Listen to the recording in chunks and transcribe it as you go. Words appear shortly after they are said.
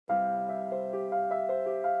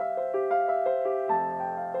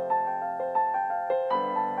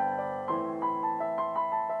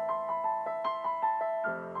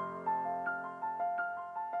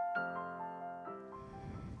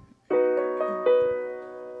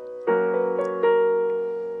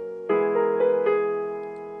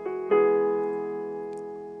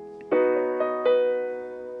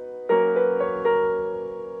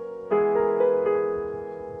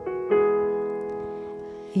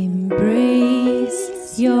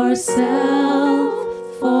Embrace yourself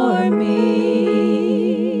for me.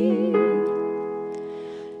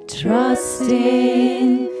 Trust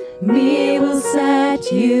in me will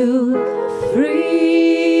set you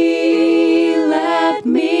free. Let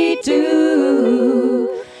me do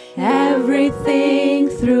everything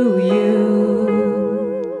through you.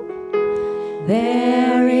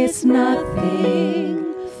 There is nothing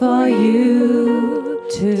for you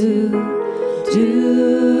to do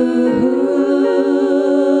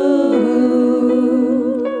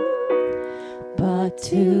but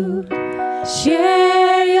to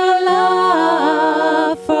share your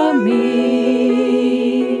love for me.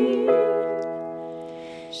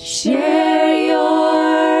 Share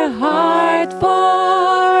your heart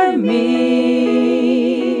for me.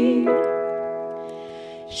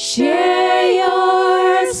 Share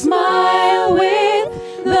your smile with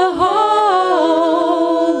the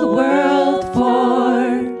whole world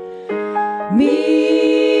for me.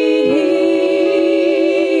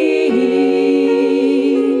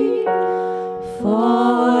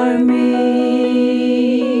 For me.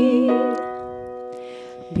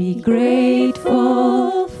 Be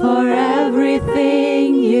grateful for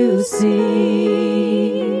everything you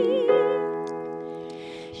see.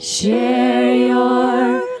 Share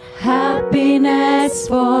your happiness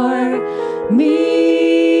for me.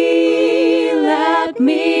 Let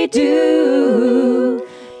me do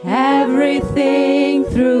everything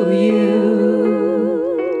through you.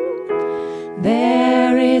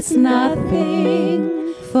 There is nothing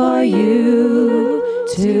for you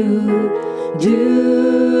to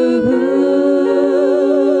do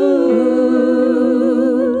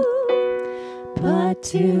but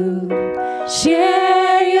to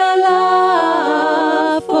share your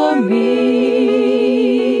love for me.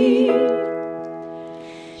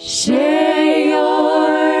 Share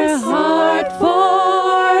your heart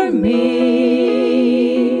for me.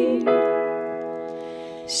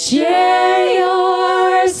 Share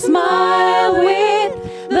your smile with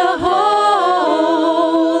the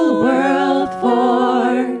whole world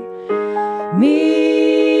for me.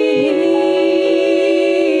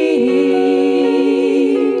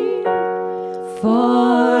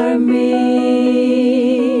 For me.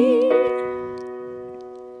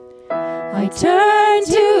 I turn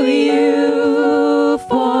to you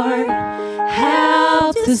for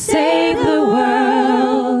help to save the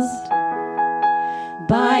world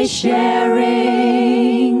by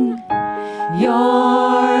sharing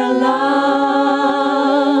your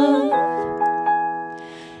love.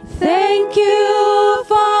 Thank you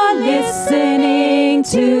for listening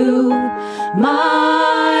to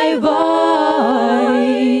my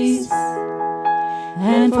voice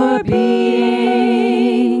and for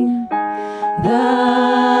being the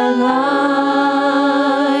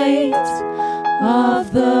light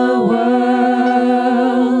of the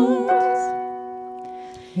world.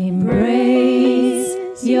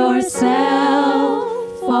 Embrace yourself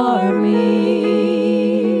for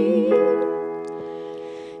me.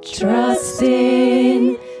 Trust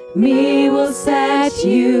in me will set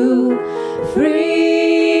you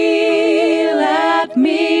free. Let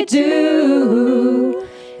me do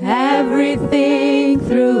everything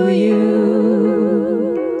through you.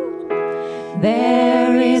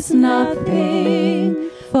 There is nothing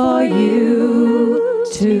for you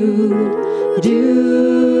to do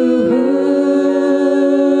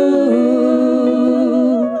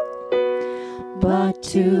but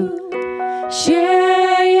to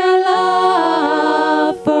share your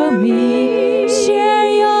love for me. Share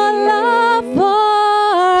your love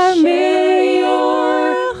for me. Share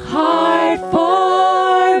your heart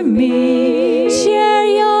for me. Share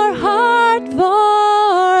your heart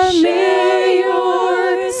for me. Share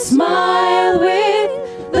your smile with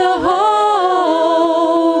the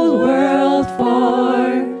whole world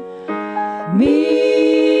for me.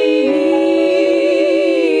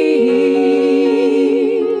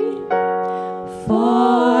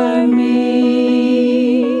 For me.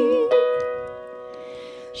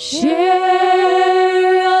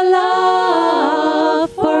 Share your love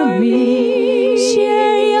for me.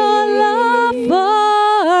 Share your love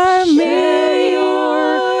for me. Share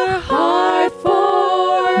your heart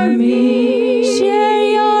for me. Share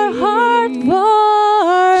your heart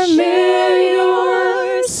for me. Share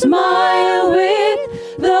your smile with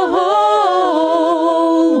the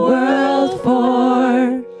whole world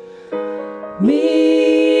for me.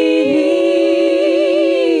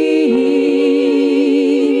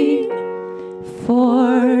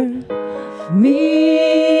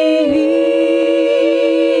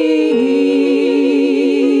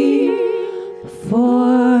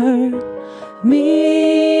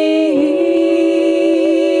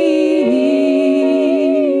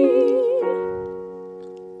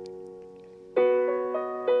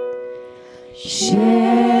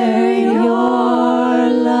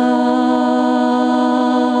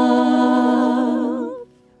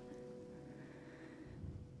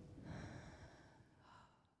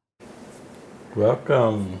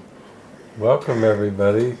 Welcome. Welcome,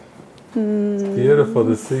 everybody. It's beautiful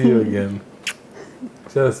to see you again.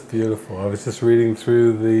 Just beautiful. I was just reading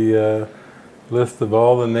through the list of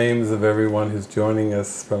all the names of everyone who's joining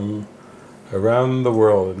us from around the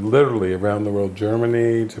world, literally around the world.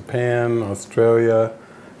 Germany, Japan, Australia.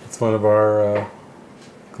 It's one of our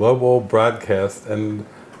global broadcasts. And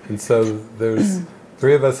so there's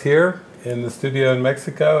 3 of us here in the studio in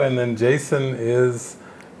Mexico, and then Jason is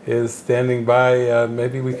standing by.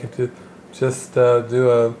 Maybe we could just do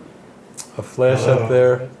a flash up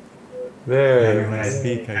there. There. When I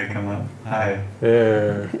speak, I come up. Hi.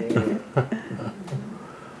 There.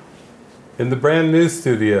 In the brand new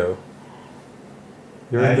studio.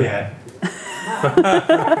 You're Not in yet.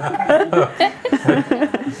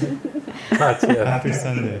 Not yet. After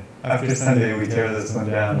Sunday, we tear this one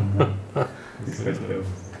down. We switch it over.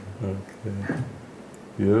 Okay.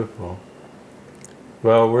 Beautiful.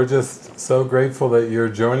 Well, we're just so grateful that you're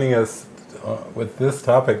joining us with this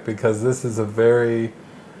topic, because this is a very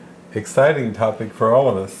exciting topic for all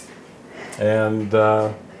of us. And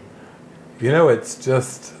you know, it's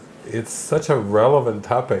such a relevant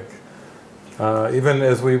topic. Even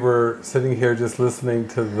as we were sitting here just listening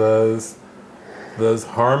to those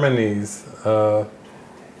harmonies that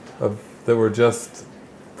were just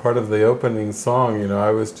part of the opening song, you know,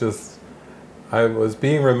 I was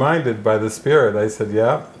being reminded by the Spirit. I said,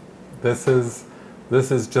 yeah, this is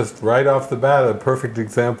just right off the bat a perfect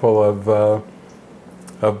example of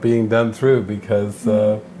being done through, because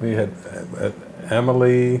we had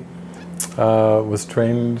Emily was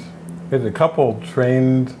trained. We had a couple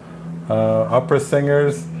trained opera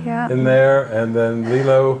singers in there, and then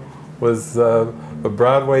Lilo was a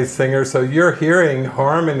Broadway singer. So you're hearing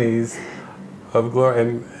harmonies of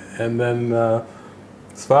glory, and then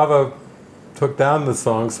Svava took down the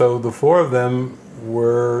song. So the 4 of them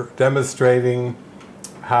were demonstrating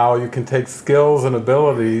how you can take skills and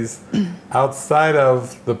abilities outside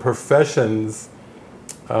of the professions,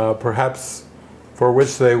 perhaps for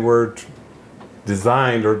which they were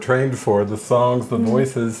designed or trained for, the songs, the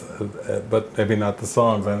voices, but maybe not the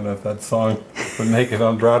songs. I don't know if that song would make it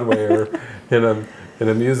on Broadway or in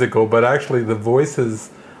a musical, but actually the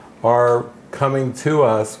voices are coming to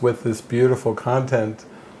us with this beautiful content,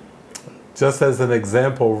 just as an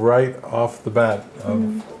example right off the bat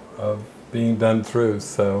of being done through.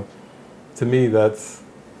 So to me, that's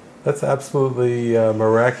absolutely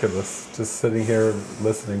miraculous, just sitting here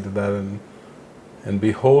listening to that and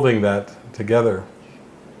beholding that together.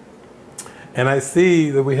 And I see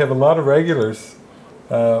that we have a lot of regulars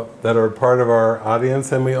that are part of our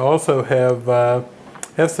audience, and we also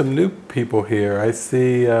have some new people here. I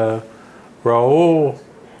see Raul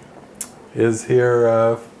is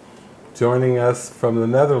here joining us from the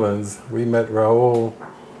Netherlands. We met Raul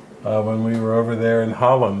when we were over there in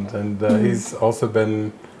Holland, and he's also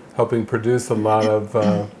been helping produce a lot of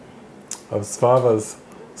Svava's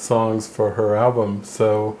songs for her album.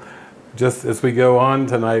 So just as we go on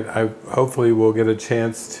tonight, hopefully we'll get a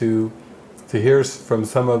chance to hear from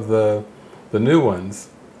some of the new ones.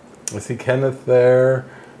 I see Kenneth there.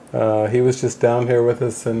 He was just down here with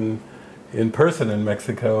us in person in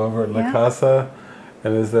Mexico over at La Casa,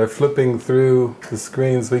 and as they're flipping through the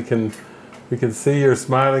screens, we can see your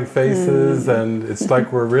smiling faces, and it's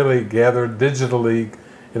like we're really gathered digitally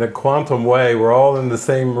in a quantum way. We're all in the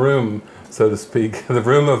same room, so to speak, the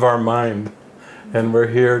room of our mind, and we're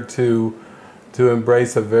here to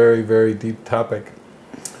embrace a very, very deep topic.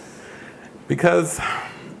 Because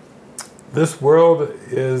this world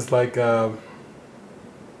is like a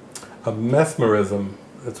mesmerism.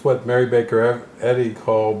 It's what Mary Baker Eddy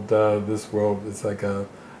called this world. It's like a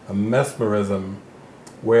mesmerism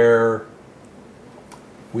where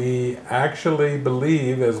we actually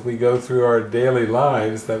believe, as we go through our daily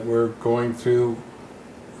lives, that we're going through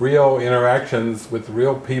real interactions with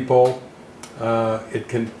real people. It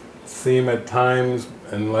can seem at times,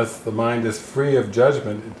 unless the mind is free of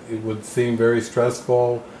judgment, it would seem very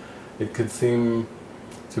stressful. It could seem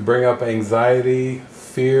to bring up anxiety,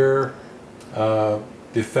 fear,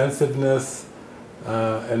 defensiveness,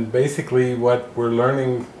 and basically what we're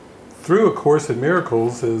learning through A Course in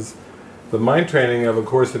Miracles is the mind training of A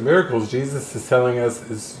Course in Miracles. Jesus is telling us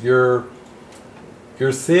is you're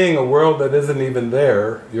seeing a world that isn't even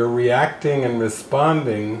there. You're reacting and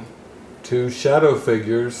responding to shadow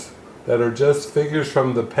figures that are just figures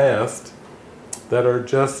from the past, that are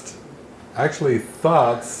just actually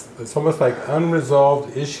thoughts. It's almost like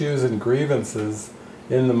unresolved issues and grievances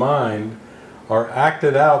in the mind are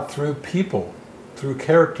acted out through people, through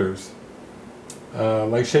characters.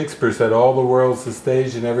 Like Shakespeare said, all the world's the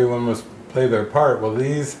stage and everyone must play their part. Well,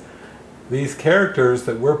 these these characters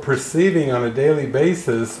that we're perceiving on a daily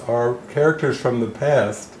basis are characters from the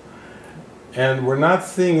past, and we're not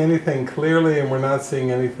seeing anything clearly, and we're not seeing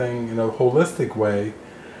anything in a holistic way,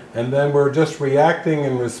 and then we're just reacting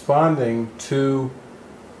and responding to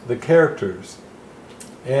the characters.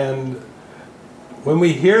 And when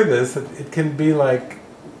we hear this, it can be like,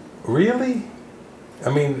 really?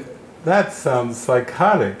 I mean, that sounds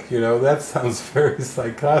psychotic, you know, that sounds very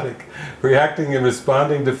psychotic. Reacting and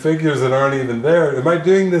responding to figures that aren't even there. Am I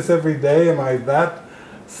doing this every day? Am I that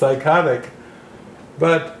psychotic?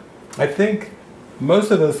 But I think most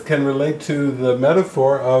of us can relate to the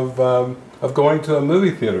metaphor of going to a movie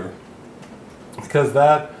theater. Because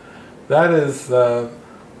that is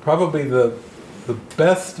probably the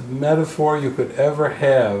best metaphor you could ever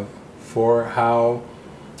have for how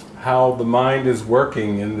the mind is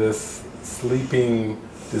working in this sleeping,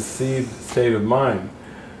 deceived state of mind.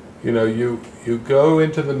 You know, you go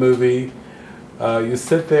into the movie, you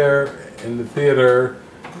sit there in the theater,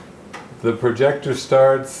 the projector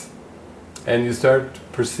starts, and you start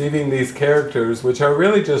perceiving these characters, which are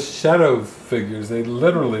really just shadow figures. They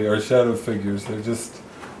literally are shadow figures. They're just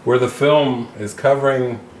where the film is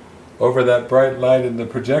covering over that bright light in the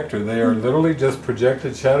projector. They are literally just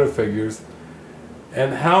projected shadow figures.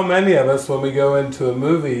 And how many of us, when we go into a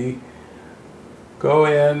movie, go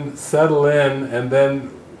in, settle in, and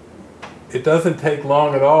then it doesn't take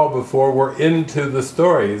long at all before we're into the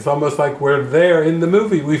story. It's almost like we're there in the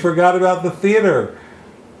movie. We forgot about the theater.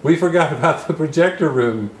 We forgot about the projector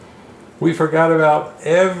room. We forgot about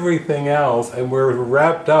everything else, and we're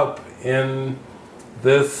wrapped up in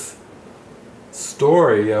this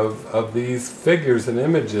story of these figures and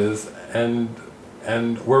images,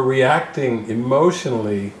 and we're reacting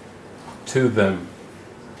emotionally to them.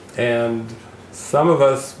 And some of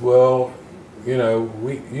us will, you know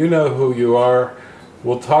who you are,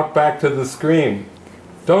 will talk back to the screen.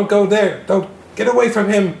 Don't go there, don't, get away from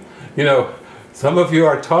him. You know, some of you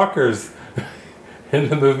are talkers in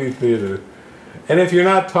the movie theater. And if you're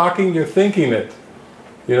not talking, you're thinking it.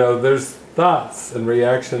 You know, there's thoughts and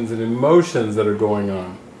reactions and emotions that are going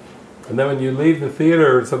on. And then when you leave the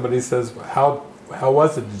theater, somebody says, how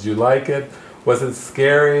was it? Did you like it? Was it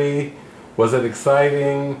scary? Was it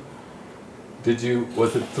exciting?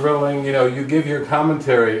 Was it thrilling? You know, you give your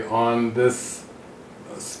commentary on this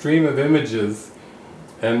stream of images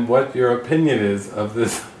and what your opinion is of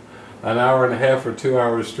this an hour and a half or 2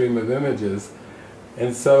 hour stream of images.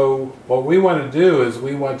 And so what we want to do is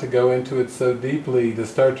we want to go into it so deeply to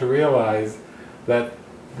start to realize that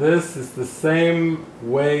this is the same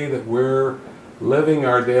way that we're living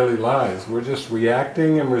our daily lives. We're just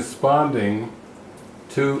reacting and responding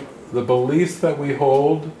to the beliefs that we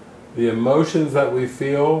hold, the emotions that we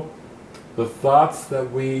feel, the thoughts that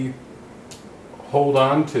we hold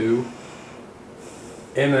on to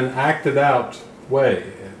in an acted out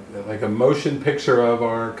way, like a motion picture of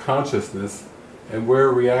our consciousness, and we're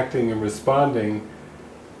reacting and responding.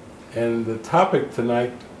 And the topic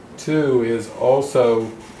tonight too is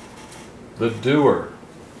also the doer.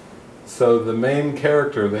 So the main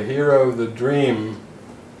character, the hero of the dream,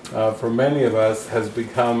 for many of us has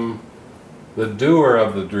become the doer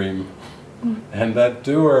of the dream. And that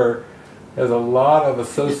doer has a lot of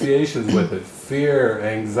associations with it: fear,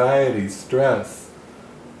 anxiety, stress.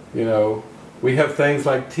 You know, we have things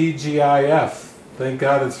like TGIF, thank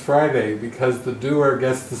God it's Friday, because the doer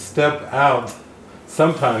gets to step out,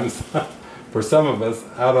 sometimes, for some of us,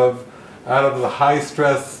 out of the high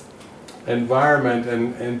stress environment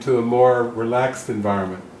and into a more relaxed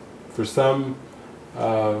environment. For some,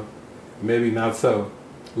 maybe not so.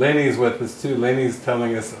 Lainey's with us too. Lainey's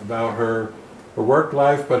telling us about her work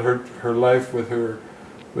life, but her life with her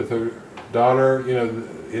daughter. You know,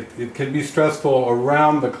 it can be stressful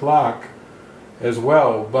around the clock as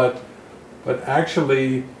well, but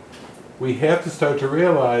actually we have to start to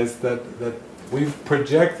realize that we've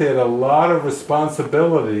projected a lot of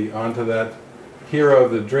responsibility onto that hero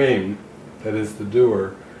of the dream, that is the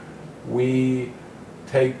doer. We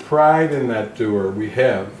take pride in that doer.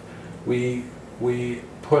 We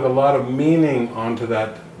put a lot of meaning onto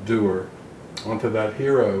that doer, onto that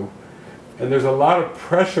hero. And there's a lot of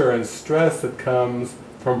pressure and stress that comes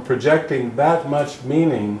from projecting that much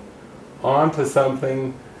meaning onto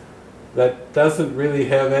something that doesn't really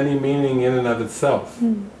have any meaning in and of itself.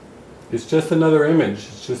 It's just another image,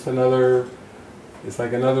 it's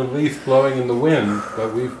like another leaf blowing in the wind,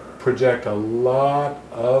 but we project a lot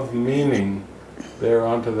of meaning there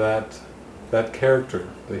onto that character,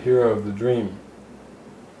 the hero of the dream.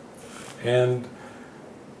 And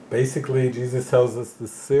basically Jesus tells us the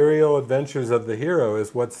serial adventures of the hero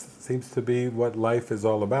is what seems to be what life is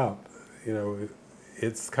all about. you know,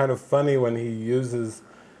 it's kind of funny when he uses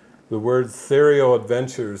the words serial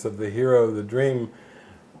adventures of the hero of the dream.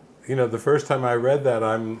 You know, the first time I read that,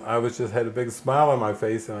 I was just had a big smile on my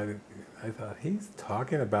face, and I thought, he's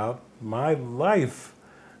talking about my life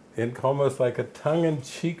in almost like a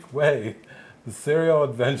tongue-in-cheek way. The serial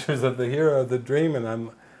adventures of the hero of the dream,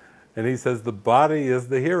 and he says the body is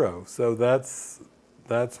the hero. So that's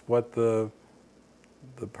what the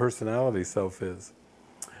personality self is.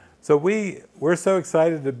 So we're so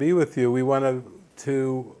excited to be with you. We want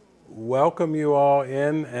to welcome you all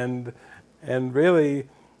in, and really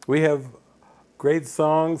we have great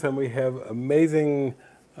songs and we have amazing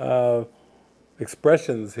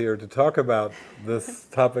expressions here to talk about this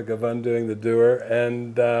topic of undoing the doer.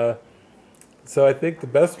 And so I think the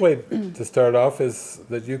best way to start off is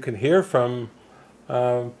that you can hear from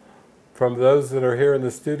those that are here in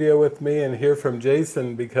the studio with me, and hear from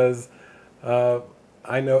Jason, because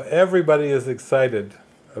I know everybody is excited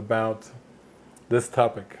about this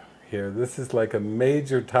topic here. This is like a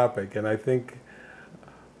major topic, and I think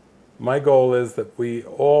my goal is that we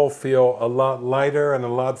all feel a lot lighter and a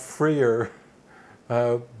lot freer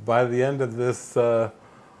by the end of this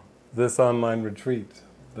this online retreat.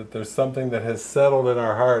 That there's something that has settled in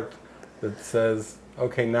our heart that says,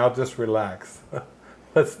 okay, now just relax.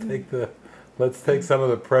 Let's take some of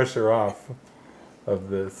the pressure off of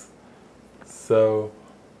this. So,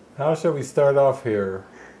 how shall we start off here?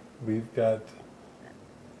 We've got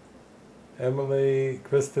Emily,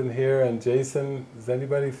 Kristen here, and Jason. Does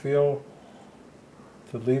anybody feel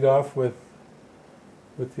to lead off with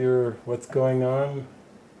your what's going on?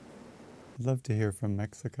 I'd love to hear from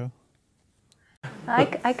Mexico.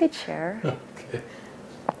 I could share. Okay.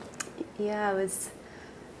 Yeah, I was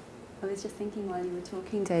just thinking while you were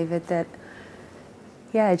talking, David, that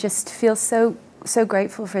I just feel so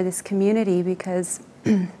grateful for this community, because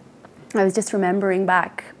I was just remembering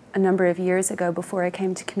back a number of years ago before I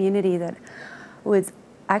came to community that I was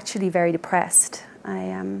actually very depressed.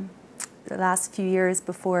 The last few years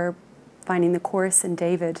before finding the Course and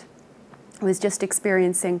David, I was just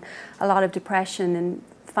experiencing a lot of depression and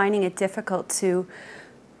finding it difficult to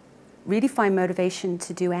really find motivation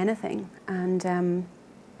to do anything. And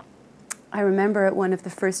I remember at one of the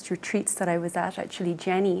first retreats that I was at, actually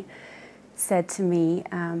Jenny said to me,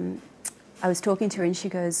 I was talking to her and she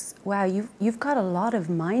goes, wow, you've got a lot of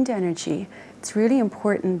mind energy. It's really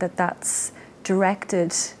important that that's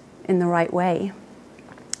directed in the right way.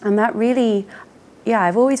 And that really,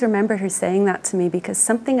 I've always remembered her saying that to me, because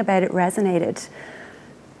something about it resonated.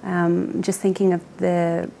 Just thinking of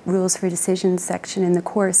the Rules for Decisions section in the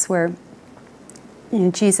Course, where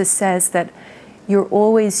Jesus says that you're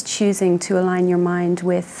always choosing to align your mind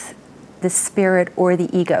with the spirit or the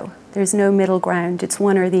ego. There's no middle ground, it's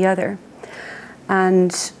one or the other.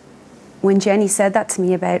 And when Jenny said that to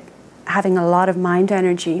me about having a lot of mind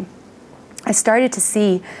energy, I started to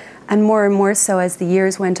see, and more so as the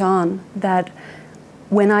years went on, that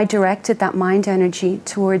when I directed that mind energy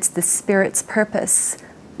towards the spirit's purpose,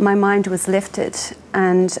 my mind was lifted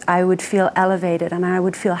and I would feel elevated and I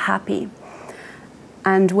would feel happy.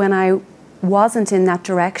 And when I wasn't in that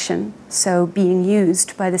direction, so being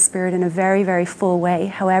used by the Spirit in a very, very full way,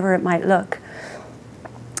 however it might look,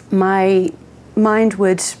 my mind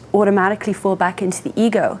would automatically fall back into the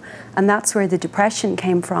ego, and that's where the depression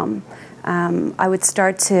came from. I would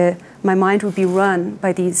start to, my mind would be run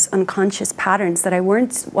by these unconscious patterns that I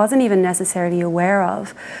wasn't even necessarily aware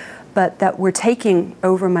of, but that were taking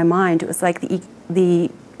over my mind. It was like the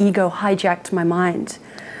ego hijacked my mind.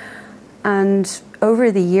 And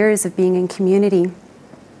over the years of being in community,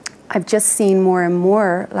 I've just seen more and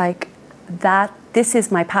more like that this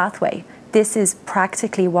is my pathway. This is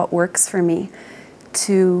practically what works for me,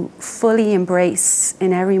 to fully embrace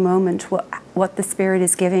in every moment what the Spirit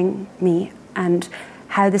is giving me and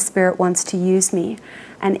how the Spirit wants to use me.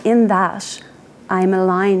 And in that, I'm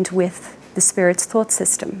aligned with the Spirit's thought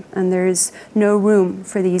system, and there's no room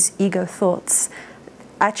for these ego thoughts.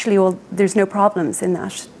 Actually, there's no problems in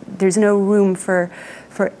that. There's no room for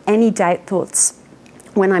any doubt thoughts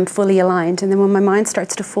when I'm fully aligned. And then when my mind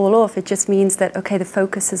starts to fall off, it just means that, okay, the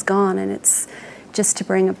focus is gone, and it's just to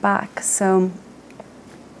bring it back. So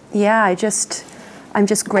yeah, I'm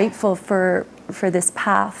just grateful for this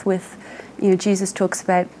path with, Jesus talks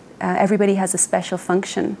about everybody has a special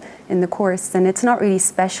function in the Course, and it's not really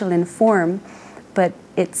special in form, but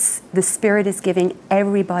it's the Spirit is giving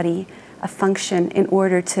everybody a function in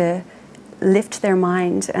order to lift their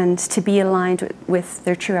mind and to be aligned with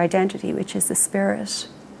their true identity, which is the Spirit.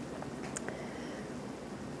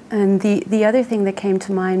 And the other thing that came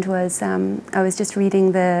to mind was I was just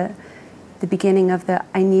reading the the beginning of the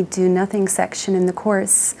I need do nothing section in the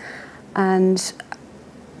Course. And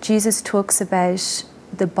Jesus talks about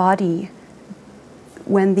the body.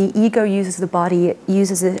 When the ego uses the body, it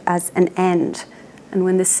uses it as an end. And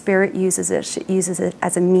when the spirit uses it uses it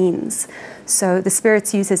as a means. So the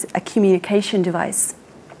spirit uses a communication device.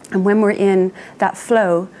 And when we're in that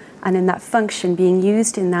flow and in that function being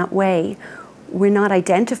used in that way, we're not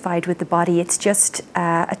identified with the body. It's just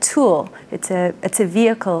a tool. It's a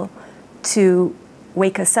vehicle to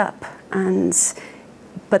wake us up.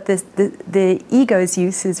 But the ego's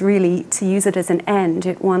use is really to use it as an end.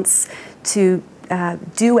 It wants to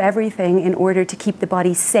do everything in order to keep the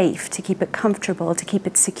body safe, to keep it comfortable, to keep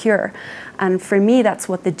it secure. And for me, that's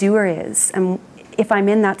what the doer is. And if I'm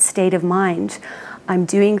in that state of mind, I'm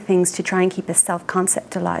doing things to try and keep a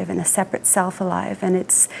self-concept alive and a separate self alive. And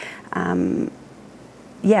it's,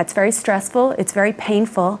 it's very stressful, it's very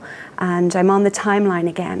painful, and I'm on the timeline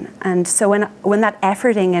again. And so when that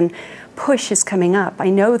efforting and push is coming up, I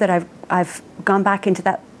know that I've gone back into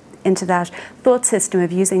that thought system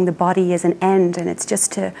of using the body as an end, and it's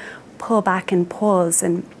just to pull back and pause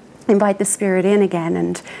and invite the spirit in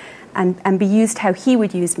again and be used how he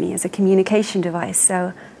would use me as a communication device,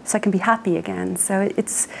 so I can be happy again. So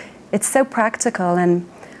it's so practical, and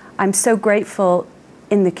I'm so grateful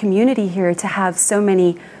in the community here to have so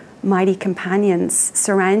many mighty companions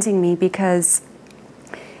surrounding me, because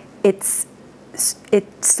it's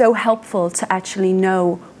so helpful to actually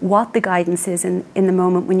know what the guidance is in the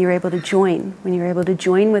moment when you're able to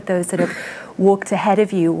join with those that have walked ahead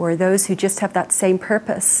of you, or those who just have that same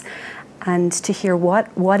purpose, and to hear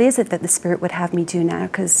what is it that the Spirit would have me do now,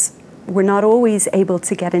 because we're not always able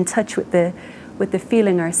to get in touch with the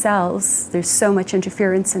feeling ourselves. There's so much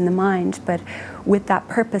interference in the mind, but with that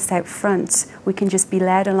purpose out front, we can just be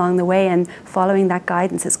led along the way, and following that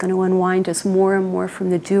guidance is going to unwind us more and more from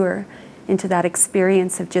the doer into that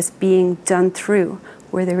experience of just being done through,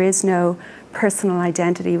 where there is no personal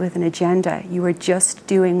identity with an agenda. You are just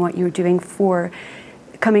doing what you're doing for,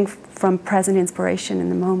 coming from present inspiration in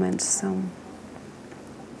the moment. So,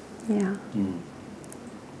 yeah.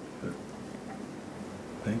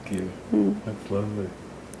 Thank you. That's lovely.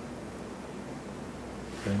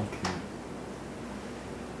 Thank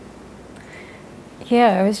you.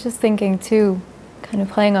 Yeah, I was just thinking too, kind of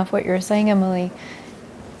playing off what you were saying, Emily,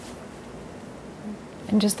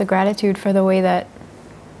 and just the gratitude for the way that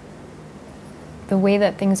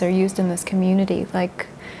things are used in this community. Like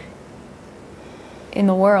in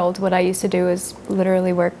the world, what I used to do is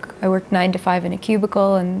literally I worked 9 to 5 in a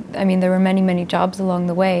cubicle, and I mean, there were many, many jobs along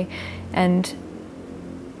the way, and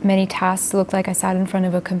many tasks looked like I sat in front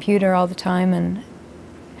of a computer all the time, and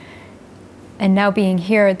now being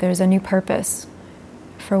here, there's a new purpose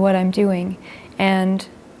for what I'm doing. And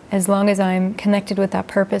as long as I'm connected with that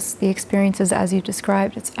purpose, the experiences as you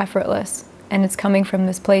described, it's effortless. And it's coming from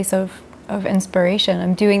this place of inspiration.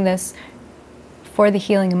 I'm doing this for the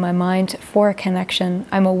healing in my mind, for a connection.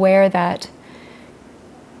 I'm aware that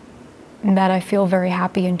I feel very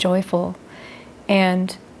happy and joyful.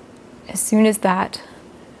 And as soon as that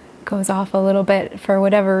goes off a little bit, for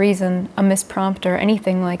whatever reason, a misprompt or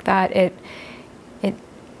anything like that, it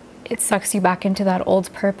sucks you back into that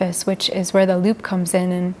old purpose, which is where the loop comes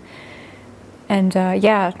in. And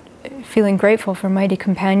feeling grateful for mighty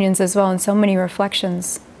companions as well, and so many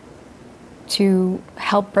reflections to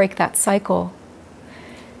help break that cycle,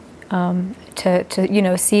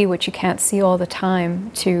 to see what you can't see all the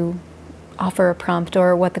time, to offer a prompt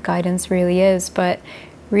or what the guidance really is. But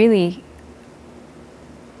really,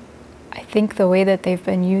 I think the way that they've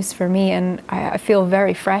been used for me, and I feel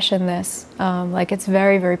very fresh in this, like it's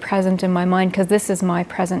very, very present in my mind, because this is my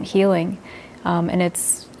present healing, and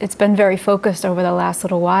it's been very focused over the last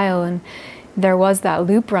little while. And there was that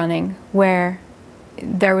loop running where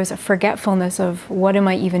there was a forgetfulness of, what am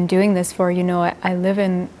I even doing this for? I live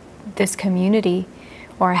in this community,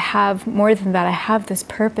 or I have, more than that, I have this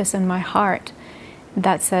purpose in my heart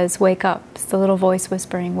that says, wake up. It's the little voice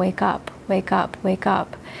whispering, wake up, wake up, wake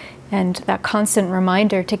up. And that constant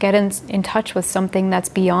reminder to get in touch with something that's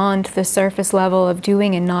beyond the surface level of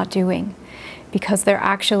doing and not doing. Because they're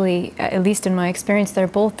actually, at least in my experience, they're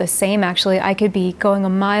both the same actually. I could be going a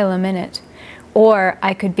mile a minute, or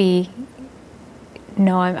I could be,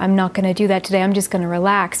 no, I'm not going to do that today, I'm just going to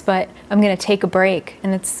relax, but I'm going to take a break.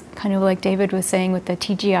 And it's kind of like David was saying with the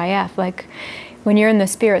TGIF, like when you're in the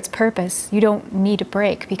Spirit's purpose, you don't need a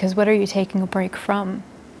break, because what are you taking a break from?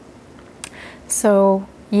 So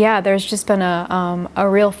yeah, there's just been a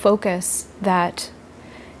real focus that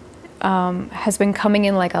has been coming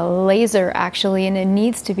in like a laser actually, and it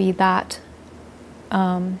needs to be that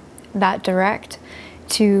direct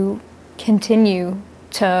to continue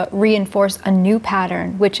to reinforce a new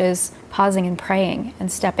pattern, which is pausing and praying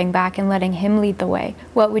and stepping back and letting Him lead the way.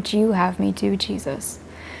 What would you have me do, Jesus?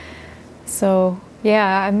 So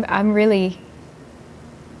yeah, I'm really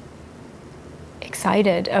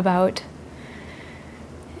excited about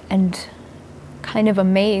and kind of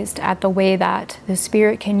amazed at the way that the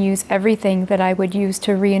Spirit can use everything that I would use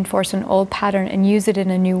to reinforce an old pattern and use it in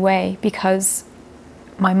a new way, because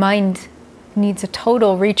my mind needs a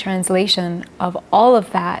total retranslation of all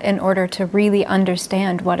of that in order to really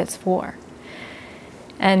understand what it's for.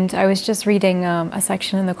 And I was just reading a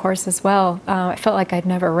section in the Course as well. I felt like I'd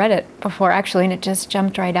never read it before, actually, and it just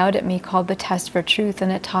jumped right out at me, called The Test for Truth.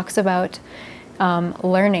 And it talks about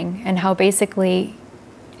learning, and how basically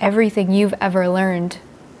everything you've ever learned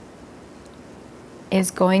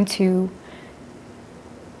is going to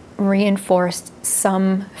reinforce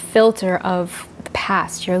some filter of the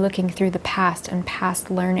past. You're looking through the past and past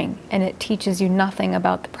learning, and it teaches you nothing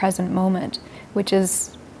about the present moment, which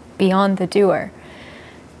is beyond the doer.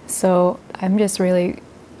 So I'm just really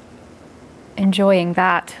enjoying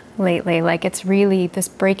that lately. Like, it's really this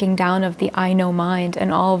breaking down of the I know mind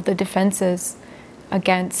and all of the defenses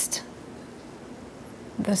against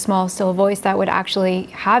the small, still voice that would actually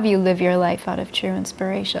have you live your life out of true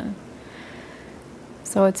inspiration.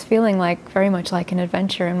 So it's feeling like very much like an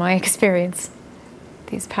adventure in my experience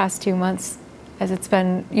these past 2 months, as it's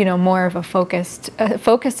been, you know, more of a focused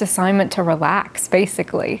assignment to relax,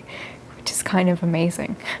 basically, which is kind of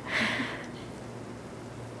amazing.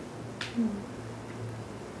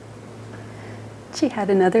 She had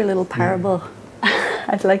another little parable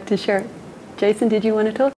I'd like to share. Jason, did you want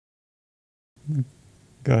to talk?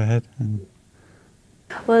 Go ahead.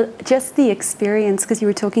 Well, just the experience, because you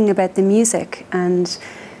were talking about the music, and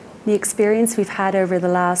the experience we've had over the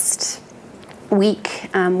last week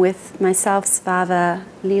with myself, Svava,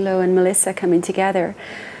 Lilo and Melissa coming together,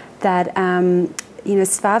 that, you know,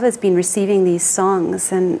 Svava's been receiving these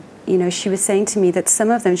songs, and, you know, she was saying to me that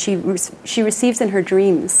some of them she receives in her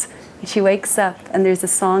dreams. She wakes up and there's a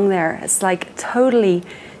song there. It's like totally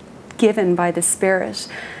given by the Spirit.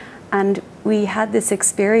 And we had this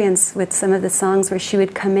experience with some of the songs where she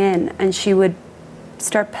would come in and she would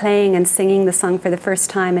start playing and singing the song for the first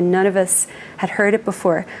time, and none of us had heard it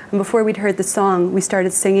before. And before we'd heard the song, we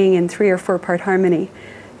started singing in 3 or 4 part harmony.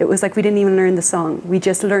 It was like we didn't even learn the song. We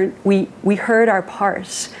just learned, we heard our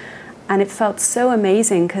part. And it felt so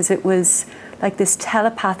amazing, because it was like this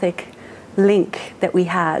telepathic link that we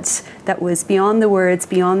had that was beyond the words,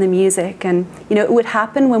 beyond the music. And, you know, it would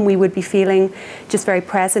happen when we would be feeling just very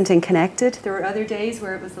present and connected. There were other days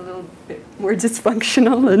where it was a little bit more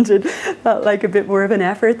dysfunctional and it felt like a bit more of an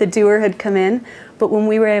effort. The doer had come in. But when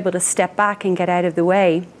we were able to step back and get out of the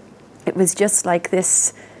way, it was just like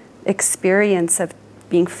this experience of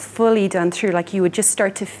being fully done through. Like, you would just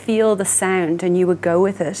start to feel the sound and you would go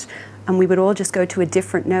with it. And we would all just go to a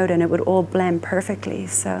different note and it would all blend perfectly.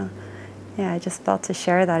 So yeah, I just felt to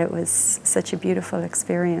share that. It was such a beautiful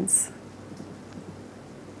experience.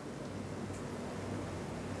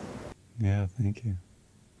 Yeah, thank you.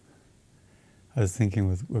 I was thinking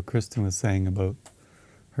with what Kristen was saying about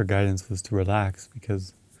her guidance was to relax,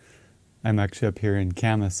 because I'm actually up here in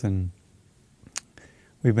Camas and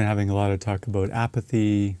we've been having a lot of talk about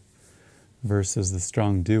apathy versus the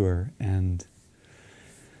strong doer, and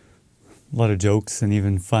a lot of jokes and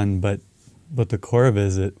even fun, but the core of it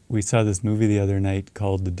is that we saw this movie the other night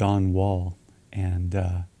called The Dawn Wall, and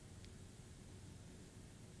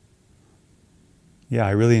yeah,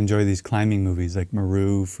 I really enjoy these climbing movies like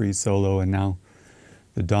Maru, Free Solo, and now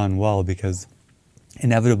The Dawn Wall, because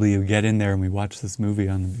inevitably you get in there and we watch this movie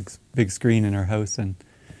on the big screen in our house, and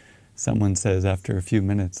someone says after a few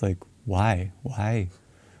minutes, like, why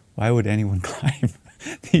would anyone climb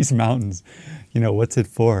these mountains? You know, what's it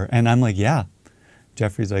for? And I'm like, yeah.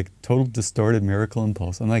 Jeffrey's like, total distorted miracle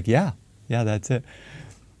impulse. I'm like, yeah, that's it.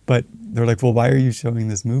 But they're like, well, why are you showing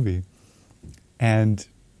this movie? And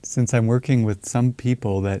since I'm working with some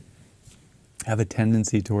people that have a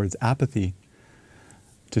tendency towards apathy,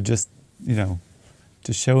 to just, you know,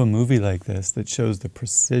 to show a movie like this that shows the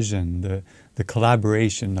precision, the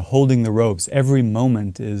collaboration, the holding the ropes, every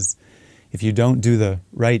moment is, if you don't do the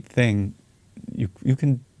right thing, you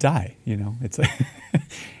can die, you know. It's like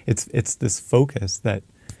it's this focus that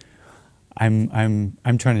I'm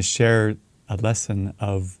trying to share a lesson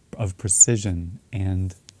of precision,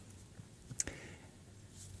 and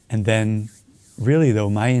then really though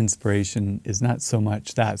my inspiration is not so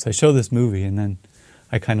much that. So I show this movie and then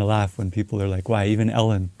I kind of laugh when people are like, why? Even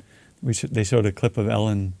Ellen, they showed a clip of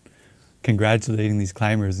Ellen congratulating these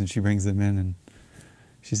climbers, and she brings them in and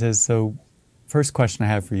she says, so first question I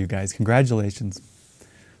have for you guys, congratulations,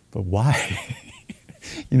 but why?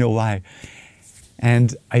 You know, why?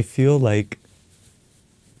 And I feel like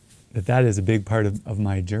that is a big part of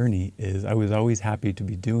my journey. Is I was always happy to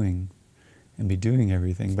be doing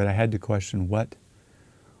everything, but I had to question what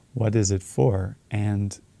is it for?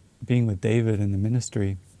 And being with David in the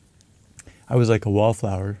ministry, I was like a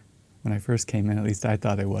wallflower when I first came in. At least I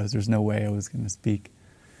thought I was. There's no way I was going to speak.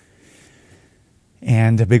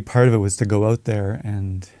 And a big part of it was to go out there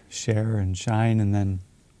and share and shine, and then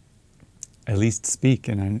at least speak.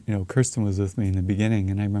 And Kirsten was with me in the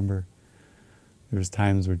beginning, and I remember there was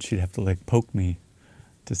times where she'd have to like poke me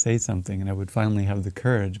to say something, and I would finally have the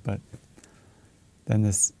courage. But then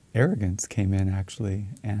this arrogance came in, actually,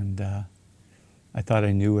 and I thought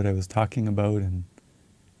I knew what I was talking about, and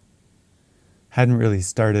hadn't really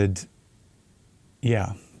started.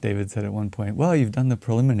 Yeah, David said at one point, well, you've done the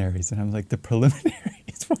preliminaries. And I'm like, the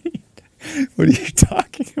preliminaries? What are you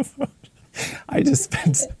talking about? I just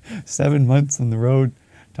spent 7 months on the road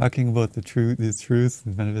talking about the truth,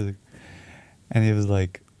 and metaphysics. And he was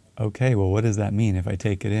like, okay, well, what does that mean if I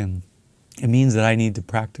take it in? It means that I need to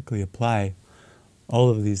practically apply all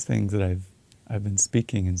of these things that I've been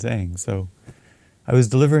speaking and saying. So I was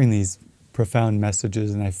delivering these profound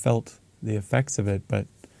messages, and I felt the effects of it, but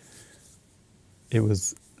it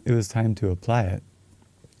was time to apply it.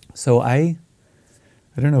 So I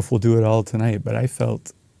don't know if we'll do it all tonight, but I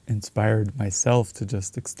felt inspired myself to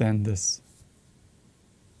just extend this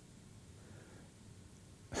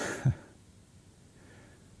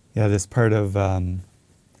this part of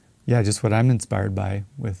just what I'm inspired by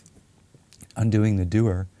with undoing the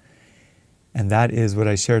doer. And that is what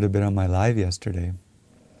I shared a bit on my live yesterday,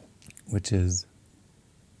 which is,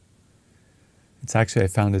 I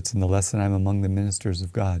found it's in the lesson, I'm among the ministers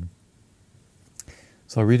of God.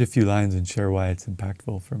 So I'll read a few lines and share why it's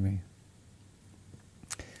impactful for me.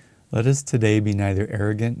 Let us today be neither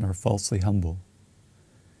arrogant nor falsely humble.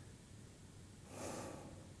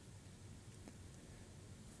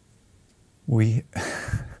 I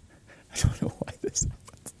don't know why this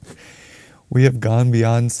happens. We have gone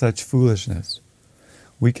beyond such foolishness.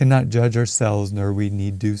 We cannot judge ourselves, nor we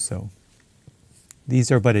need do so.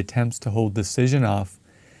 These are but attempts to hold decision off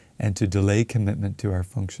and to delay commitment to our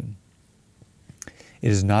function.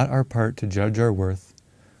 It is not our part to judge our worth,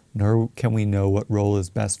 nor can we know what role is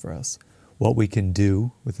best for us. What we can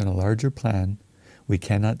do within a larger plan, we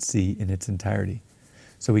cannot see in its entirety.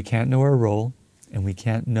 So we can't know our role, and we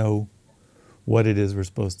can't know what it is we're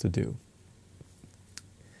supposed to do.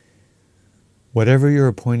 Whatever your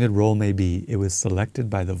appointed role may be, it was selected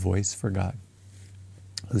by the voice for God,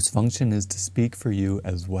 whose function is to speak for you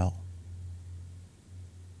as well.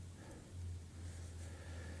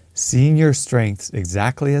 Seeing your strengths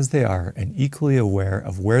exactly as they are and equally aware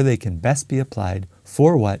of where they can best be applied,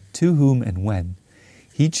 for what, to whom, and when,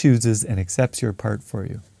 He chooses and accepts your part for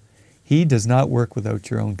you. He does not work without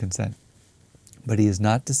your own consent, but He is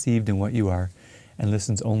not deceived in what you are and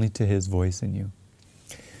listens only to His voice in you.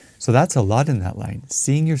 So that's a lot in that line.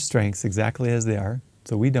 Seeing your strengths exactly as they are,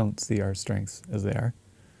 so we don't see our strengths as they are.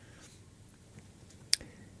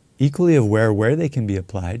 Equally aware where they can be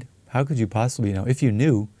applied. How could you possibly know? If you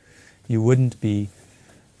knew, you wouldn't be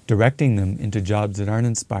directing them into jobs that aren't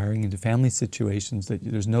inspiring, into family situations that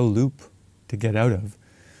there's no loop to get out of.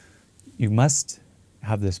 You must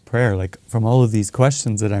have this prayer, like from all of these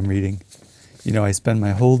questions that I'm reading. I spend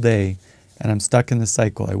my whole day and I'm stuck in the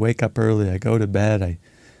cycle. I wake up early, I go to bed, I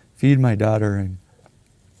feed my daughter, and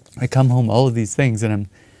I come home, all of these things, and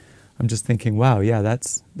I'm just thinking, wow, yeah,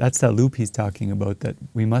 that's that loop he's talking about, that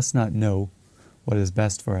we must not know what is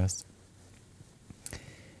best for us.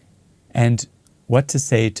 And what to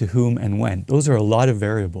say to whom and when. Those are a lot of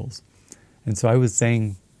variables. And so I was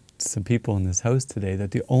saying to some people in this house today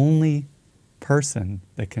that the only person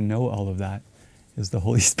that can know all of that is the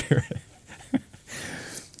Holy Spirit.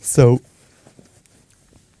 So,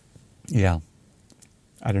 yeah.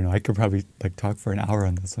 I don't know, I could probably talk for an hour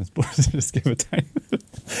on this. I'm supposed to just give a tiny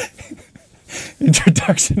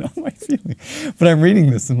introduction on my feeling. But I'm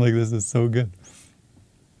reading this and I'm like, this is so good.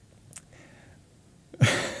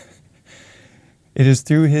 It is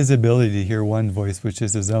through His ability to hear one voice, which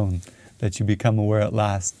is His own, that you become aware at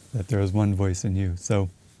last that there is one voice in you. So,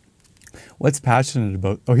 what's passionate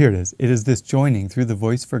about? Oh, here it is. It is this joining through the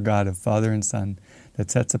voice for God of Father and Son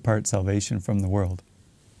that sets apart salvation from the world.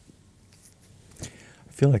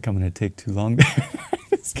 I feel like I'm going to take too long there. I'm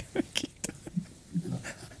just going to keep doing.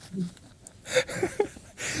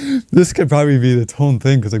 This could probably be the whole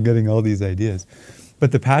thing because I'm getting all these ideas.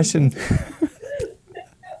 But the passion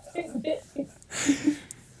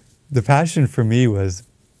for me was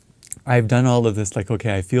I've done all of this, like,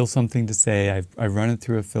 okay, I feel something to say, I've run it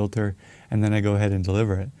through a filter, and then I go ahead and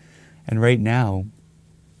deliver it. And right now,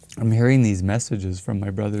 I'm hearing these messages from my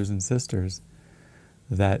brothers and sisters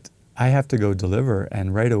that I have to go deliver,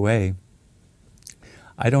 and right away,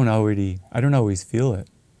 I don't always feel it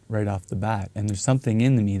right off the bat. And there's something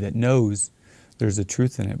in me that knows there's a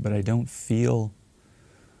truth in it, but I don't feel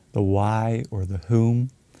the why or the whom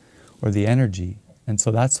or the energy. And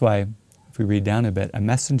so that's why, if we read down a bit, a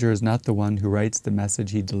messenger is not the one who writes the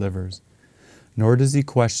message he delivers, nor does he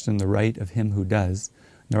question the right of him who does,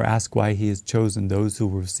 nor ask why he has chosen those who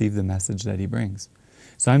will receive the message that he brings.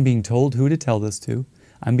 So I'm being told who to tell this to,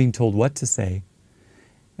 I'm being told what to say,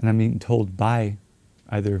 and I'm being told by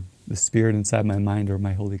either the spirit inside my mind or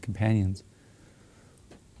my holy companions,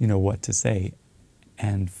 what to say.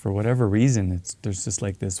 And for whatever reason, there's just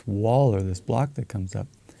like this wall or this block that comes up.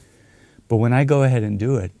 But when I go ahead and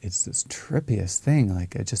do it, it's this trippiest thing.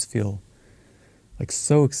 Like, I just feel like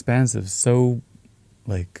so expansive, so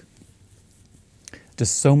like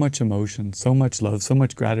just so much emotion, so much love, so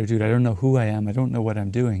much gratitude. I don't know who I am. I don't know what I'm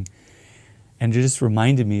doing. And it just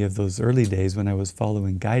reminded me of those early days when I was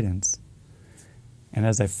following guidance. And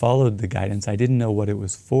as I followed the guidance, I didn't know what it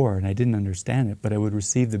was for, and I didn't understand it, but I would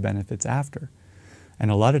receive the benefits after. And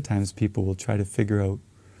a lot of times people will try to figure out,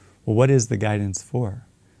 well, what is the guidance for?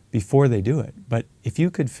 Before they do it. But if you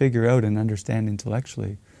could figure out and understand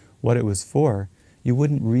intellectually what it was for, you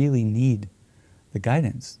wouldn't really need the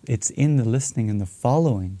guidance. It's in the listening and the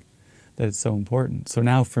following that it's so important. So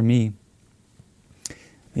now for me,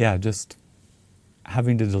 just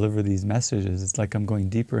having to deliver these messages, it's like I'm going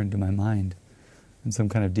deeper into my mind and some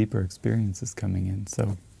kind of deeper experience is coming in.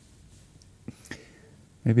 So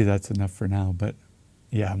maybe that's enough for now. But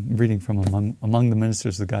yeah, I'm reading from Among the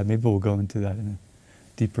Ministers of God. Maybe we'll go into that in a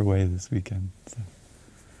deeper way this weekend. So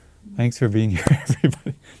thanks for being here,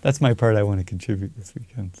 everybody. That's my part I want to contribute this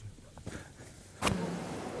weekend. So.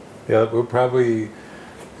 Yeah, we'll probably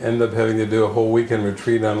end up having to do a whole weekend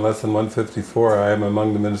retreat on Lesson 154, I am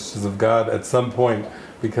among the ministers of God, at some point,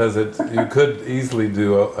 because you could easily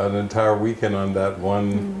do an entire weekend on that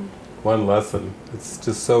one lesson. It's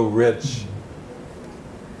just so rich,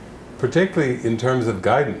 particularly in terms of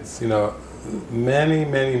guidance.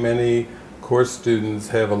 Many course students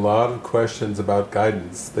have a lot of questions about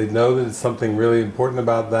guidance. They know that it's something really important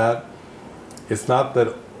about that. It's not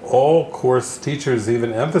that all course teachers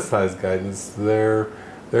even emphasize guidance. There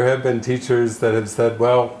have been teachers that have said,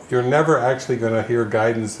 well, you're never actually going to hear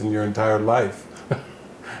guidance in your entire life.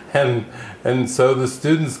 and so the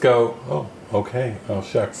students go, oh, okay, oh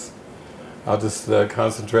shucks, I'll just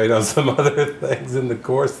concentrate on some other things in the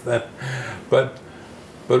course then. But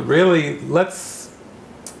really, let's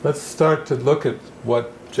start to look at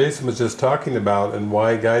what Jason was just talking about and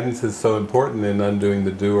why guidance is so important in undoing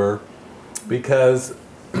the doer. Because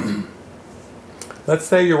let's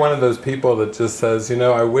say you're one of those people that just says,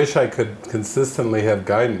 I wish I could consistently have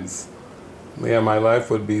guidance. Yeah, my life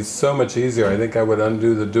would be so much easier. I think I would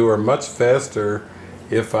undo the doer much faster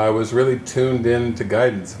if I was really tuned in to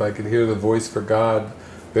guidance, if I could hear the voice for God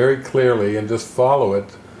very clearly and just follow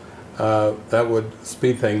it. That would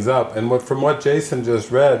speed things up. And from what Jason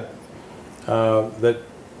just read,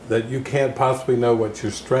 that you can't possibly know what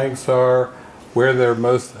your strengths are, where they're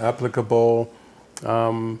most applicable.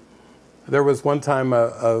 There was one time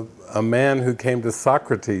a man who came to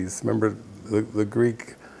Socrates. Remember the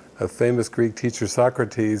Greek, a famous Greek teacher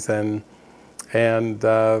Socrates, and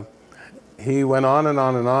he went on and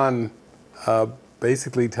on and on,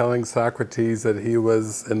 basically telling Socrates that he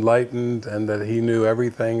was enlightened and that he knew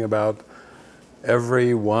everything about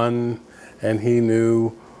everyone, and he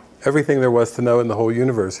knew everything there was to know in the whole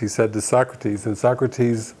universe, he said to Socrates. And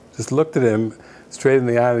Socrates just looked at him straight in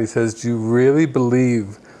the eye and he says, do you really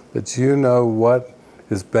believe that you know what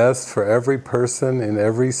is best for every person in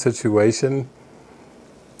every situation?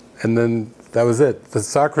 And then that was it. But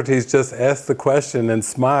Socrates just asked the question and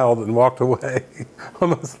smiled and walked away,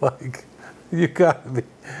 almost like, you gotta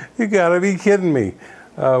be kidding me,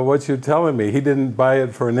 what you're telling me. He didn't buy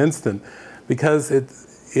it for an instant, because it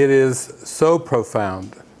is so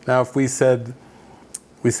profound. Now, if we said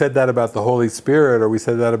that about the Holy Spirit, or we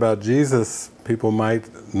said that about Jesus, people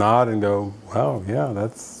might nod and go, wow, yeah,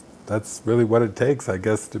 that's really what it takes, I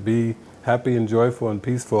guess, to be happy and joyful and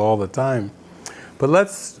peaceful all the time. But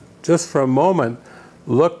let's just for a moment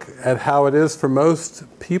look at how it is for most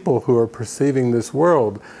people who are perceiving this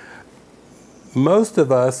world. Most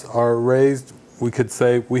of us are raised, we could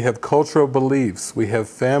say, we have cultural beliefs, we have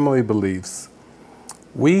family beliefs,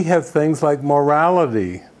 we have things like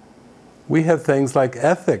morality, we have things like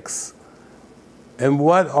ethics, And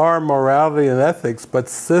what are morality and ethics but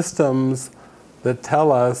systems that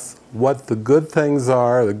tell us what the good things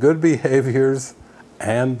are, the good behaviors,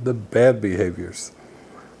 and the bad behaviors?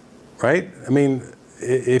 Right? I mean,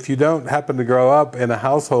 if you don't happen to grow up in a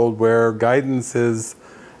household where guidance is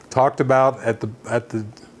talked about at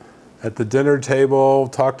the dinner table,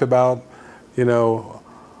 talked about, you know,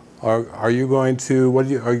 are you going to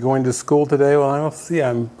are you going to school today? Well, I don't see.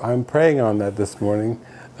 I'm praying on that this morning.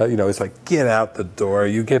 You know, it's like, get out the door.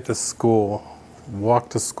 You get to school, walk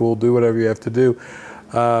to school, do whatever you have to do.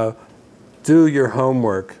 Do your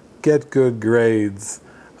homework, get good grades,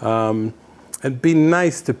 and be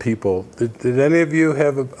nice to people. Did any of you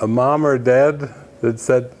have a mom or a dad that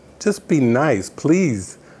said, just be nice,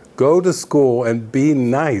 please? Go to school and be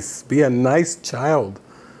nice. Be a nice child.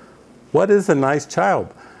 What is a nice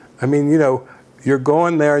child? I mean, you know, you're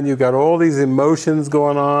going there and you've got all these emotions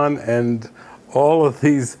going on and all of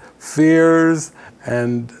these fears,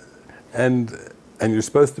 and you're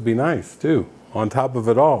supposed to be nice too, on top of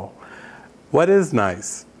it all. What is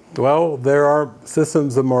nice? Well, there are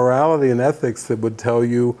systems of morality and ethics that would tell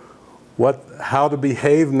you how to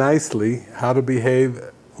behave nicely, how to behave,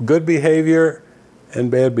 good behavior and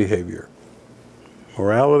bad behavior.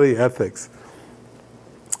 Morality, ethics.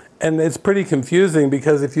 And it's pretty confusing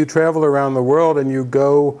because if you travel around the world and you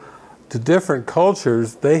go to different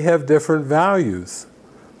cultures, they have different values.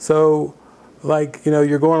 So, like, you know,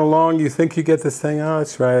 you're going along, you think you get this thing, oh,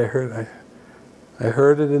 that's right, I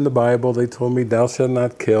heard it in the Bible, they told me thou shalt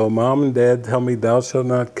not kill. Mom and Dad tell me thou shalt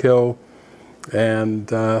not kill.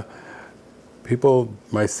 And people,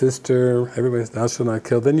 my sister, everybody says thou shalt not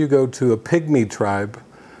kill. Then you go to a pygmy tribe,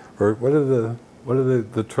 or what are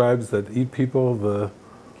the tribes that eat people? The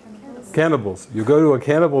cannibals. You go to a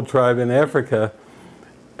cannibal tribe in Africa,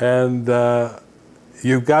 and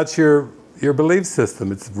you've got your belief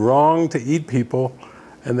system. It's wrong to eat people,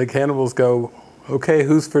 and the cannibals go, okay,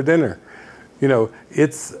 who's for dinner? You know,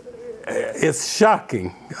 it's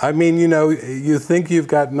shocking. I mean, you know, you think you've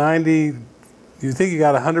got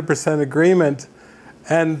 100% agreement,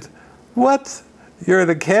 and what? You're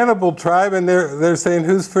the cannibal tribe, and they're saying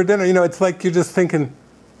who's for dinner? You know, it's like you're just thinking,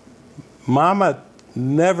 Mama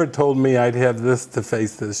never told me I'd have this to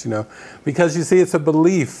face this, you know, because you see, it's a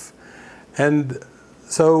belief. And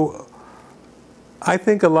so I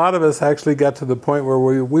think a lot of us actually got to the point where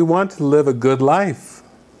we want to live a good life.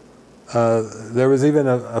 There was even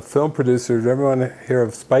a film producer, did everyone hear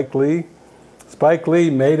of Spike Lee? Spike Lee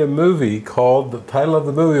made a movie called, the title of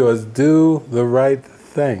the movie was Do the Right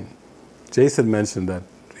Thing. Jason mentioned that.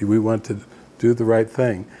 We want to do the right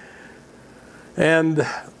thing. And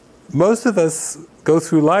most of us go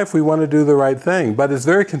through life, we want to do the right thing, but it's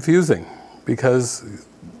very confusing because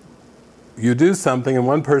you do something and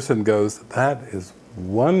one person goes, that is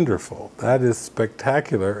wonderful, that is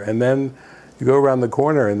spectacular, and then you go around the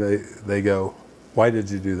corner and they go, why did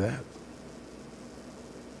you do that?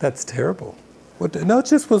 That's terrible. What? No, it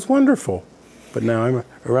just was wonderful, but now I'm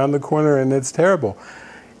around the corner and it's terrible.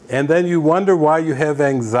 And then you wonder why you have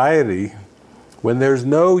anxiety when there's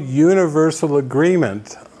no universal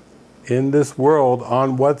agreement in this world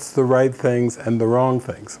on what's the right things and the wrong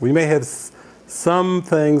things. We may have some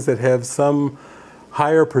things that have some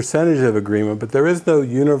higher percentage of agreement, but there is no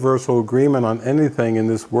universal agreement on anything in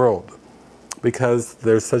this world because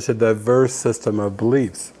there's such a diverse system of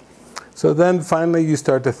beliefs. So then finally you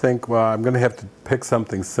start to think, well, I'm going to have to pick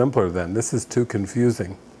something simpler then. This is too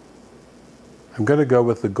confusing. I'm going to go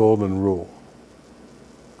with the golden rule.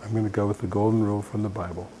 I'm going to go with the golden rule from the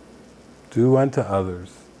Bible. Do unto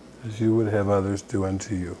others as you would have others do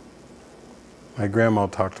unto you. My grandma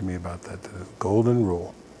talked to me about that, the golden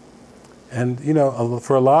rule. And, you know,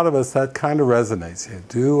 for a lot of us that kind of resonates. Yeah,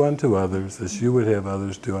 do unto others as you would have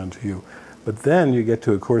others do unto you. But then you get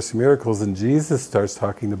to A Course in Miracles and Jesus starts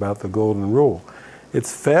talking about the golden rule.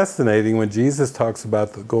 It's fascinating when Jesus talks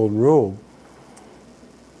about the golden rule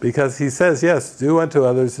because he says, yes, do unto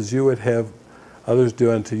others as you would have others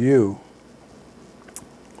do unto you.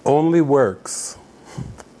 Only works,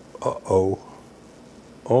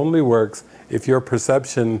 only works if your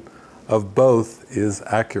perception of both is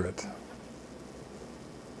accurate.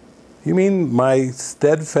 You mean my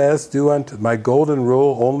steadfast do unto, my golden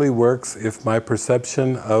rule only works if my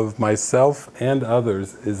perception of myself and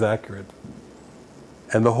others is accurate?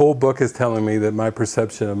 And the whole book is telling me that my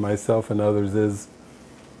perception of myself and others is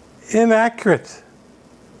inaccurate.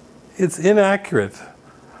 It's inaccurate.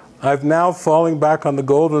 I've now fallen back on the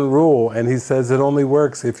golden rule, and he says it only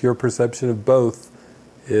works if your perception of both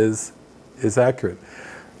is accurate.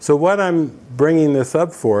 So what I'm bringing this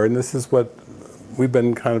up for, and this is what we've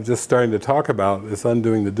been kind of just starting to talk about, is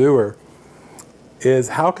undoing the doer, is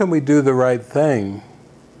how can we do the right thing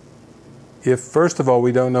if, first of all,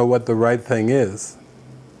 we don't know what the right thing is?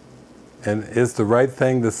 And is the right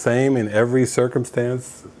thing the same in every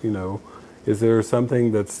circumstance? You know, is there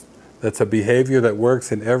something that's a behavior that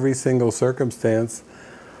works in every single circumstance?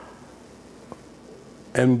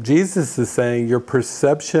 And Jesus is saying your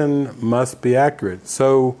perception must be accurate.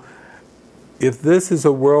 So if this is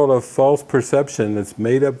a world of false perception that's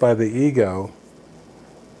made up by the ego,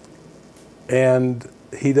 and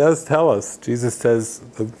he does tell us, Jesus says,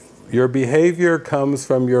 your behavior comes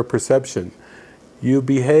from your perception. You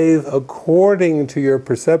behave according to your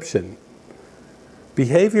perception.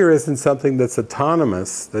 Behavior isn't something that's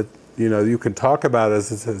autonomous, that you can talk about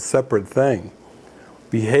as a separate thing.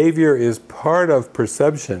 Behavior is part of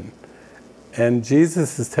perception. And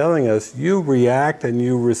Jesus is telling us, you react and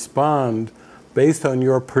you respond based on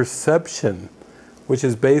your perception, which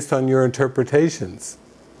is based on your interpretations.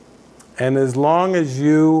 And as long as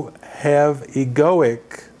you have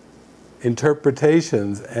egoic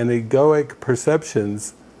interpretations and egoic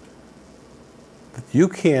perceptions, you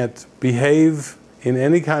can't behave in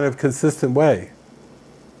any kind of consistent way,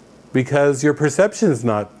 because your perception is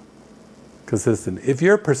not consistent. If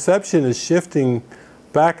your perception is shifting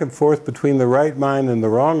back and forth between the right mind and the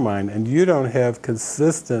wrong mind, and you don't have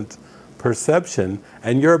consistent perception,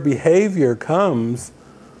 and your behavior comes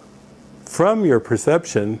from your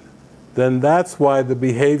perception, then that's why the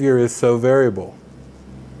behavior is so variable.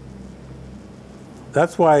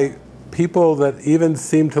 That's why people that even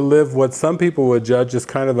seem to live what some people would judge as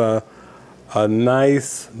kind of a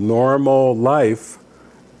nice, normal life,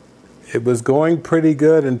 it was going pretty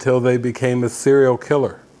good until they became a serial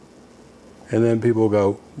killer. And then people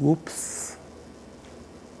go, oops.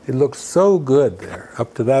 It looked so good there,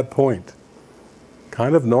 up to that point.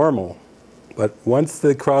 Kind of normal. But once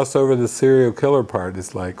they cross over the serial killer part,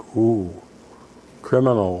 it's like, ooh,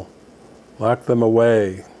 criminal, lock them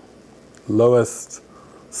away, lowest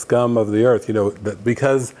scum of the earth.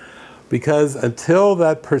 Because until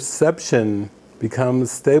that perception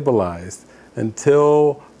becomes stabilized,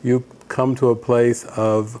 until you come to a place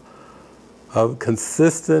of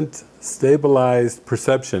consistent, stabilized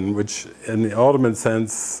perception, which in the ultimate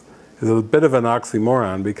sense is a bit of an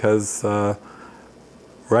oxymoron, because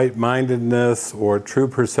right-mindedness or true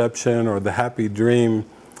perception or the happy dream,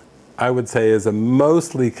 I would say, is a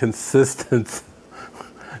mostly consistent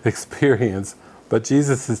experience. But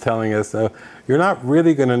Jesus is telling us, you're not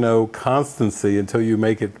really going to know constancy until you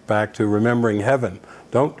make it back to remembering heaven.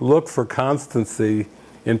 Don't look for constancy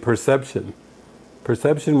in perception.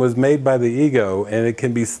 Perception was made by the ego, and it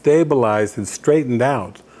can be stabilized and straightened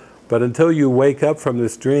out. But until you wake up from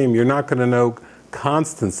this dream, you're not going to know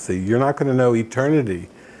constancy. You're not going to know eternity.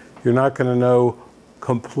 You're not going to know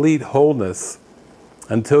complete wholeness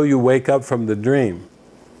until you wake up from the dream.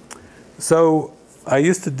 So I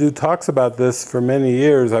used to do talks about this for many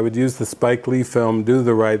years. I would use the Spike Lee film, Do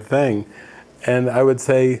the Right Thing. And I would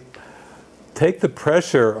say, take the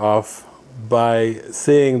pressure off by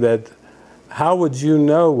seeing that how would you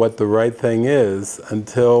know what the right thing is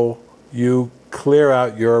until you clear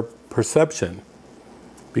out your perception?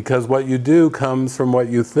 Because what you do comes from what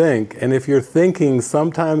you think. And if you're thinking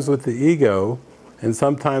sometimes with the ego and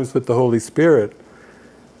sometimes with the Holy Spirit,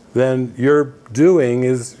 then your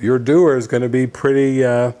doer is going to be pretty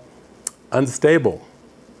unstable.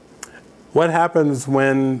 What happens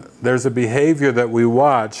when there's a behavior that we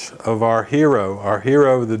watch of our hero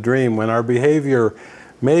of the dream, when our behavior,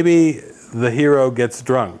 maybe the hero gets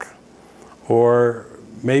drunk, or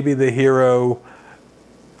maybe the hero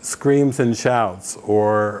screams and shouts,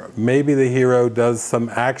 or maybe the hero does some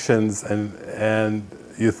actions and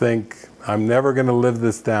you think, I'm never going to live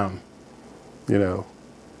this down.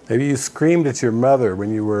 Maybe you screamed at your mother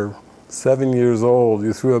when you were 7 years old,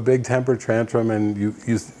 you threw a big temper tantrum, and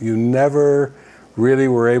you never really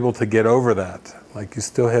were able to get over that. Like you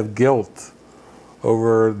still have guilt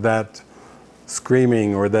over that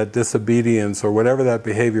screaming or that disobedience or whatever that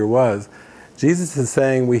behavior was. Jesus is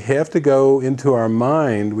saying we have to go into our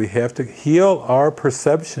mind, we have to heal our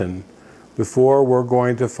perception before we're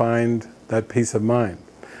going to find that peace of mind.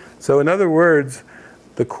 So in other words,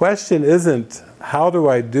 the question isn't, how do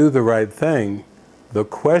I do the right thing? The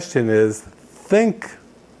question is, think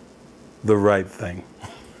the right thing.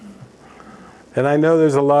 And I know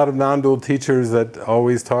there's a lot of non-dual teachers that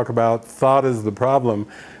always talk about thought is the problem.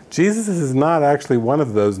 Jesus is not actually one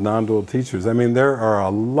of those non-dual teachers. I mean, there are a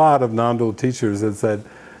lot of non-dual teachers that said,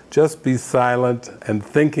 just be silent and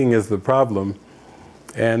thinking is the problem.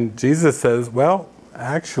 And Jesus says, well,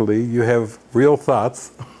 actually, you have real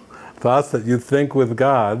thoughts, thoughts that you think with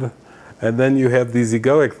God, and then you have these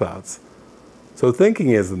egoic thoughts. So thinking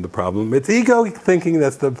isn't the problem. It's ego thinking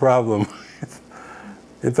that's the problem.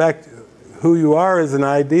 In fact, who you are is an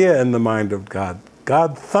idea in the mind of God.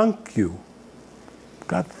 God thunk you.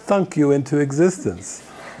 God thunk you into existence.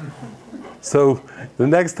 So the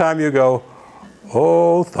next time you go,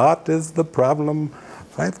 oh, thought is the problem.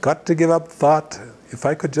 I've got to give up thought. If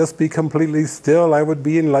I could just be completely still, I would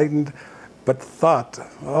be enlightened. But thought,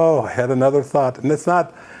 oh, I had another thought. And it's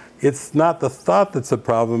not the thought that's a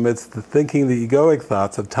problem, it's the thinking, the egoic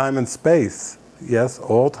thoughts of time and space. Yes,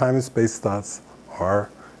 all time and space thoughts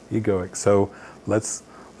are egoic. So let's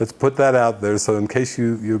put that out there, so in case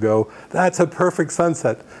you go, that's a perfect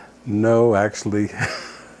sunset. No, actually,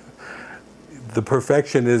 the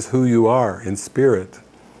perfection is who you are in spirit,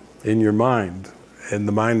 in your mind, in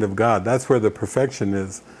the mind of God. That's where the perfection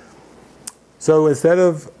is. So instead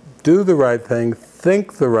of do the right thing,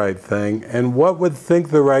 think the right thing. And what would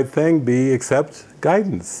think the right thing be except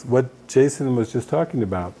guidance? What Jason was just talking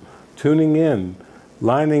about. Tuning in,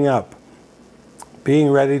 lining up,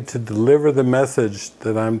 being ready to deliver the message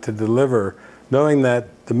that I'm to deliver, knowing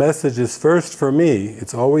that the message is first for me,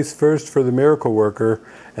 it's always first for the miracle worker,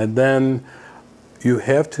 and then you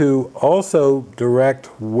have to also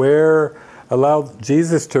allow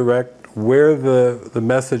Jesus to direct where the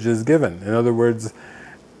message is given. In other words,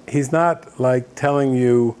 he's not like telling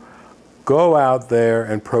you, go out there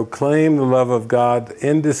and proclaim the love of God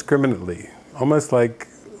indiscriminately, almost like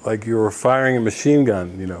you were firing a machine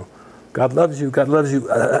gun, you know. God loves you, God loves you, you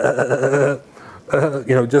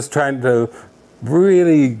know, just trying to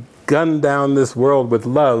really gun down this world with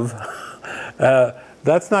love.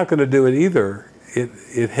 That's not going to do it either.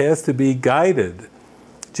 It has to be guided.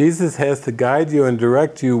 Jesus has to guide you and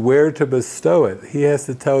direct you where to bestow it. He has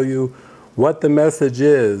to tell you what the message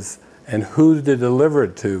is and who to deliver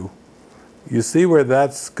it to. You see where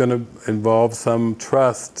that's going to involve some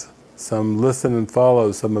trust, some listen and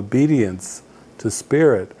follow, some obedience to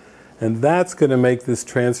Spirit. And that's going to make this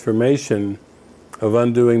transformation of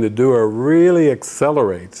undoing the doer really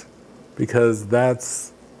accelerate, because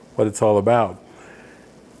that's what it's all about.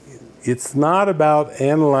 It's not about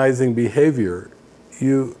analyzing behavior.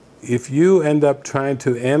 If you end up trying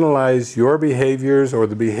to analyze your behaviors or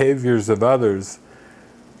the behaviors of others,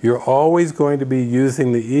 you're always going to be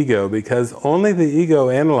using the ego, because only the ego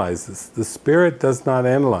analyzes. The Spirit does not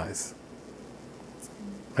analyze.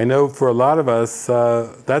 I know for a lot of us,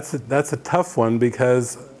 that's a tough one,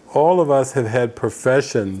 because all of us have had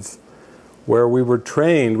professions where we were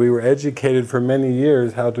trained, we were educated for many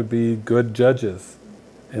years how to be good judges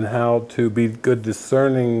and how to be good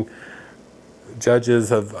discerning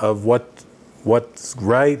judges of what's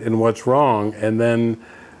right and what's wrong. And then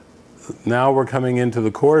now we're coming into the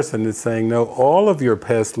Course and it's saying, no, all of your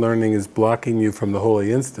past learning is blocking you from the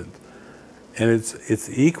Holy Instant. And it's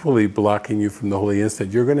equally blocking you from the Holy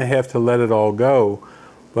Instant. You're going to have to let it all go.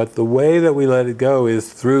 But the way that we let it go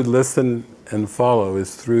is through listen and follow,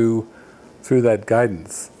 is through that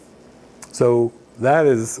guidance. So that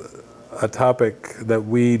is a topic that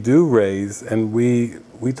we do raise, and we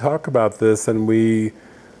talk about this, and we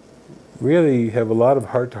really have a lot of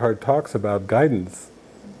heart-to-heart talks about guidance.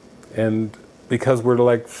 And because we're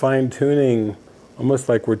like fine-tuning, almost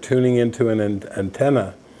like we're tuning into an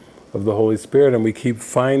antenna of the Holy Spirit, and we keep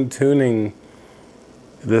fine-tuning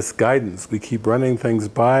this guidance. We keep running things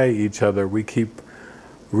by each other. We keep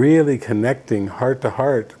really connecting heart to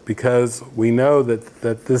heart, because we know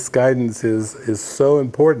that this guidance is so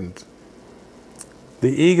important. The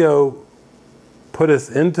ego put us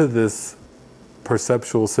into this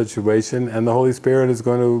perceptual situation, and the Holy Spirit is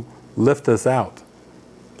going to lift us out.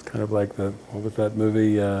 It's kind of like what was that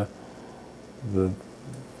movie,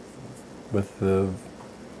 with the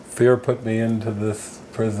fear put me into this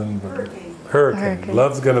prison, but Hurricane.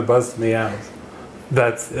 Love's going to bust me out.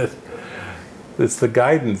 That's it. It's the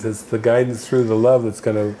guidance. It's the guidance through the love that's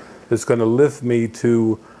going to lift me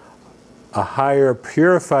to a higher,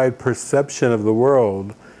 purified perception of the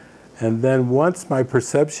world. And then once my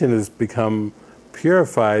perception has become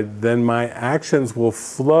purified, then my actions will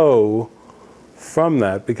flow from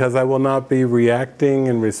that, because I will not be reacting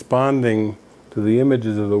and responding to the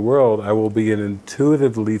images of the world. I will be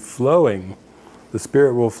intuitively flowing. The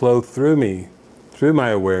Spirit will flow through me, through my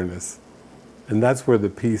awareness. And that's where the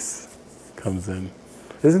peace comes in.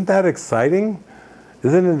 Isn't that exciting?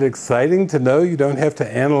 Isn't it exciting to know you don't have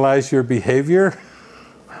to analyze your behavior?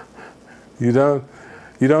 You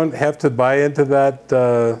don't have to buy into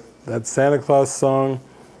that Santa Claus song.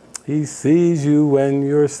 He sees you when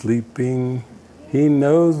you're sleeping. He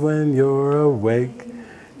knows when you're awake.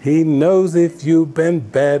 He knows if you've been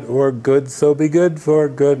bad or good, so be good for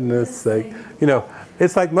goodness sake. You know,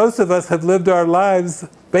 it's like most of us have lived our lives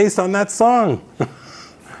based on that song.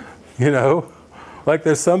 You know, like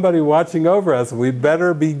there's somebody watching over us. We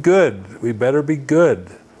better be good. We better be good.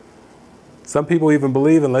 Some people even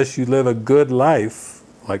believe unless you live a good life,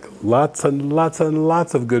 like lots and lots and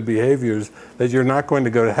lots of good behaviors, that you're not going to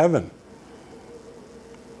go to heaven.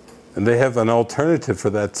 And they have an alternative for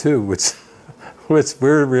that too, which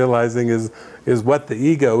we're realizing is what the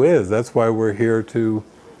ego is. That's why we're here to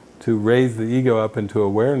raise the ego up into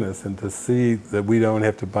awareness and to see that we don't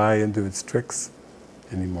have to buy into its tricks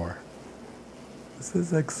anymore. This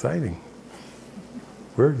is exciting.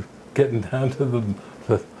 We're getting down to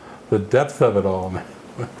the depths of it all now.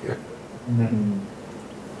 Mm-hmm.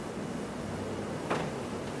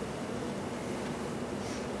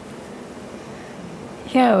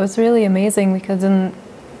 Yeah, it was really amazing because in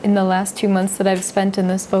the last 2 months that I've spent in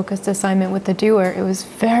this focused assignment with the doer, it was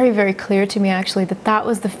very, very clear to me actually that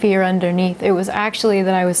was the fear underneath. It was actually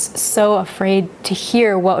that I was so afraid to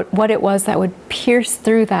hear what it was that would pierce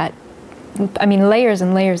through that, I mean, layers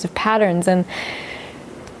and layers of patterns. And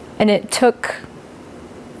it took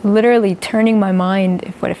literally turning my mind,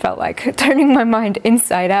 what it felt like, turning my mind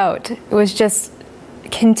inside out. It was just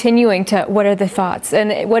continuing to, what are the thoughts?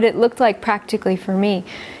 And what it looked like practically for me,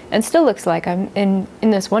 and still looks like, I'm in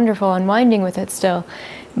this wonderful unwinding with it still,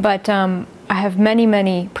 but I have many,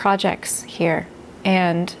 many projects here,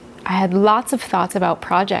 and I had lots of thoughts about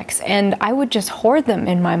projects, and I would just hoard them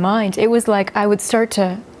in my mind. It was like I would start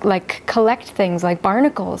to like collect things like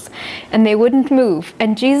barnacles, and they wouldn't move.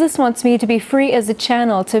 And Jesus wants me to be free as a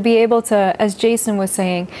channel, to be able to, as Jason was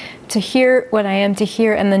saying, to hear what I am to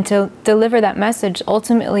hear, and then to deliver that message.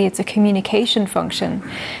 Ultimately, it's a communication function.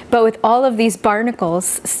 But with all of these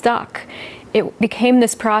barnacles stuck, it became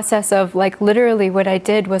this process of, like, literally what I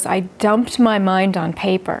did was I dumped my mind on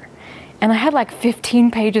paper. And I had like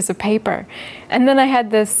 15 pages of paper. And then I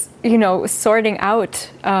had this, you know, sorting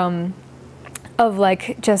out of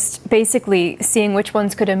like just basically seeing which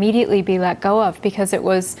ones could immediately be let go of, because it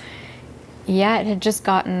was, yeah, it had just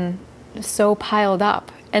gotten so piled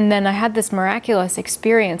up. And then I had this miraculous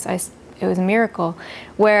experience, it was a miracle,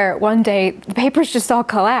 where one day the papers just all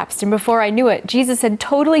collapsed, and before I knew it, Jesus had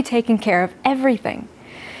totally taken care of everything.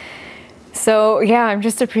 So yeah, I'm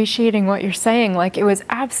just appreciating what you're saying. Like, it was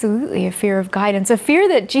absolutely a fear of guidance, a fear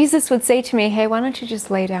that Jesus would say to me, hey, why don't you just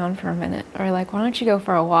lay down for a minute? Or like, why don't you go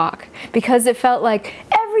for a walk? Because it felt like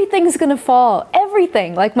everything's gonna fall,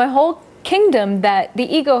 everything. Like my whole kingdom that the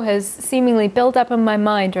ego has seemingly built up in my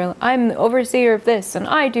mind, or I'm the overseer of this and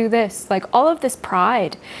I do this. Like all of this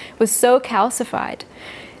pride was so calcified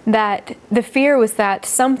that the fear was that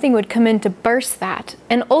something would come in to burst that.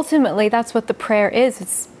 And ultimately that's what the prayer is.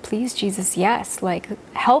 It's, please Jesus, yes, like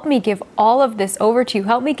help me give all of this over to you.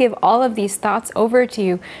 Help me give all of these thoughts over to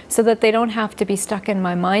you so that they don't have to be stuck in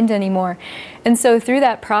my mind anymore. And so through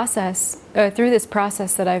that process, through this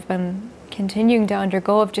process that I've been continuing to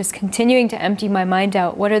undergo of just continuing to empty my mind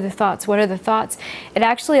out, what are the thoughts, what are the thoughts, it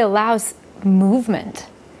actually allows movement.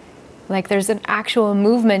 Like there's an actual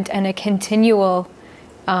movement and a continual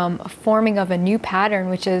forming of a new pattern,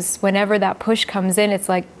 which is whenever that push comes in, it's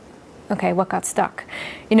like, okay, what got stuck?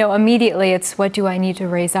 You know, immediately it's, what do I need to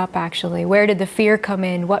raise up actually? Where did the fear come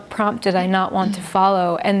in? What prompt did I not want to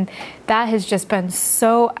follow? And that has just been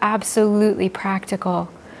so absolutely practical.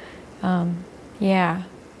 Yeah,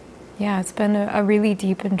 it's been a really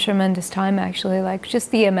deep and tremendous time actually, like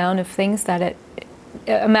just the amount of things that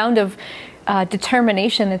amount of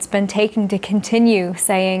determination it's been taking to continue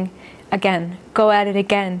saying, again, go at it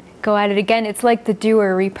again, go at it again. It's like the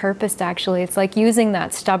doer repurposed actually. It's like using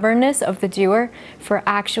that stubbornness of the doer for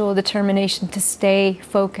actual determination to stay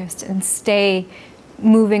focused and stay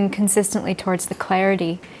moving consistently towards the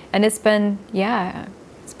clarity. And it's been, yeah,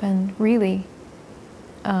 it's been really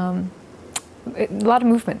a lot of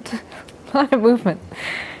movement, a lot of movement.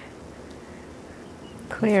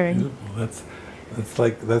 Clearing.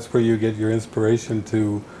 That's where you get your inspiration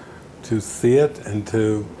to see it and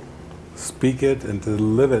to speak it and to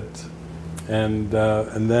live it, and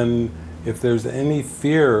then if there's any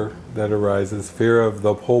fear that arises, fear of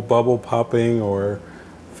the whole bubble popping or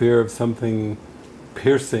fear of something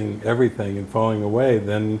piercing everything and falling away,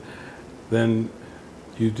 then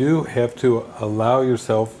you do have to allow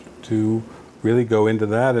yourself to really go into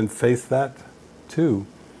that and face that too,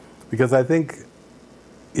 because I think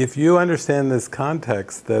if you understand this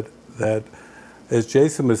context that as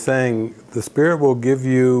Jason was saying, the Spirit will give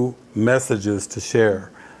you messages to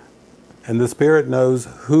share. And the Spirit knows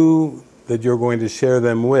who that you're going to share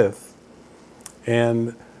them with.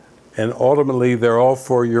 And ultimately they're all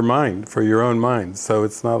for your mind, for your own mind. So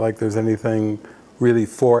it's not like there's anything really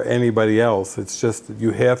for anybody else. It's just that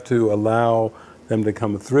you have to allow them to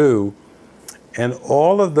come through. And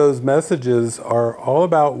all of those messages are all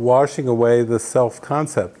about washing away the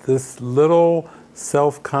self-concept, this little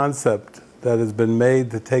self-concept that has been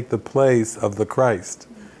made to take the place of the Christ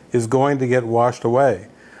is going to get washed away.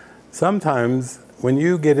 Sometimes when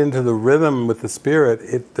you get into the rhythm with the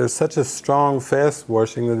Spirit, there's such a strong fast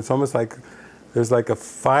washing that it's almost like there's like a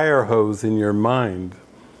fire hose in your mind,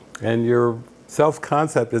 and your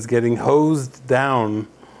self-concept is getting hosed down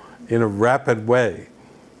in a rapid way.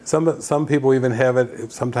 Some people even have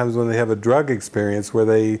it sometimes when they have a drug experience where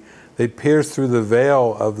they pierce through the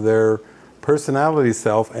veil of their personality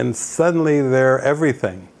self and suddenly they're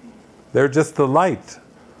everything. They're just the light.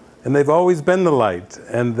 And they've always been the light.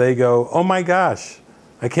 And they go, oh my gosh,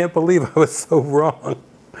 I can't believe I was so wrong.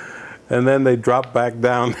 And then they drop back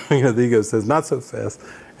down, the ego says, not so fast.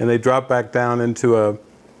 And they drop back down into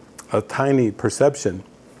a tiny perception.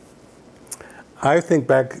 I think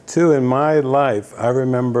back too in my life, I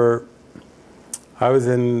remember I was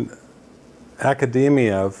in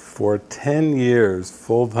academia for 10 years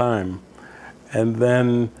full time. And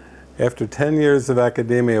then after 10 years of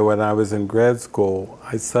academia, when I was in grad school,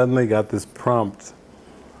 I suddenly got this prompt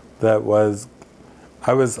that was,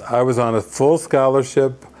 I was on a full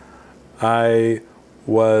scholarship. I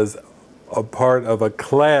was a part of a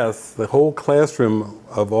class, the whole classroom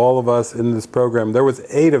of all of us in this program. There was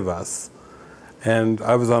 8 of us. And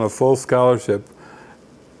I was on a full scholarship,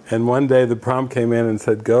 and one day the prompt came in and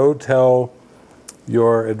said, go tell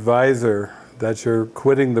your advisor that you're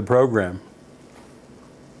quitting the program.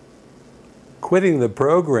 Quitting the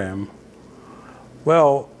program?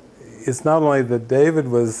 Well, it's not only that David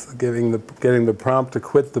was getting the prompt to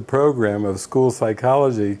quit the program of school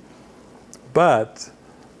psychology, but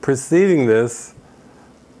preceding this,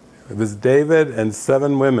 it was David and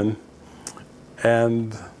 7 women,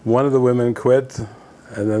 and one of the women quit,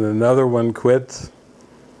 and then another one quit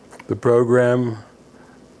the program,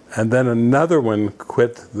 and then another one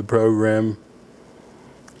quit the program.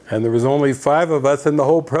 And there was only 5 of us in the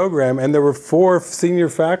whole program, and there were 4 senior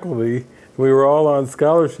faculty. We were all on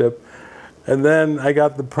scholarship. And then I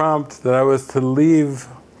got the prompt that I was to leave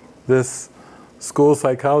this school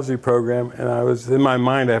psychology program, and I was, in my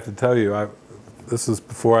mind, I have to tell you, this was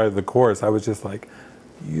before I had the course, I was just like,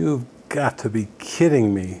 you've got to be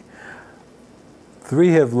kidding me. 3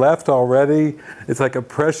 have left already. It's like a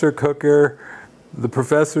pressure cooker. The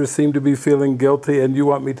professors seem to be feeling guilty, and you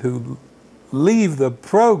want me to leave the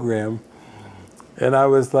program? And I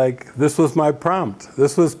was like, this was my prompt.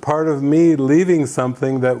 This was part of me leaving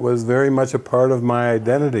something that was very much a part of my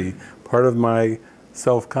identity, part of my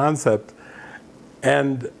self-concept.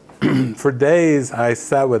 And for days I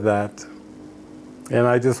sat with that. And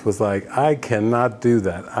I just was like, I cannot do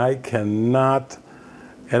that. I cannot.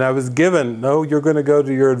 And I was given, no, you're going to go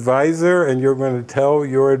to your advisor and you're going to tell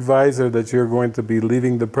your advisor that you're going to be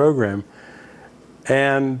leaving the program.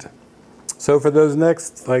 And so for those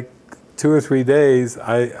next, like, 2 or 3 days,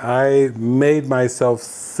 I made myself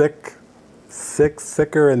sicker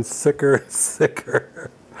and sicker and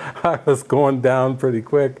sicker. I was going down pretty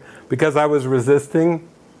quick because I was resisting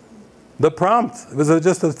the prompt. It was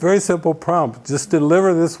just a very simple prompt. Just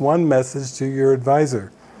deliver this one message to your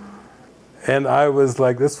advisor. And I was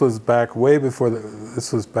like, this was back way before,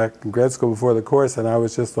 this was back in grad school before the course, and I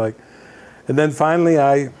was just like, and then finally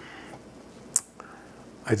I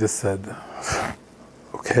just said,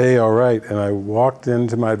 okay, all right. And I walked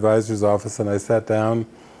into my advisor's office and I sat down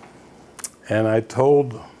and I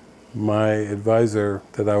told my advisor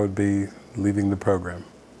that I would be leaving the program.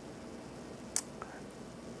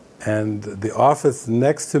 And the office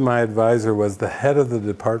next to my advisor was the head of the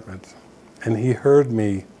department. And he heard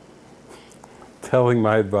me telling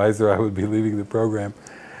my advisor I would be leaving the program.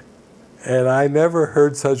 And I never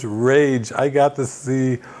heard such rage. I got to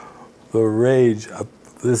see the rage of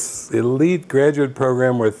this elite graduate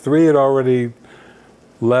program where 3 had already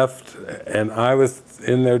left, and I was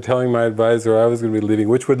in there telling my advisor I was going to be leaving,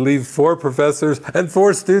 which would leave 4 professors and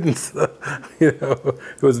 4 students. You know,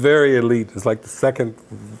 it was very elite. It's like the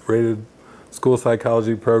 2nd-rated school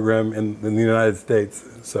psychology program in the United States.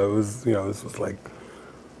 So it was, you know, this was like,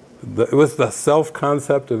 it was the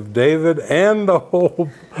self-concept of David, and the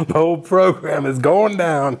whole program is going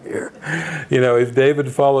down here. You know, if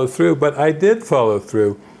David follows through. But I did follow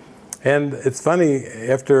through. And it's funny,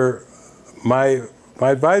 after my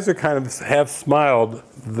advisor kind of half smiled,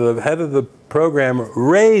 the head of the program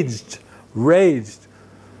raged.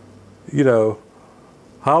 You know,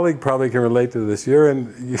 Holly probably can relate to this.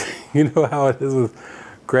 You know how it is with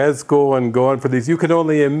grad school and going for these. You can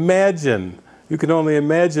only imagine you can only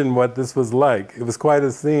imagine what this was like. It was quite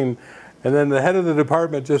a scene. And then the head of the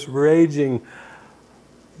department just raging,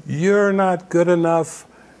 "You're not good enough.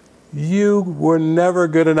 You were never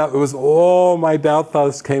good enough." It was all my doubt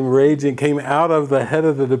thoughts came out of the head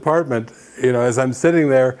of the department, you know, as I'm sitting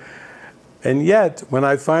there. And yet, when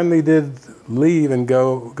I finally did leave and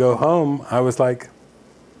go home, I was like,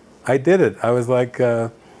 I did it. I was like,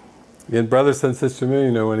 in Brother Sun Sister Moon,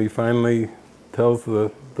 you know, when he finally tells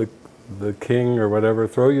the king or whatever,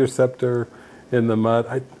 "Throw your scepter in the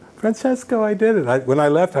mud." Francesco, I did it. When I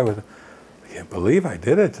left, I can't believe I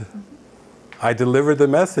did it. I delivered the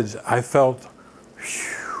message. I felt,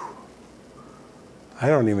 whew. I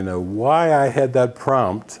don't even know why I had that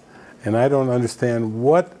prompt, and I don't understand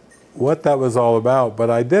what that was all about, but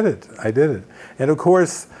I did it. I did it. And of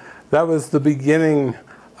course, that was the beginning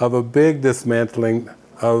of a big dismantling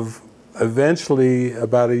of eventually,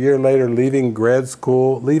 about a year later, leaving grad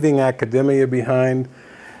school, leaving academia behind,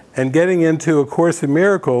 and getting into A Course in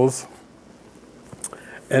Miracles,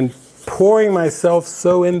 and pouring myself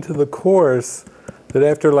so into the Course that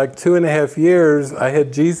after like 2.5 years, I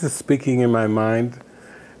had Jesus speaking in my mind,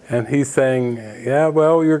 and he's saying, "Yeah,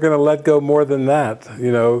 well, you're going to let go more than that.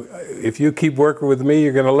 You know, if you keep working with me,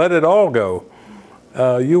 you're going to let it all go.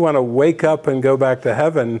 You want to wake up and go back to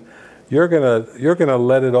heaven, you're going to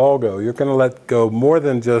let it all go. You're going to let go more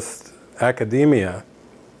than just academia.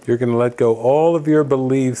 You're going to let go all of your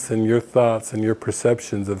beliefs and your thoughts and your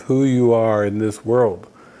perceptions of who you are in this world,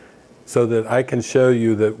 so that I can show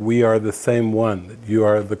you that we are the same one, that you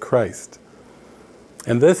are the Christ."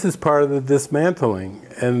 And this is part of the dismantling.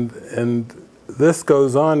 And this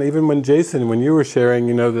goes on even when Jason, when you were sharing,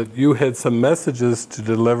 you know, that you had some messages to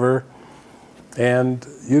deliver and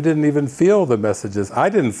you didn't even feel the messages. I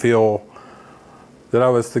didn't feel that I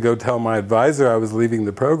was to go tell my advisor I was leaving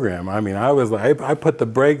the program. I mean, I was like, I put the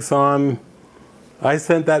brakes on. I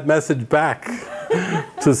sent that message back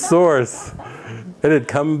to Source. It had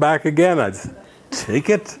come back again. I'd take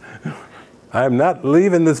it. I'm not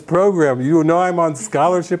leaving this program. You know I'm on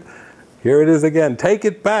scholarship. Here it is again. Take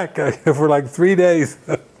it back for like 3 days.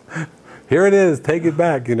 Here it is. Take it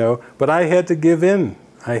back, you know. But I had to give in.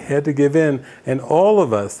 I had to give in. And all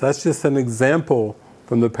of us, that's just an example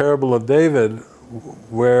from the parable of David,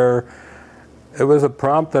 where it was a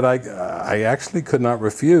prompt that I actually could not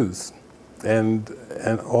refuse. And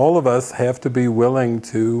all of us have to be willing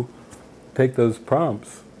to take those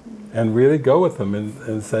prompts and really go with them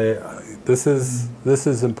and say, this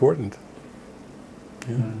is important.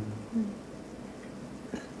 Yeah.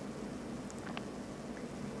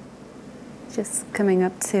 Just coming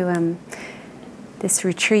up to this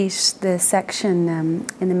retreat, the section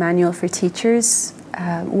in the Manual for Teachers,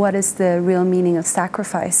 what is the real meaning of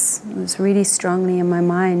sacrifice? It was really strongly in my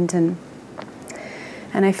mind, and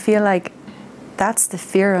I feel like that's the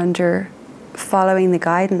fear under following the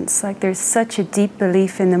guidance. Like, there's such a deep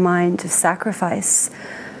belief in the mind of sacrifice.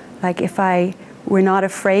 Like, if we're not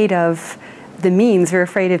afraid of the means, we're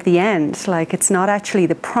afraid of the end. Like, it's not actually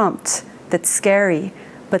the prompt that's scary,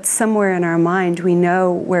 but somewhere in our mind we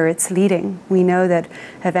know where it's leading. We know that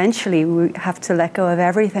eventually we have to let go of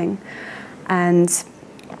everything. And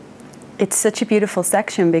it's such a beautiful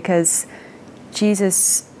section because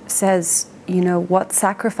Jesus says, you know, what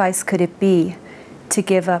sacrifice could it be to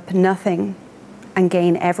give up nothing and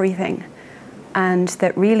gain everything? And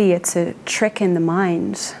that really it's a trick in the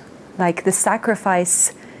mind. Like, the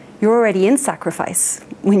sacrifice, you're already in sacrifice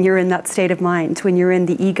when you're in that state of mind, when you're in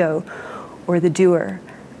the ego or the doer.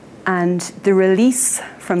 And the release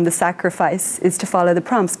from the sacrifice is to follow the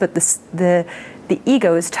prompts, but the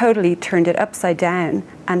ego has totally turned it upside down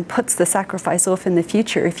and puts the sacrifice off in the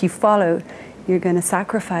future. If you follow, you're going to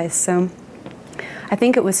sacrifice. So I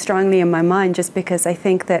think it was strongly in my mind just because I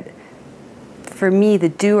think that for me, the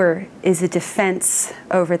doer is a defense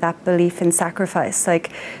over that belief in sacrifice.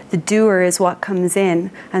 Like, the doer is what comes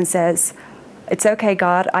in and says, it's okay,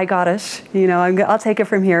 God, I got it. You know, I'll take it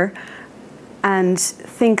from here. And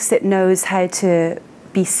thinks it knows how to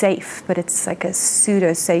be safe, but it's like a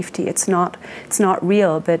pseudo safety. It's not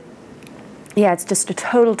real, but yeah, it's just a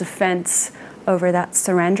total defense over that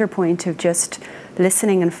surrender point of just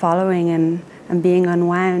listening and following and being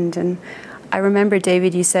unwound. And I remember,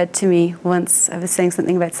 David, you said to me once, I was saying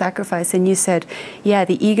something about sacrifice, and you said, yeah,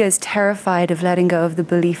 the ego is terrified of letting go of the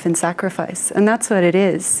belief in sacrifice. And that's what it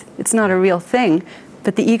is. It's not a real thing,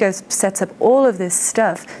 but the ego sets up all of this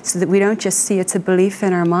stuff so that we don't just see it's a belief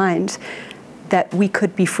in our mind that we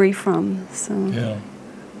could be free from. So yeah,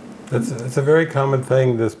 it's a very common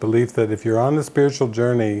thing, this belief that if you're on the spiritual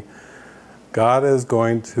journey, God is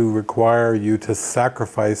going to require you to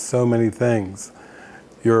sacrifice so many things.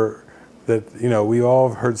 that, you know, we all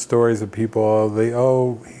have heard stories of people,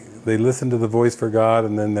 they listen to the voice for God,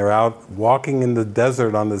 and then they're out walking in the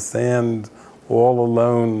desert on the sand all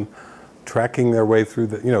alone, tracking their way through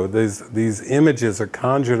the, you know, these images are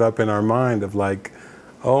conjured up in our mind of like,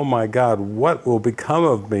 oh my God, what will become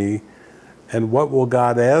of me, and what will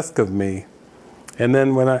God ask of me? And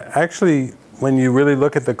then when you really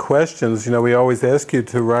look at the questions, you know, we always ask you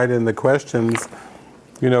to write in the questions,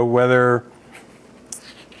 you know, whether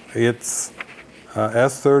it's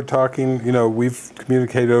Esther talking, you know, we've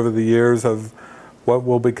communicated over the years of what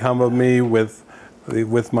will become of me with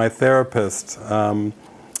my therapist,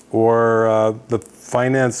 or the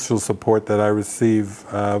financial support that I receive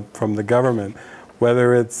from the government.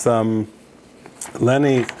 Whether it's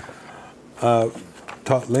Lenny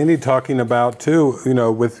talking about too, you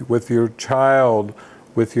know, with your child,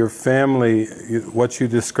 with your family, what you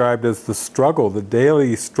described as the struggle, the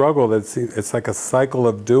daily struggle. It's like a cycle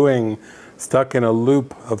of doing, stuck in a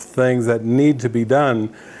loop of things that need to be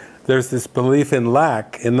done. There's this belief in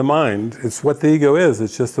lack in the mind. It's what the ego is.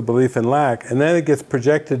 It's just a belief in lack, and then it gets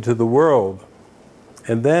projected to the world.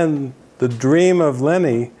 And then the dream of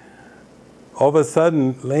Lenny, all of a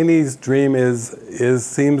sudden, Lenny's dream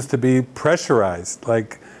seems to be pressurized.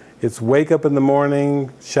 Like, it's wake up in the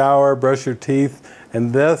morning, shower, brush your teeth,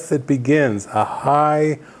 and thus it begins a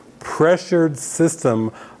high pressured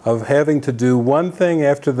system of having to do one thing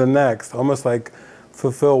after the next, almost like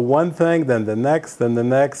fulfill one thing, then the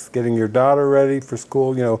next, getting your daughter ready for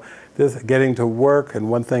school, you know, this, getting to work, and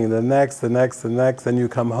one thing, the next, then you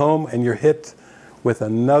come home and you're hit with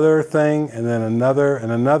another thing, and then another,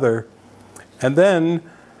 and another. And then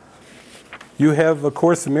you have A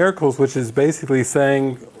Course in Miracles, which is basically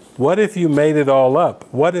saying, what if you made it all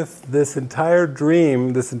up? What if this entire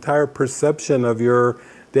dream, this entire perception of your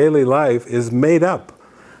daily life is made up?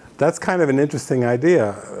 That's kind of an interesting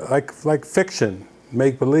idea, like fiction,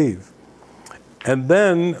 make-believe. And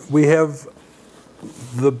then we have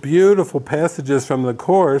the beautiful passages from the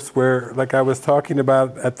Course where, like I was talking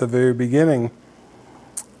about at the very beginning,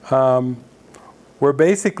 where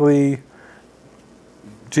basically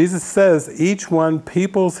Jesus says each one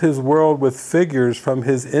peoples his world with figures from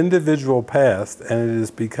his individual past, and it is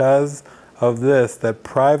because of this that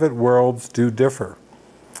private worlds do differ.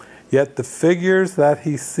 Yet the figures that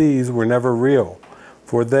he sees were never real,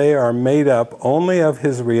 for they are made up only of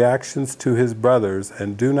his reactions to his brothers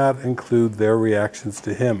and do not include their reactions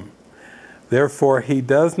to him. Therefore he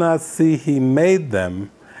does not see he made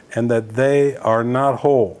them, and that they are not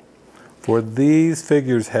whole. For these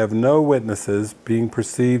figures have no witnesses, being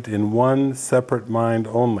perceived in one separate mind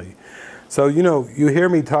only. So, you know, you hear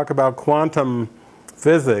me talk about quantum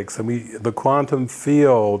physics, and the quantum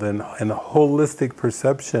field, and holistic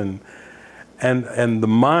perception, and the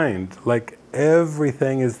mind. Like,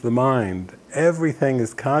 everything is the mind. Everything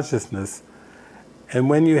is consciousness.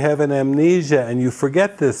 And when you have an amnesia and you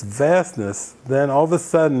forget this vastness, then all of a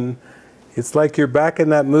sudden, it's like you're back in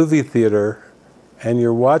that movie theater, and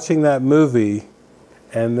you're watching that movie,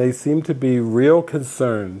 and they seem to be real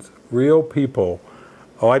concerns, real people.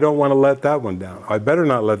 Oh, I don't want to let that one down. I better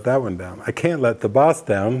not let that one down. I can't let the boss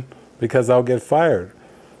down because I'll get fired.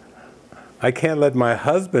 I can't let my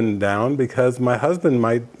husband down because my husband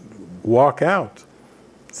might walk out,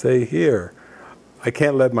 say here. I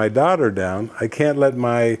can't let my daughter down. I can't let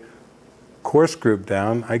my course group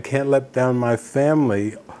down. I can't let down my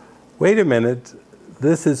family. Wait a minute.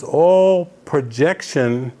 This is all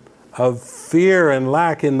projection of fear and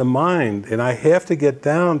lack in the mind, and I have to get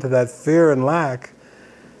down to that fear and lack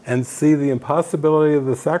and see the impossibility of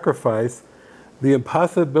the sacrifice, the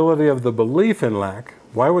impossibility of the belief in lack.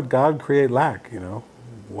 Why would God create lack, you know?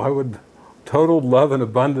 Why would total love and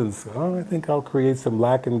abundance, oh, I think I'll create some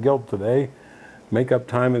lack and guilt today, make up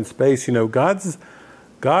time and space. You know, God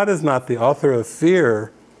is not the author of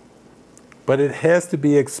fear, but it has to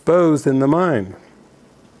be exposed in the mind.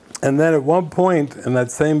 And then at one point, in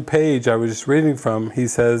that same page I was just reading from, he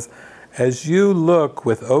says, as you look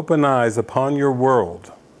with open eyes upon your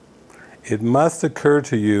world, it must occur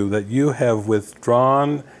to you that you have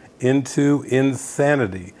withdrawn into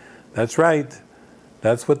insanity. That's right.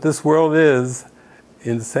 That's what this world is,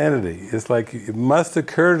 insanity. It's like, it must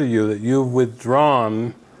occur to you that you've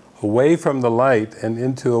withdrawn away from the light and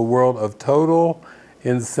into a world of total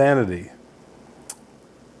insanity.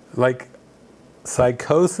 Like,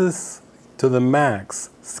 psychosis to the max,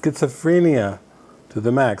 schizophrenia to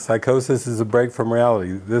the max. Psychosis is a break from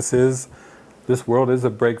reality. This world is a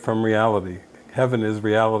break from reality. Heaven is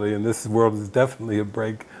reality, and this world is definitely a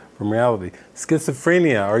break from reality.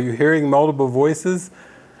 Schizophrenia, are you hearing multiple voices?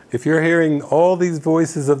 If you're hearing all these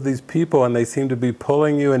voices of these people and they seem to be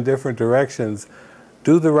pulling you in different directions,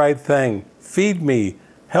 do the right thing. Feed me,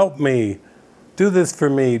 help me, do this for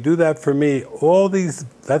me, do that for me. All these,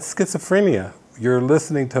 that's schizophrenia. You're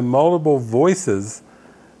listening to multiple voices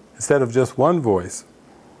instead of just one voice.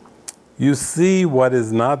 You see what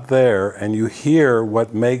is not there and you hear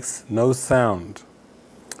what makes no sound.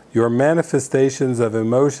 Your manifestations of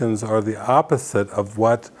emotions are the opposite of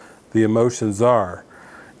what the emotions are.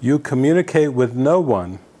 You communicate with no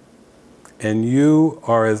one, and you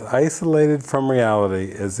are as isolated from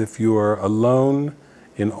reality as if you are alone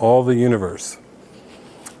in all the universe.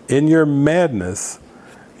 In your madness,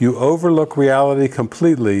 you overlook reality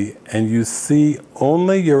completely, and you see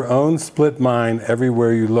only your own split mind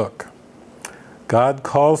everywhere you look. God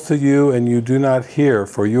calls to you and you do not hear,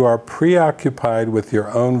 for you are preoccupied with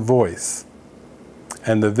your own voice.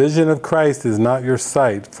 And the vision of Christ is not your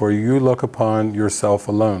sight, for you look upon yourself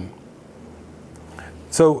alone.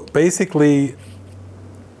 So basically,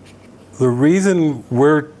 the reason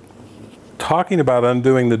we're talking about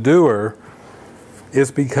undoing the doer is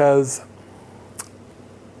because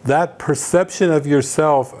that perception of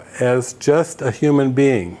yourself as just a human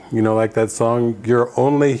being, you know, like that song, "You're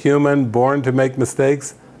only human, born to make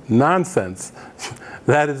mistakes," nonsense.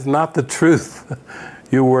 That is not the truth.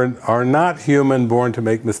 You are not human, born to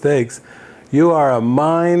make mistakes. You are a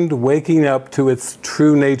mind waking up to its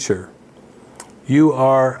true nature. You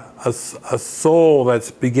are a soul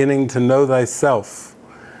that's beginning to know thyself.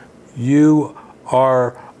 You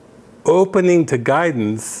are opening to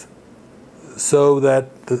guidance so that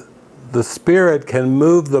the spirit can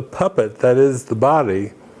move the puppet that is the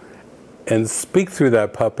body and speak through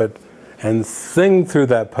that puppet and sing through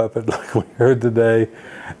that puppet like we heard today,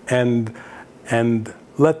 and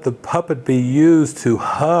let the puppet be used to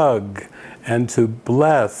hug and to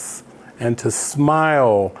bless and to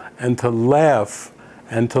smile and to laugh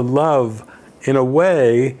and to love in a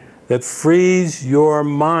way that frees your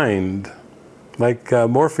mind, like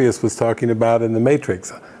Morpheus was talking about in the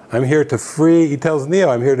Matrix. I'm here to free, he tells Neo,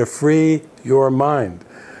 I'm here to free your mind.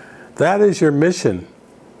 That is your mission,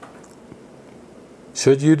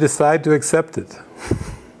 should you decide to accept it.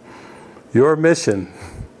 Your mission,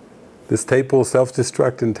 this tape will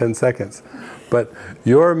self-destruct in 10 seconds, but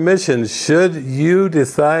your mission, should you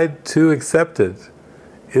decide to accept it,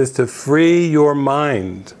 is to free your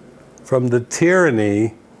mind from the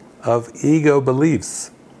tyranny of ego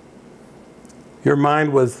beliefs. Your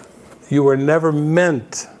mind was, you were never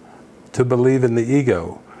meant to believe in the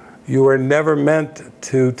ego. You were never meant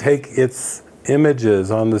to take its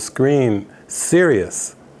images on the screen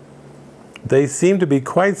serious. They seem to be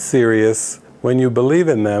quite serious when you believe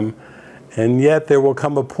in them, and yet there will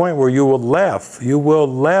come a point where you will laugh. You will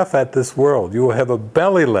laugh at this world. You will have a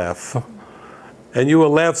belly laugh. And you will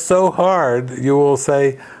laugh so hard, you will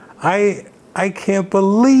say, I can't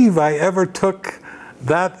believe I ever took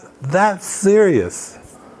that serious.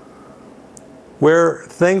 Where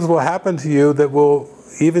things will happen to you that will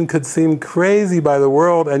even could seem crazy by the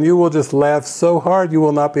world, and you will just laugh so hard you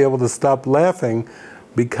will not be able to stop laughing,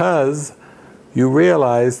 because you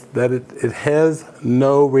realize that it has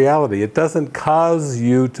no reality. It doesn't cause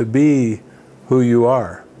you to be who you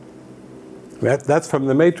are. That's from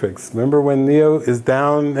the Matrix. Remember when Neo is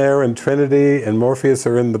down there and Trinity and Morpheus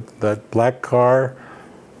are in that black car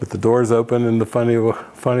with the doors open in the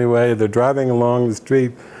funny way. They're driving along the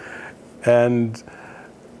street, and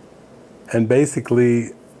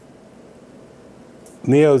basically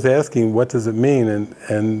Neo's asking, what does it mean?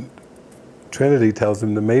 And Trinity tells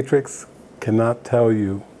him, the Matrix cannot tell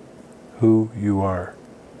you who you are.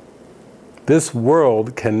 This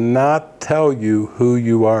world cannot tell you who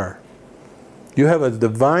you are. You have a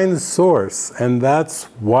divine source, and that's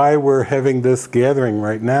why we're having this gathering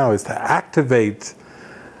right now, is to activate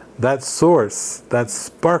that source, that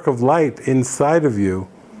spark of light inside of you,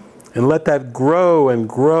 and let that grow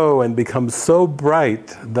and become so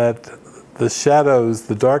bright that the shadows,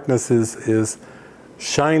 the darkness is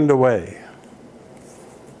shined away.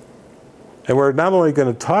 And we're not only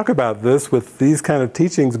going to talk about this with these kind of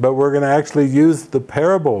teachings, but we're going to actually use the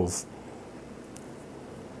parables.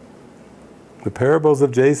 The parables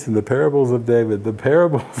of Jason, the parables of David, the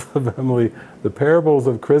parables of Emily, the parables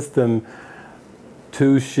of Kristen,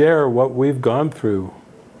 to share what we've gone through,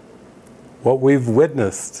 what we've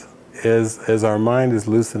witnessed as our mind is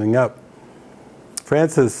loosening up.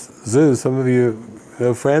 Frances Zhu, some of you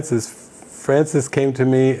know Frances. Frances came to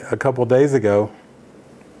me a couple days ago,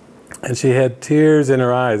 and she had tears in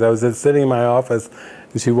her eyes. I was sitting in my office,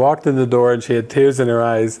 and she walked in the door, and she had tears in her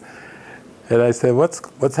eyes. And I said,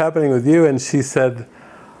 what's happening with you? And she said,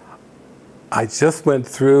 I just went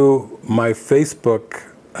through my Facebook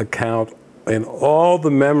account and all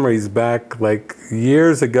the memories back like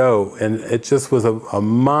years ago, and it just was a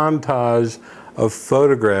montage of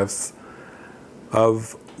photographs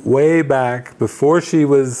of way back before she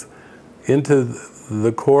was into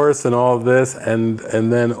the course and all this, and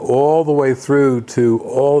then all the way through to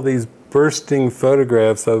all these bursting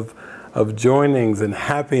photographs of joinings and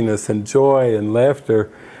happiness and joy and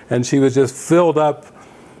laughter, and she was just filled up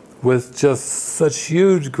with just such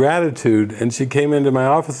huge gratitude. And she came into my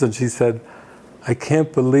office and she said, I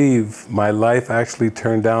can't believe my life actually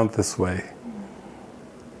turned out this way.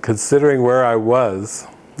 Considering where I was,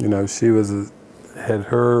 you know, she had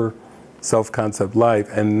her self-concept life,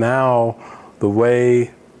 and now the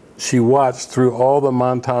way she watched through all the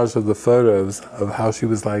montage of the photos of how she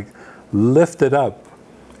was like lifted up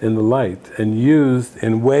in the light and used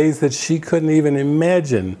in ways that she couldn't even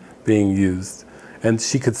imagine being used. And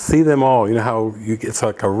she could see them all. You know how it's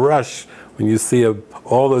like a rush when you see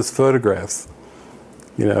all those photographs,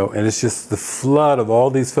 you know, and it's just the flood of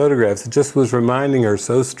all these photographs. It just was reminding her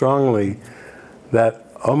so strongly that,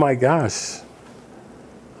 oh my gosh,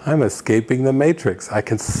 I'm escaping the matrix. I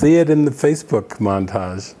can see it in the Facebook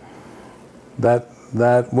montage.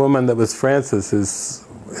 That woman that was Frances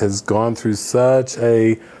has gone through such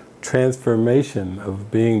a transformation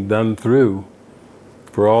of being done through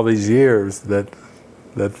for all these years that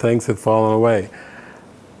things have fallen away.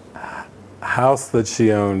 House that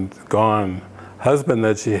she owned, gone. Husband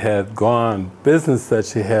that she had, gone. Business that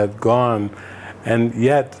she had, gone. And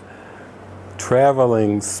yet,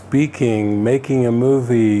 traveling, speaking, making a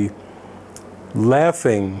movie,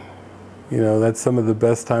 laughing, you know, that's some of the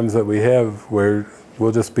best times that we have, where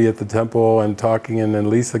we'll just be at the temple and talking, and then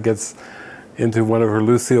Lisa gets into one of her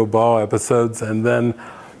Lucille Ball episodes, and then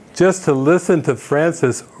just to listen to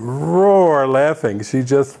Frances roar laughing. She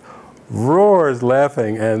just roars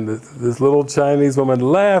laughing, and this little Chinese woman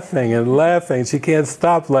laughing and laughing. She can't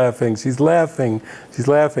stop laughing. She's laughing. She's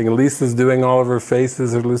laughing. And Lisa's doing all of her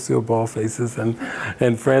faces, her Lucille Ball faces,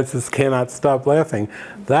 and Frances cannot stop laughing.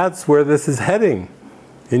 That's where this is heading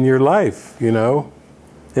in your life, you know.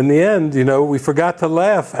 In the end, you know, we forgot to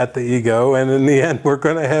laugh at the ego, and in the end, we're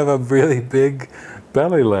going to have a really big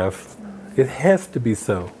belly laugh. It has to be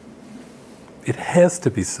so. It has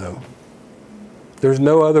to be so. There's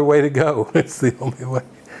no other way to go. It's the only way.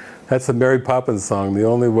 That's a Mary Poppins song. The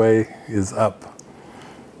only way is up.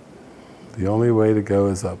 The only way to go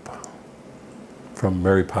is up. From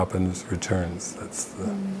Mary Poppins Returns. That's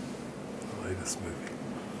the latest movie.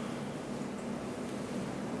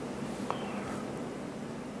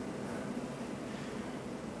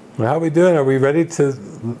 Well, how are we doing? Are we ready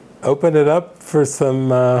to open it up for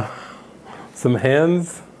some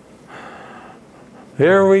hands?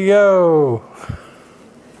 Here we go.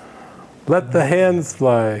 Let the hands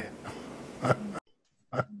fly.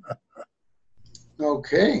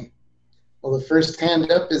 Okay. Well, the first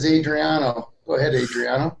hand up is Adriano. Go ahead,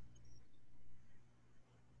 Adriano.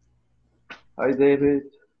 Hi, David.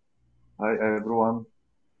 Hi, everyone.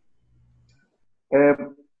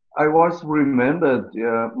 I was remembered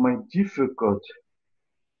my difficult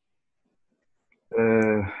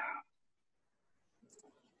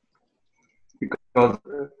because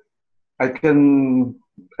I can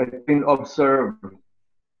observe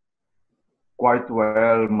quite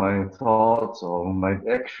well my thoughts or my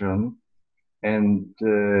action, and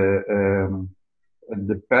in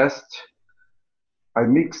the past I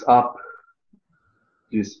mix up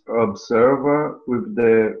this observer with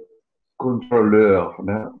the controller,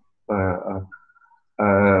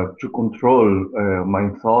 to control my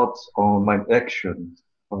thoughts or my actions,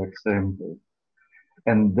 for example.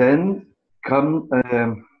 And then come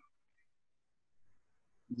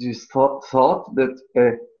this thought that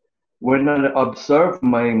when I observe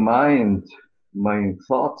my mind, my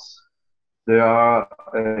thoughts, there are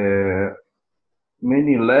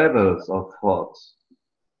many levels of thoughts.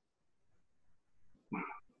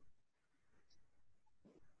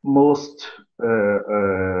 Most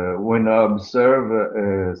when I observe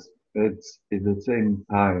it's at the same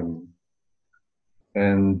time,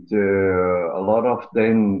 and a lot of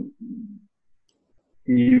them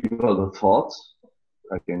evil thoughts,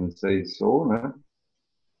 I can say so, né?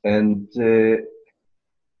 And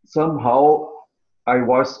somehow I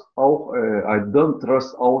don't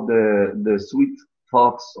trust all the sweet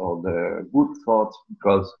thoughts or the good thoughts,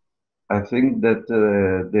 because I think that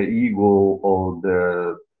the ego or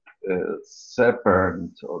the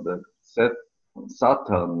serpent or the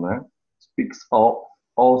Satan speaks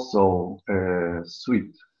also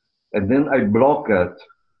sweet, and then I block it,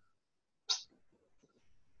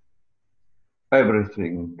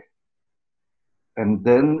 everything, And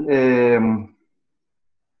then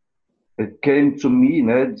it came to me,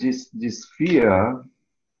 this fear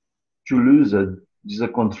to lose it, this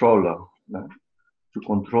controller, to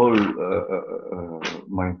control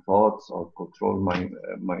my thoughts or control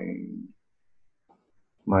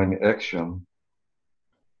my action.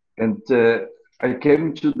 And I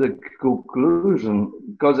came to the conclusion,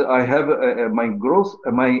 because I have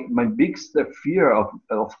my biggest fear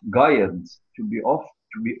of guidance, to be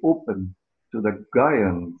open to the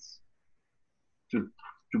guidance, to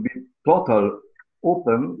be total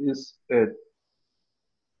open, is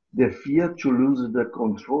the fear to lose the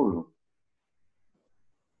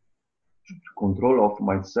control of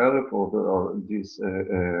myself, or this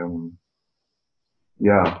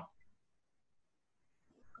yeah,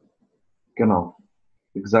 genau,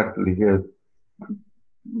 exactly here.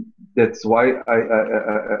 That's why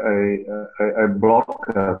I block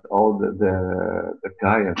all the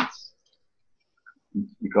guidance,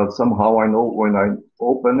 because somehow I know when I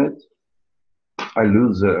open it, I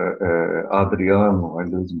lose Adriano, I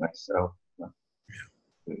lose myself.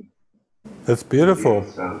 That's beautiful.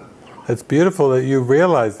 It's beautiful that you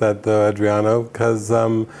realize that, though, Adriano, because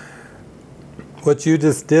what you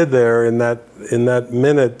just did there in that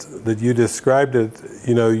minute that you described it,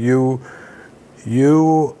 you know, you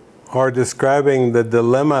are describing the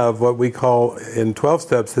dilemma of what we call in 12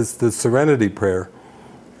 steps is the serenity prayer.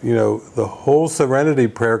 You know, the whole serenity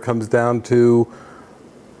prayer comes down to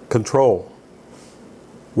control.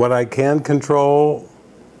 What I can control,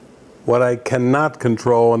 what I cannot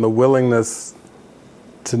control, and the willingness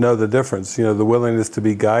to know the difference, you know, the willingness to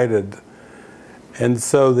be guided. And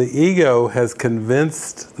so the ego has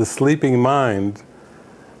convinced the sleeping mind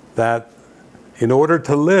that in order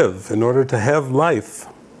to live, in order to have life,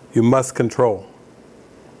 you must control.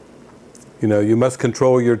 You know, you must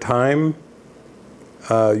control your time,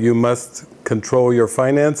 you must control your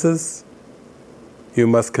finances, you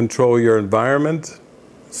must control your environment,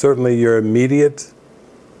 certainly your immediate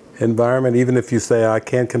environment. Even if you say, I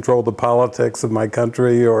can't control the politics of my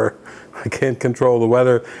country, or I can't control the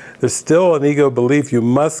weather, there's still an ego belief you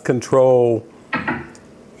must control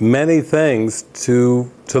many things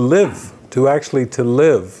to live, to actually to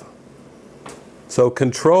live. So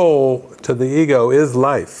control to the ego is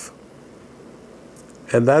life.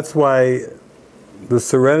 And that's why the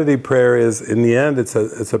serenity prayer is, in the end, it's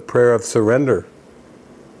a prayer of surrender.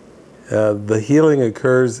 The healing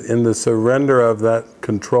occurs in the surrender of that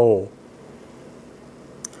control.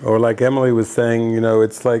 Or like Emily was saying, you know,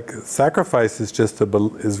 it's like sacrifice is just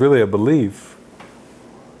is really a belief.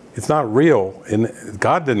 It's not real.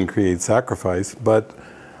 God didn't create sacrifice, but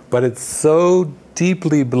it's so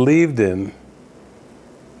deeply believed in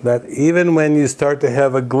that even when you start to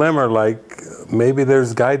have a glimmer, like maybe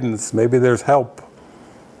there's guidance, maybe there's help,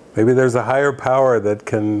 maybe there's a higher power that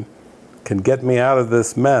can get me out of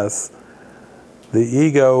this mess, the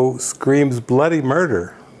ego screams bloody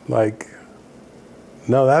murder. Like,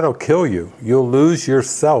 no, that'll kill you. You'll lose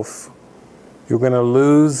yourself. You're going to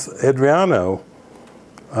lose Adriano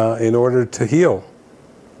in order to heal.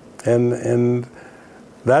 And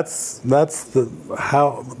that's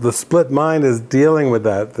how the split mind is dealing with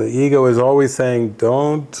that. The ego is always saying,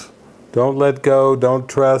 don't let go, don't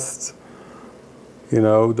trust, you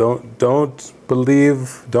know, don't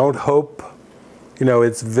believe, don't hope. You know,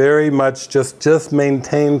 it's very much just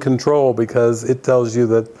maintain control, because it tells you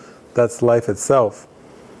that that's life itself.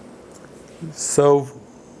 So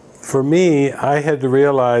for me, I had to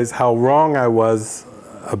realize how wrong I was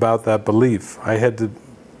about that belief. I had to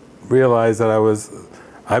realize that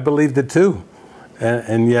I believed it too.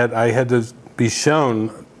 And yet I had to be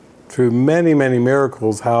shown through many, many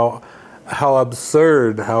miracles how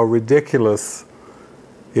absurd, how ridiculous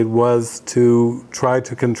it was to try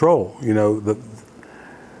to control. You know,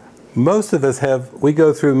 most of us we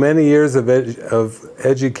go through many years of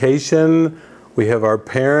education. We have our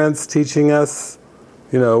parents teaching us,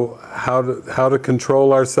 you know, how to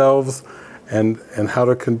control ourselves and how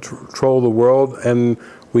to control the world. And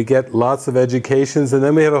we get lots of educations, and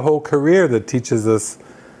then we have a whole career that teaches us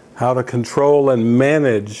how to control and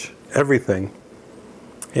manage everything.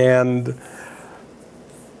 And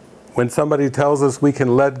when somebody tells us we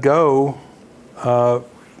can let go, the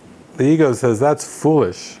ego says, that's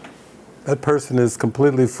foolish. That person is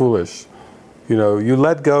completely foolish. You know, you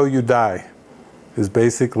let go, you die, is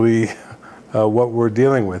basically what we're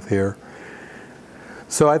dealing with here.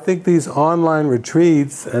 So I think these online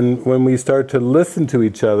retreats, and when we start to listen to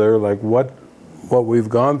each other, like what we've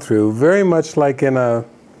gone through, very much like in a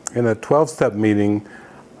 12-step meeting,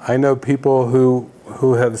 I know people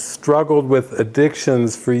who have struggled with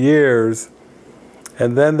addictions for years,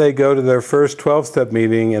 And then they go to their first 12-step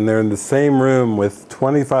meeting, and they're in the same room with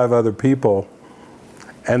 25 other people.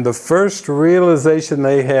 And the first realization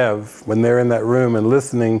they have when they're in that room and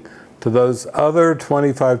listening to those other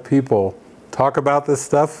 25 people talk about this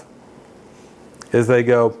stuff is they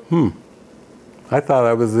go, I thought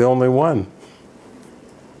I was the only one.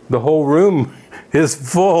 The whole room is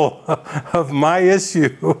full of my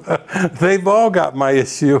issue. They've all got my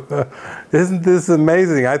issue. Isn't this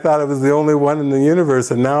amazing? I thought I was the only one in the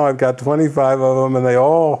universe, and now I've got 25 of them, and they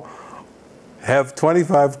all have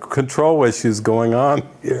 25 control issues going on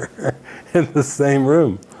here in the same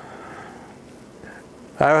room.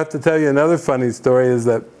 I have to tell you another funny story is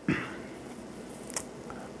that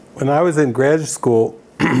when I was in graduate school,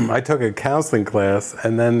 I took a counseling class,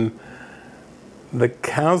 and then the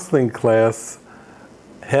counseling class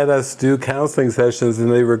had us do counseling sessions,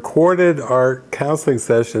 and they recorded our counseling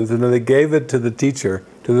sessions, and then they gave it to the teacher,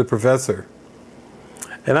 to the professor.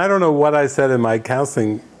 And I don't know what I said in my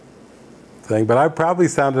counseling thing, but I probably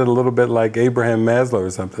sounded a little bit like Abraham Maslow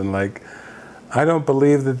or something, like, I don't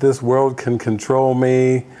believe that this world can control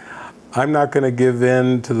me. I'm not going to give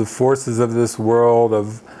in to the forces of this world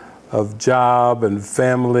of job and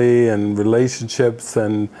family and relationships,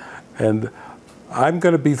 and I'm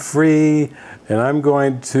going to be free, and I'm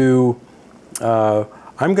going to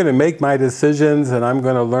make my decisions, and I'm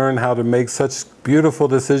going to learn how to make such beautiful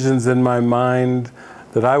decisions in my mind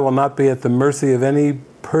that I will not be at the mercy of any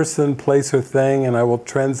person, place, or thing, and I will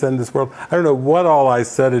transcend this world. I don't know what all I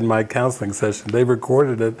said in my counseling session. They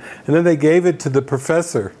recorded it, and then they gave it to the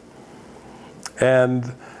professor.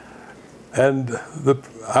 And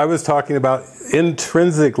I was talking about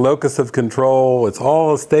intrinsic locus of control. It's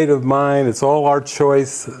all a state of mind. It's all our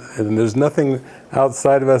choice. And there's nothing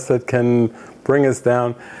outside of us that can bring us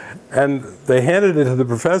down. And they handed it to the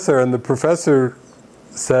professor, and the professor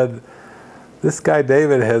said, this guy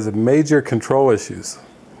David has major control issues.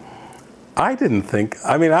 I didn't think,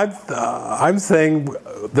 I mean, I'm saying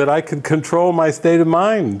that I could control my state of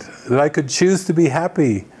mind, that I could choose to be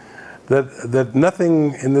happy, that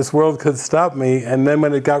nothing in this world could stop me. And then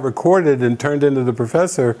when it got recorded and turned into the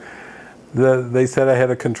professor, they said I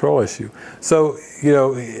had a control issue. So, you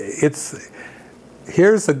know,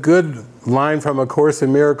 here's a good line from A Course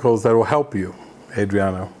in Miracles that will help you,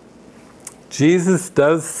 Adriano. Jesus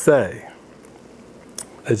does say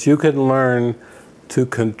that you can learn to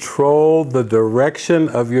control the direction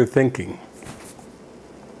of your thinking.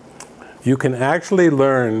 You can actually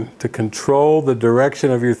learn to control the direction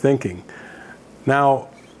of your thinking. Now,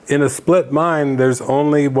 in a split mind, there's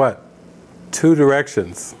only, what? 2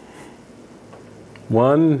 directions.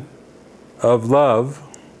 One of love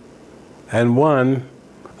and one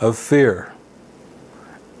of fear.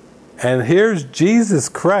 And here's Jesus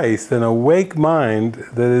Christ, an awake mind,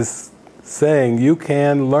 that is saying you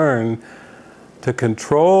can learn to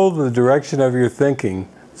control the direction of your thinking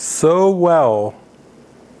so well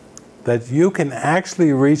that you can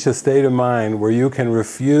actually reach a state of mind where you can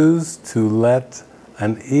refuse to let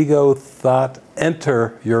an ego thought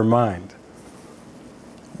enter your mind.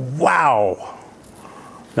 Wow!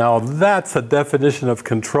 Now that's a definition of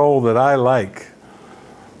control that I like.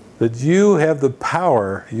 That you have the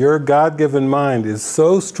power, your God-given mind is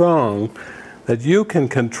so strong that you can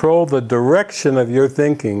control the direction of your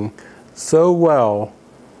thinking so well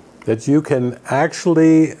that you can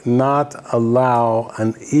actually not allow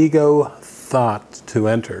an ego thought to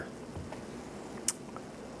enter.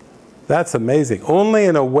 That's amazing. Only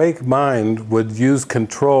an awake mind would use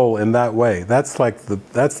control in that way. That's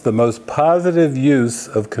the most positive use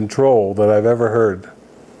of control that I've ever heard.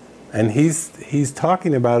 And he's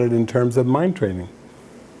talking about it in terms of mind training.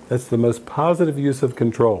 That's the most positive use of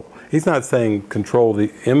control. He's not saying control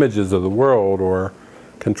the images of the world or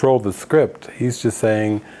control the script. He's just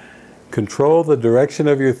saying control the direction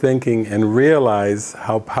of your thinking and realize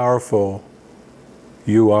how powerful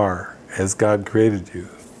you are as God created you.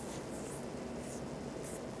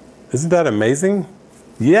 Isn't that amazing?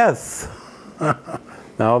 Yes!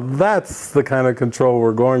 Now that's the kind of control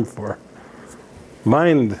we're going for.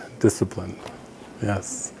 Mind discipline.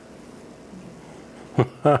 Yes.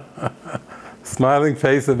 Smiling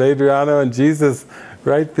face of Adriano and Jesus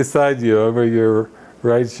right beside you over your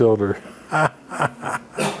right shoulder.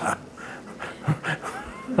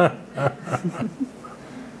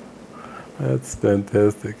 That's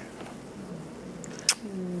fantastic.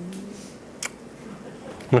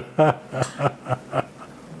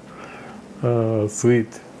 Oh,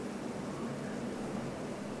 sweet.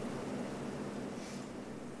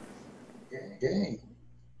 Okay.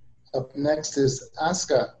 Up next is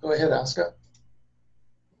Aska. Go ahead, Aska.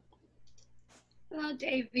 Hello,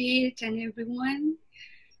 David and everyone.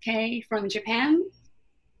 Okay, from Japan.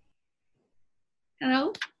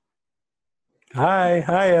 Hello. Hi,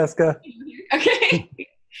 Aska. Okay.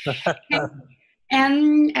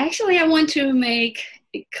 And actually, I want to make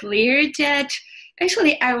it clear that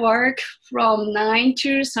actually I work from 9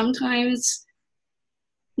 to sometimes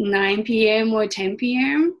 9 p.m. or 10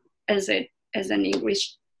 p.m. as an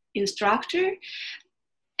English instructor.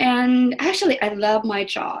 And actually, I love my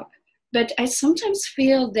job, but I sometimes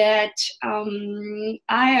feel that I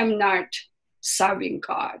am not serving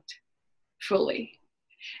God fully.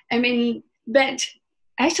 I mean, but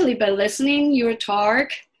actually, by listening your talk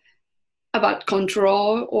about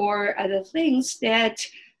control or other things, that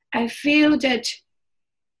I feel that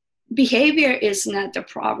behavior is not the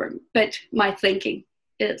problem, but my thinking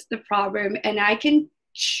is the problem, and I can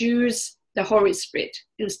choose the Holy Spirit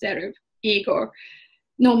instead of ego,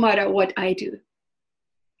 no matter what I do.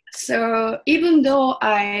 So even though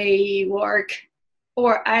I work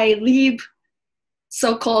or I live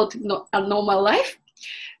so-called a normal life,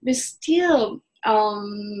 but still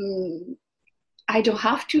I don't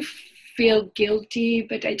have to feel guilty,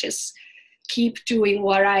 but I just keep doing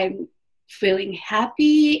what I'm feeling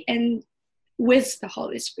happy and with the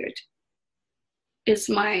Holy Spirit. Is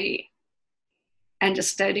my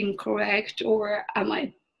understanding correct, or am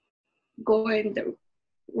I going the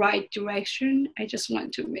right direction? I just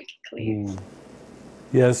want to make it clear.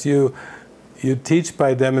 Yes, you teach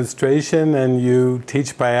by demonstration and you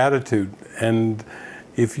teach by attitude. And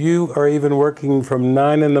if you are even working from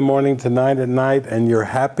 9 in the morning to 9 at night and you're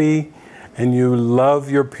happy and you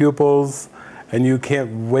love your pupils and you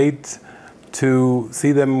can't wait to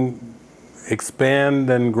see them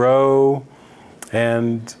expand and grow,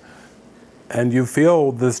 and you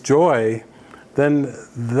feel this joy, then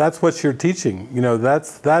that's what you're teaching. You know,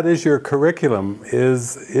 that is your curriculum,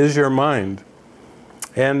 is your mind.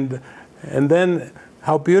 And then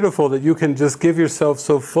how beautiful that you can just give yourself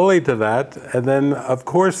so fully to that, and then of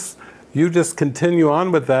course you just continue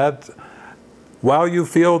on with that while you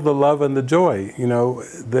feel the love and the joy. You know,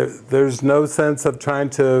 there's no sense of trying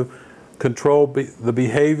to control the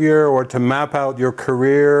behavior or to map out your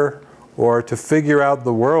career or to figure out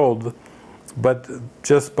the world, but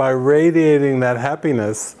just by radiating that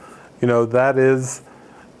happiness, you know, that is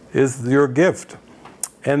your gift.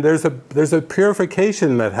 And there's a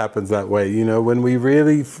purification that happens that way, you know, when we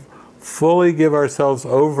really fully give ourselves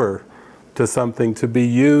over to something to be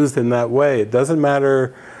used in that way. It doesn't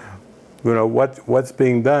matter, you know, what's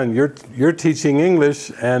being done. You're teaching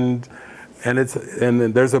English, and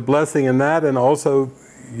there's a blessing in that. And also,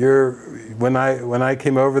 when I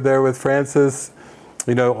came over there with Francis,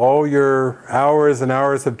 you know, all your hours and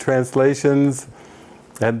hours of translations,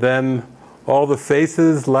 and then all the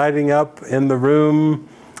faces lighting up in the room,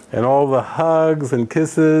 and all the hugs and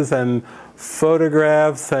kisses and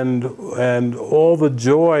photographs and all the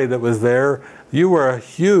joy that was there. You were a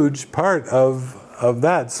huge part of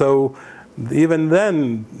that. So even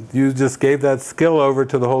then, you just gave that skill over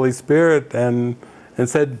to the Holy Spirit and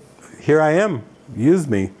said, "Here I am, use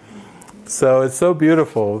me." So it's so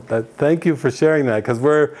beautiful. Thank you for sharing that, because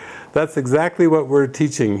that's exactly what we're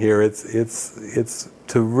teaching here. It's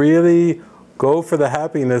to really go for the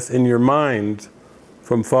happiness in your mind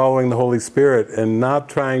from following the Holy Spirit, and not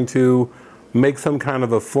trying to make some kind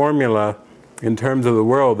of a formula in terms of the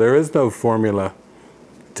world. There is no formula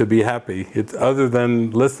to be happy. It's other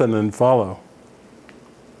than listen and follow.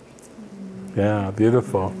 Yeah,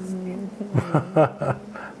 beautiful.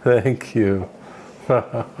 Thank you.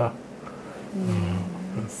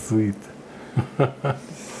 Sweet.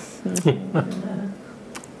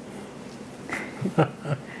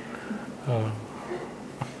 Oh.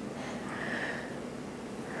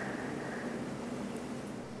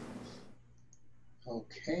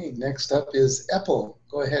 Okay, next up is Epple.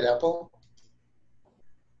 Go ahead, Epple.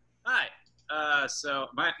 Hi. So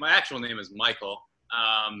my actual name is Michael.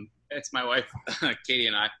 It's my wife, Katie,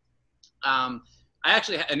 and I. I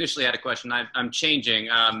actually initially had a question. I'm changing.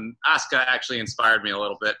 Aska actually inspired me a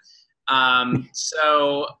little bit.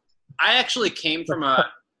 So I actually came from a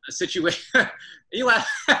situation. You laugh.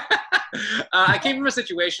 I came from a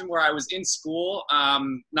situation where I was in school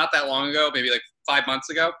not that long ago, maybe like 5 months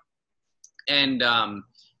ago. And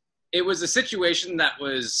it was a situation that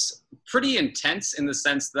was pretty intense in the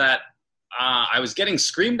sense that I was getting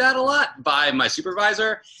screamed at a lot by my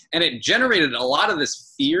supervisor, and it generated a lot of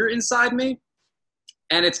this fear inside me.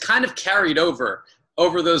 And it's kind of carried over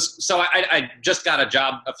those. So I just got a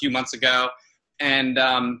job a few months ago, and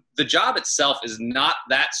the job itself is not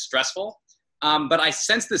that stressful. But I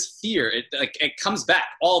sense this fear. It comes back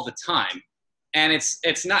all the time. And it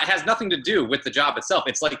has nothing to do with the job itself.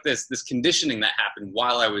 It's like this conditioning that happened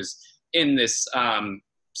while I was in this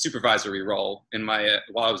supervisory role while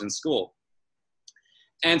I was in school.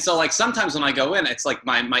 And so like sometimes when I go in, it's like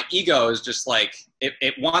my ego is just like,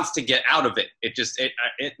 it wants to get out of it.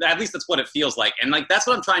 At least that's what it feels like. And like, that's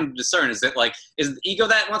what I'm trying to discern. Is it the ego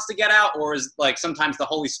that wants to get out, or is like sometimes the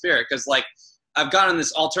Holy Spirit? Because like I've gone in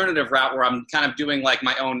this alternative route where I'm kind of doing like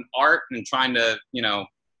my own art and trying to,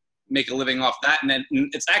 make a living off that. And then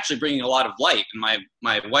it's actually bringing a lot of light. And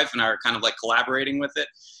my wife and I are kind of like collaborating with it.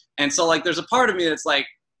 And so like, there's a part of me that's like,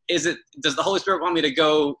 does the Holy Spirit want me to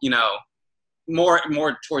go,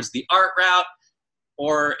 more towards the art route,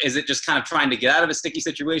 or is it just kind of trying to get out of a sticky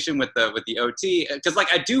situation with the OT? Because like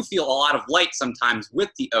I do feel a lot of light sometimes with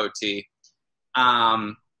the OT,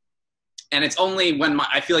 and it's only when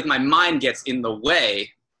I feel like my mind gets in the way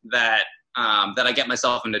that I get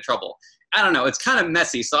myself into trouble. I don't know. It's kind of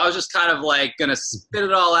messy, so I was just kind of like gonna spit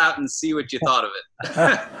it all out and see what you thought of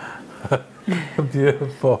it.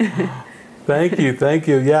 Beautiful. Thank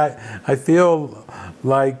you. Yeah, I feel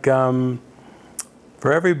like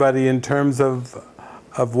for everybody in terms of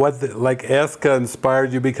what like Aska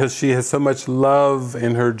inspired you because she has so much love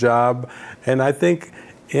in her job, and I think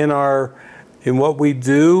in what we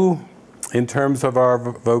do in terms of our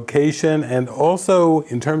vocation and also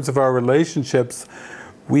in terms of our relationships,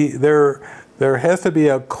 there has to be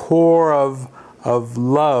a core of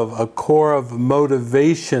love, a core of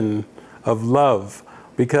motivation of love,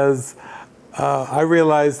 because I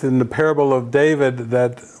realized in the parable of David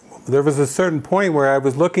that there was a certain point where I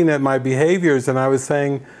was looking at my behaviors and I was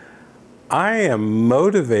saying, I am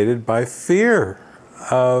motivated by fear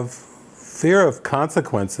of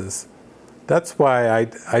consequences. That's why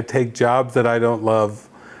I take jobs that I don't love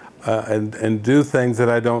and do things that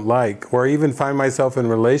I don't like, or even find myself in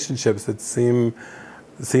relationships that seemed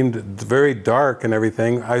very dark and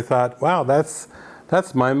everything. I thought, wow, that's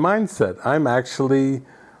my mindset. I'm actually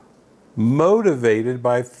motivated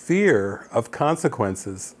by fear of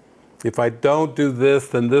consequences. If I don't do this,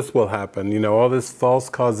 then this will happen. All this false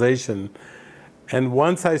causation. And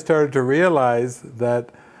once I started to realize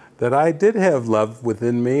that I did have love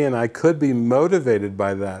within me, and I could be motivated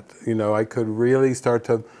by that. I could really start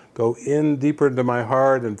to go in deeper into my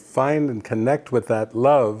heart and find and connect with that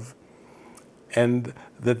love, and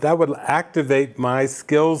that would activate my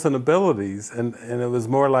skills and abilities. And it was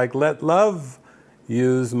more like, let love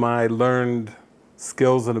use my learned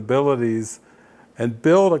skills and abilities and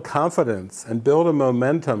build a confidence and build a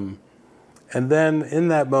momentum. And then in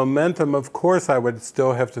that momentum, of course, I would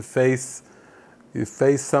still have to face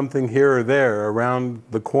something here or there around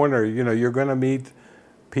the corner. You're going to meet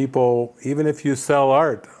people, even if you sell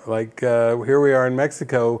art. Like here we are in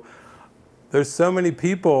Mexico, there's so many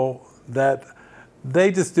people that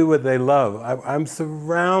they just do what they love. I'm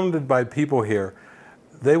surrounded by people here.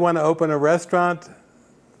 They want to open a restaurant,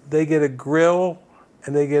 they get a grill,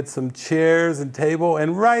 and they get some chairs and table,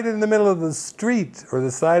 and right in the middle of the street, or the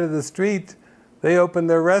side of the street, they open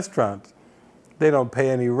their restaurant. They don't pay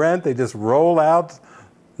any rent, they just roll out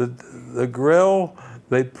the grill,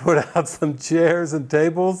 they put out some chairs and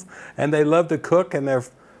tables, and they love to cook, and they're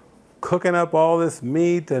cooking up all this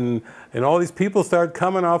meat, and all these people start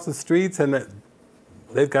coming off the streets, and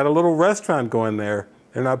they've got a little restaurant going there.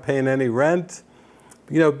 They're not paying any rent.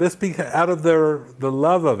 Just out of the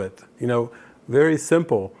love of it, very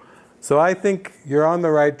simple. So I think you're on the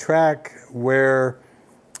right track where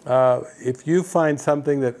if you find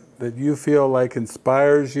something that you feel like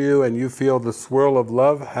inspires you, and you feel the swirl of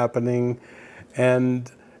love happening,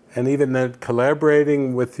 and even that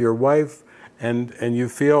collaborating with your wife, and you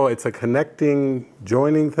feel it's a connecting,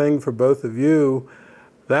 joining thing for both of you,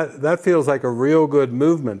 that feels like a real good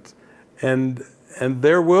movement. And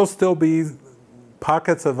there will still be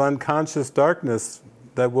pockets of unconscious darkness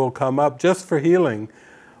that will come up just for healing,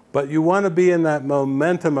 but you want to be in that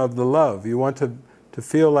momentum of the love. You want to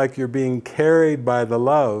feel like you're being carried by the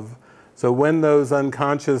love, so when those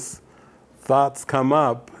unconscious thoughts come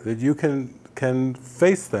up, that you can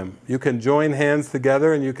face them. You can join hands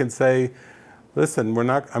together and you can say, listen,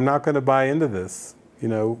 I'm not going to buy into this.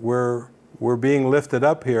 We're being lifted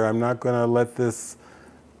up here. I'm not going to let this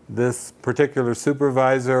particular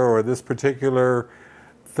supervisor or this particular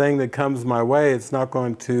thing that comes my way, it's not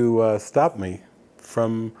going to stop me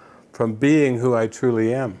from being who I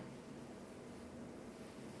truly am.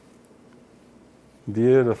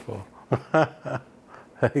 Beautiful.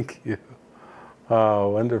 Thank you. Oh,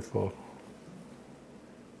 wonderful.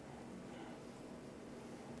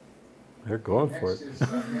 They're going for it. Next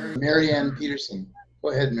is Marianne Peterson.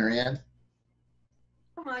 Go ahead, Marianne.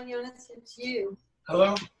 Come on, Jonas, it's you.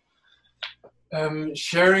 Hello.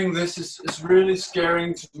 Sharing this is really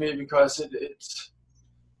scaring to me because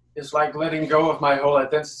it's like letting go of my whole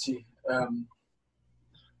identity.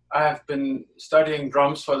 I have been studying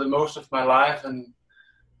drums for the most of my life, and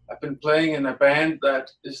I've been playing in a band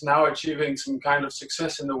that is now achieving some kind of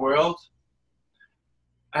success in the world.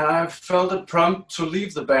 And I've felt a prompt to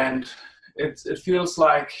leave the band. It feels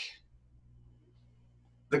like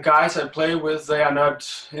the guys I play with, they are not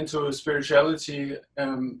into spirituality,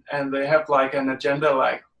 and they have like an agenda,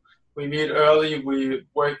 like we meet early, we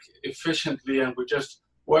work efficiently, and we just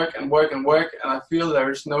work and work and work, and I feel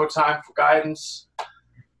there is no time for guidance.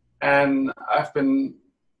 And I've been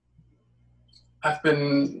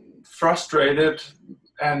frustrated,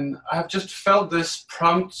 and I've just felt this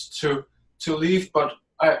prompt to leave, but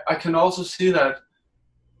I can also see that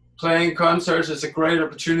playing concerts is a great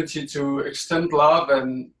opportunity to extend love,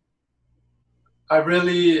 and I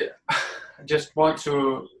really just want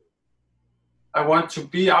to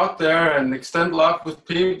be out there and extend love with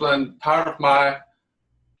people, and part of my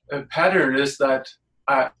pattern is that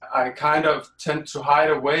I kind of tend to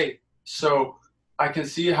hide away. So I can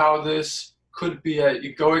see how this could be an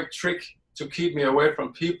egoic trick to keep me away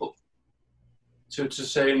from people, to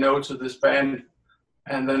say no to this band.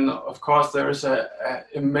 And then, of course, there is an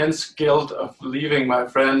immense guilt of leaving my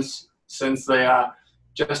friends, since they are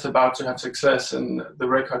just about to have success and the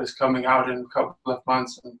record is coming out in a couple of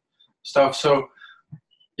months and stuff. So,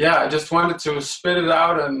 yeah, I just wanted to spit it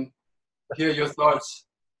out and hear your thoughts.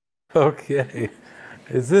 Okay.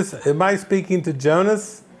 Am I speaking to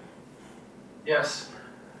Jonas? Yes.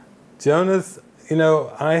 Jonas, you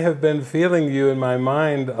know, I have been feeling you in my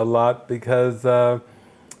mind a lot because...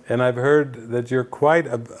 and I've heard that you're quite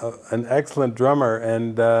an excellent drummer,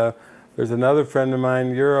 and there's another friend of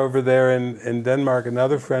mine, you're over there in Denmark,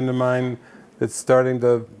 another friend of mine that's starting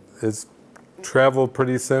to travel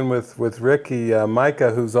pretty soon with Ricky,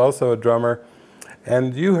 Micah, who's also a drummer.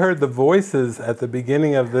 And you heard the voices at the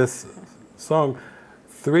beginning of this song.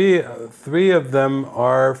 Three of them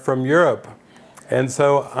are from Europe. And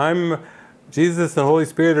so Jesus and the Holy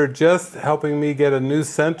Spirit are just helping me get a new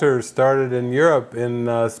center started in Europe,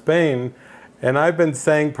 in Spain. And I've been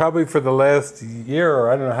saying probably for the last year,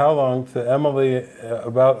 or I don't know how long, to Emily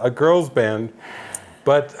about a girls' band.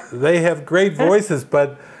 But they have great voices.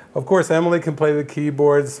 But of course, Emily can play the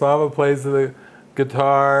keyboard, Slava plays the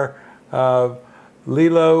guitar,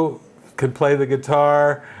 Lilo can play the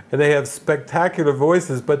guitar, and they have spectacular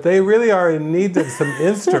voices, but they really are in need of some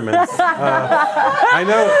instruments. I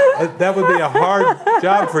know that would be a hard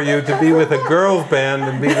job for you to be with a girls' band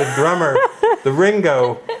and be the drummer, the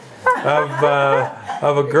Ringo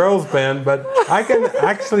of a girls' band, but I can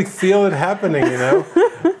actually feel it happening, you know.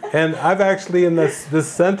 And I've actually, in this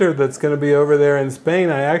center that's going to be over there in Spain,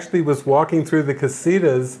 I actually was walking through the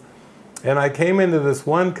casitas, and I came into this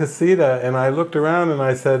one casita, and I looked around and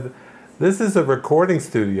I said, this is a recording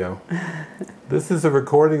studio. This is a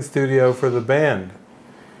recording studio for the band.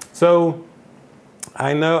 So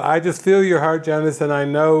I just feel your heart, Jonas, and I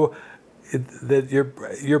know that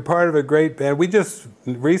you're part of a great band. We just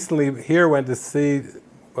recently here went to see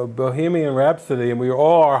Bohemian Rhapsody, and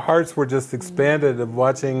our hearts were just expanded of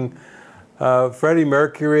watching Freddie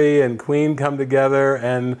Mercury and Queen come together,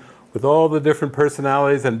 and with all the different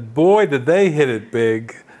personalities, and boy did they hit it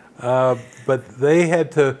big. But they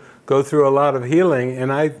had to go through a lot of healing,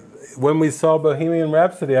 and when we saw Bohemian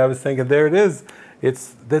Rhapsody, I was thinking, there it is.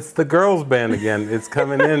 It's the girls' band again. It's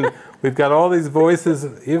coming in. We've got all these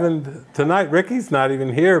voices. Even tonight, Ricky's not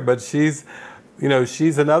even here, but she's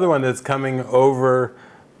another one that's coming over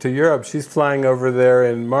to Europe. She's flying over there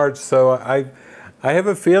in March. So I have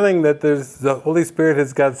a feeling that the Holy Spirit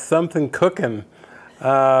has got something cooking.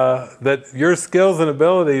 That your skills and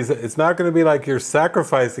abilities, it's not going to be like you're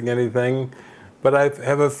sacrificing anything, but I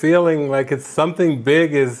have a feeling like it's something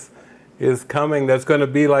big is coming that's going to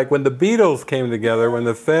be like when the Beatles came together, when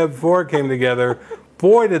the Fab Four came together.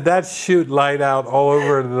 Boy, did that shoot light out all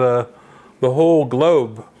over the whole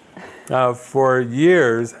globe for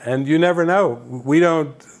years, and you never know. We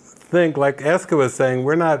don't think, like Eska was saying,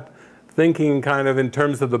 we're not thinking kind of in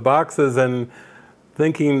terms of the boxes and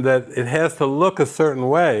thinking that it has to look a certain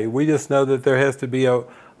way. We just know that there has to be a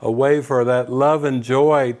way for that love and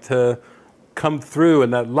joy to come through,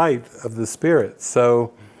 and that light of the Spirit.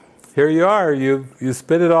 So here you are, you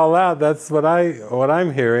spit it all out. That's what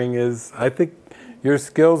I'm hearing is, I think your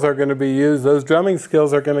skills are going to be used, those drumming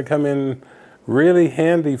skills are going to come in really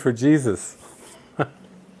handy for Jesus.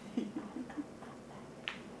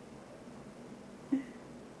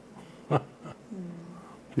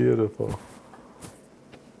 Beautiful.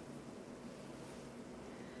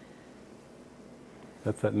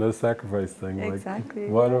 That's that no sacrifice thing. Exactly.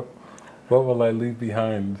 Like, what will I leave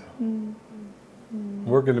behind?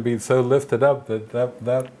 We're going to be so lifted up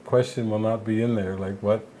that question will not be in there. Like,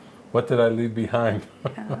 what did I leave behind?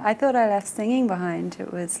 Yeah, I thought I left singing behind.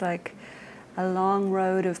 It was like a long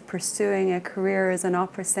road of pursuing a career as an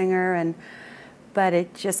opera singer, but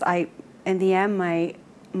it just, in the end, my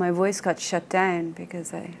voice got shut down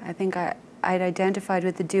because I think I'd identified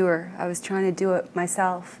with the doer. I was trying to do it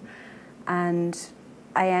myself, and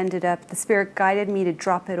I ended up, the Spirit guided me to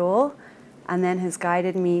drop it all, and then has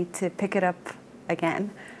guided me to pick it up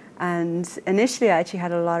again. And initially I actually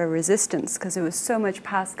had a lot of resistance because it was so much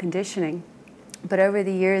past conditioning. But over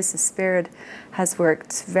the years, the Spirit has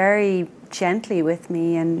worked very gently with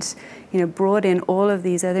me and, brought in all of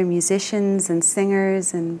these other musicians and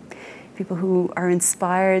singers and people who are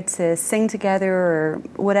inspired to sing together or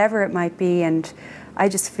whatever it might be. And I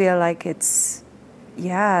just feel like it's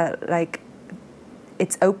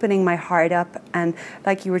opening my heart up. And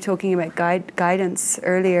like you were talking about guidance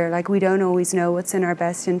earlier, like we don't always know what's in our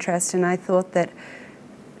best interest. And I thought that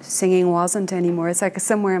singing wasn't anymore. It's like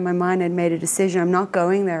somewhere in my mind I'd made a decision. I'm not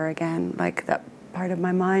going there again, like that part of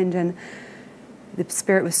my mind. And the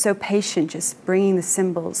Spirit was so patient, just bringing the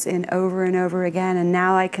symbols in over and over again. And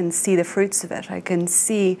now I can see the fruits of it. I can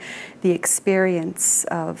see the experience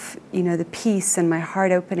of, the peace and my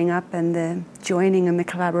heart opening up and the joining and the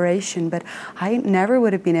collaboration. But I never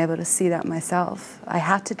would have been able to see that myself. I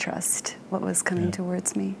had to trust what was coming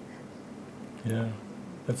towards me. Yeah,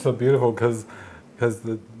 that's so beautiful because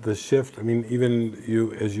the shift, I mean, even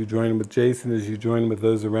you, as you join with Jason, as you join with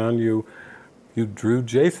those around you, you drew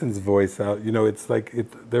Jason's voice out. It's like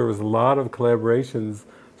there was a lot of collaborations,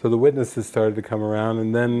 so the witnesses started to come around,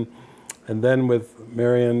 and then with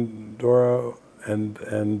Marianne Dora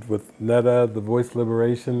and with Netta, the voice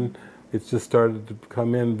liberation, it's just started to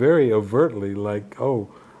come in very overtly, like, oh,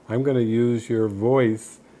 I'm going to use your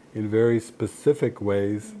voice in very specific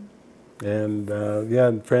ways. And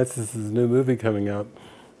and Francis's new movie coming out,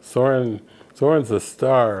 Soren's a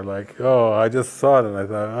star. Like, oh, I just saw it and I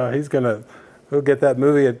thought, he'll get that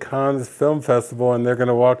movie at Cannes Film Festival and they're going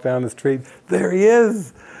to walk down the street. There he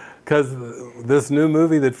is! Because this new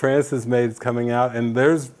movie that Francis made is coming out and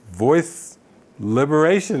there's voice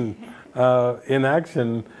liberation in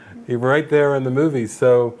action right there in the movie.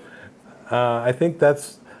 So I think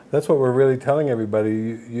that's what we're really telling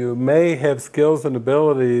everybody. You may have skills and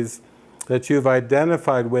abilities that you've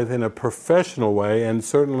identified with in a professional way, and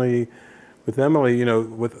certainly with Emily,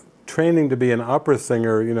 with training to be an opera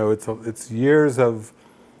singer, it's years of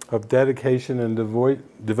dedication and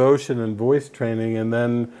devotion and voice training, and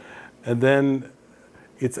then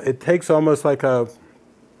it takes almost like a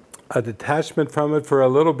detachment from it for a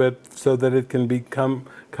little bit, so that it can come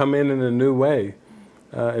in a new way,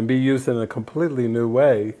 and be used in a completely new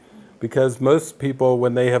way. Because most people,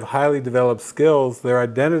 when they have highly developed skills, their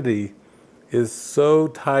identity is so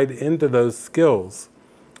tied into those skills,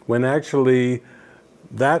 when actually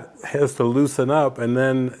that has to loosen up, and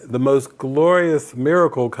then the most glorious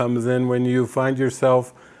miracle comes in when you find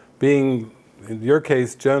yourself being, in your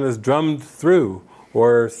case, Jonas, drummed through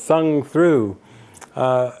or sung through.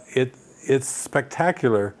 It's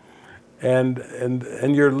spectacular, and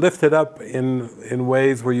you're lifted up in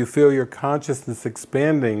ways where you feel your consciousness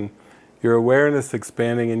expanding, your awareness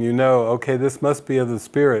expanding, and okay, this must be of the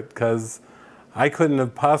Spirit, because I couldn't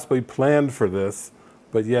have possibly planned for this,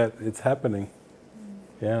 but yet it's happening.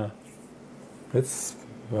 Yeah. It's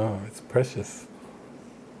precious.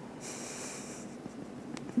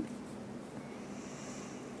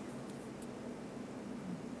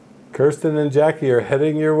 Kirsten and Jackie are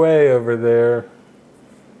heading your way over there.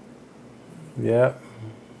 Yeah.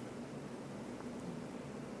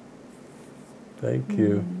 Thank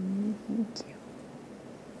you. Thank you.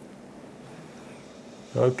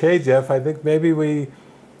 Okay, Jeff, I think maybe we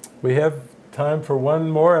have time for one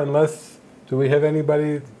more, unless, do we have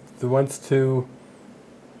anybody that wants to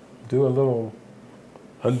do a little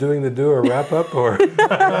undoing the doer wrap up, or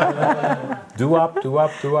do-wop,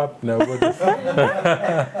 do-wop, do-wop? No, we'll just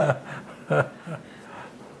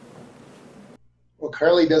Well,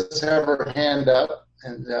 Carly does have her hand up,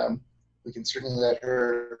 and we can certainly let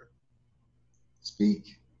her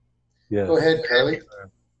speak. Yes. Go ahead, Carly.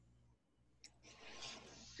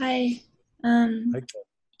 Hi.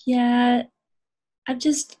 Yeah, I've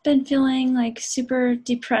just been feeling like super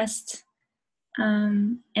depressed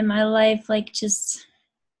in my life,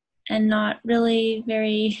 and not really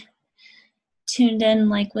very tuned in,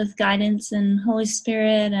 with guidance and Holy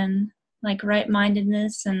Spirit and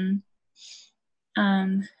right-mindedness, and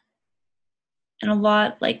a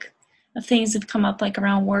lot of things have come up, like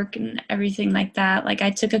around work and everything like that. Like I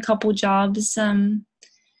took a couple jobs to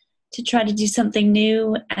try to do something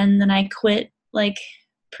new, and then I quit like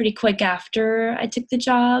pretty quick after I took the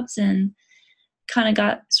jobs, and kind of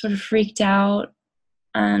got sort of freaked out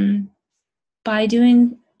by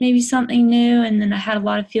doing maybe something new. And then I had a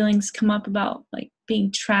lot of feelings come up about like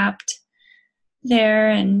being trapped there,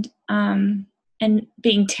 and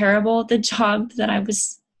being terrible at the job that I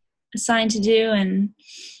was assigned to do. And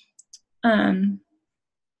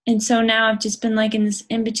so now I've just been like in this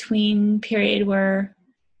in-between period where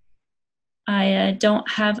I don't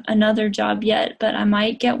have another job yet, but I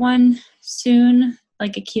might get one soon.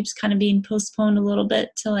 Like it keeps kind of being postponed a little bit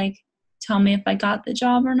to like tell me if I got the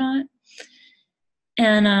job or not.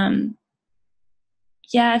 And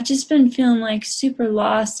yeah, I've just been feeling like super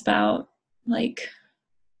lost about like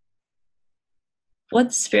what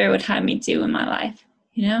the Spirit would have me do in my life,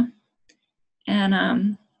 you know?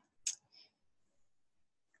 And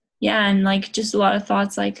yeah, and like just a lot of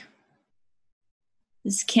thoughts like,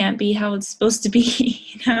 this can't be how it's supposed to be,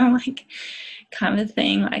 you know, like kind of a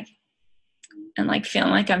thing, like, and like feeling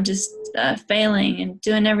like I'm just failing and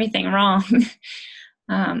doing everything wrong.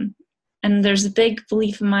 And there's a big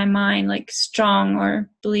belief in my mind, like strong or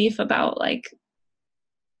belief about like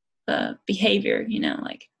the behavior, you know,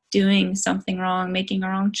 like doing something wrong, making a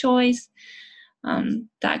wrong choice,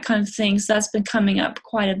 that kind of thing. So that's been coming up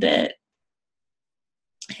quite a bit.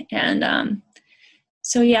 And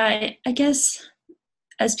so yeah, I guess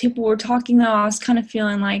as people were talking though, I was kind of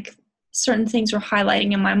feeling like certain things were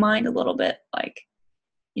highlighting in my mind a little bit, like,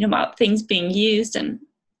 you know, about things being used. And in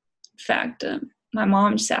fact, my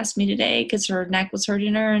mom just asked me today because her neck was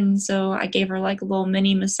hurting her, and so I gave her like a little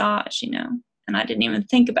mini massage, you know, and I didn't even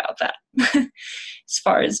think about that as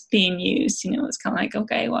far as being used, you know. It's kind of like,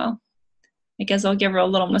 okay, well, I guess I'll give her a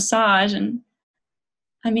little massage. And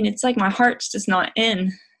I mean, it's like my heart's just not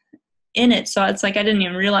in it, so it's like I didn't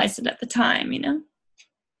even realize it at the time, you know.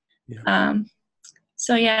 Yeah.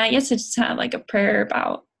 So yeah, I guess I just had like a prayer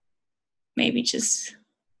about maybe just,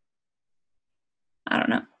 I don't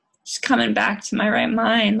know, just coming back to my right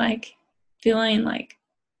mind, like feeling like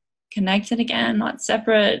connected again, not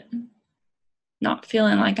separate, not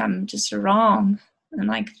feeling like I'm just wrong and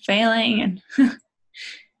like failing, and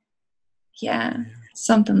yeah,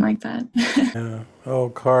 something like that. Yeah. Oh,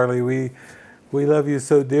 Carly, we love you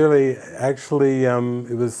so dearly. Actually,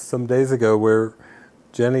 it was some days ago where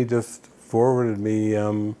Jenny just forwarded me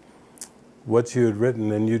what you had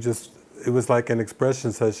written, and it was like an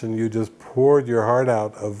expression session. You just poured your heart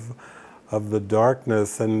out of the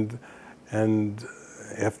darkness, and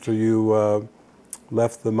after you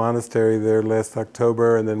left the monastery there last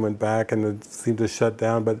October and then went back, and it seemed to shut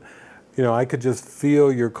down, but you know, I could just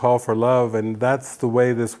feel your call for love, and that's the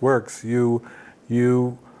way this works. You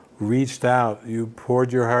reached out, you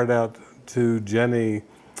poured your heart out to Jenny,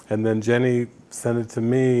 and then Jenny sent it to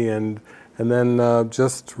me, and then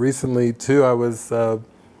just recently too, I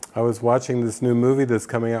was watching this new movie that's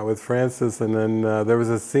coming out with Francis, and then there was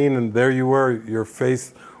a scene, and there you were, your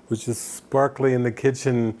face was just sparkly in the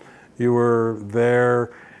kitchen. You were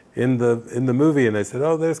there in the movie, and I said,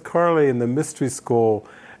 oh, there's Carly in the mystery school.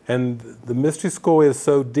 And the mystery school is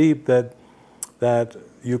so deep that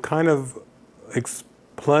you kind of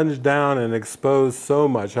plunge down and expose so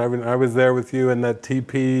much. I was there with you in that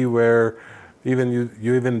TP where even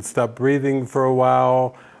you even stopped breathing for a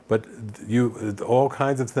while, but all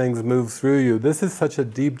kinds of things move through you. This is such a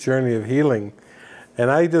deep journey of healing. And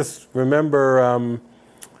I just remember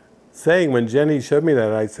saying, when Jenny showed me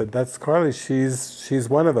that, I said, that's Carly, she's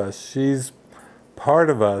one of us. She's part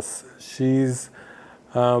of us. She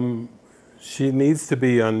needs to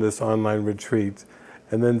be on this online retreat.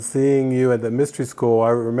 And then seeing you at the mystery school, I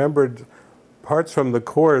remembered parts from the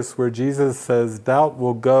Course where Jesus says, doubt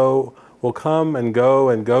will come and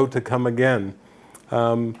go to come again.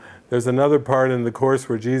 There's another part in the Course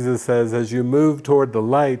where Jesus says, as you move toward the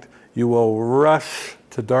light, you will rush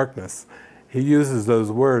to darkness. He uses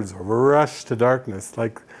those words, rush to darkness.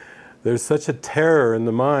 Like there's such a terror in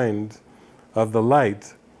the mind of the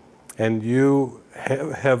light, and you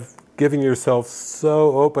have given yourself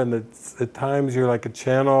so open that at times you're like a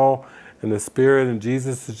channel in the Spirit, and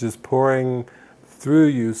Jesus is just pouring through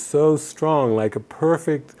you so strong, like a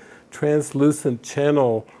perfect translucent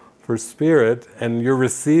channel for Spirit, and you're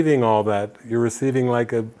receiving all that. You're receiving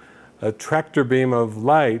like a tractor beam of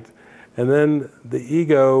light, and then the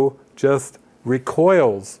ego just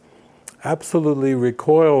recoils, absolutely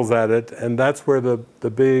recoils at it, and that's where the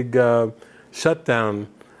big shutdown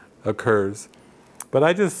occurs. But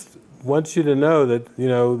I just want you to know that, you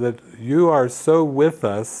know, that you are so with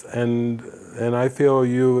us, and I feel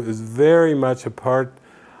you is very much a part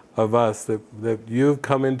of us, that you've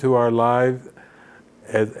come into our life,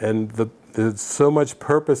 and there's so much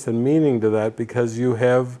purpose and meaning to that, because you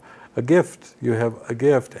have a gift. You have a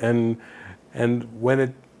gift, and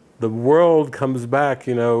when the world comes back,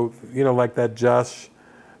 like that Josh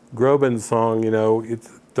Groban song,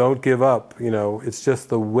 it's don't give up, it's just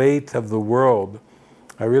the weight of the world.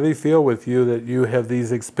 I really feel with you that you have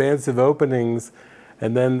these expansive openings,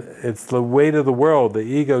 and then it's the weight of the world. The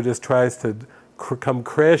ego just tries to come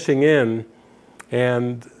crashing in,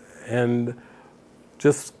 and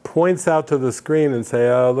just points out to the screen and say,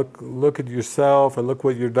 oh, look at yourself, and look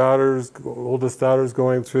what your oldest daughter's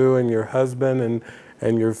going through, and your husband,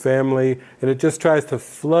 and your family. And it just tries to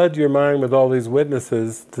flood your mind with all these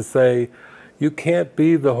witnesses to say, you can't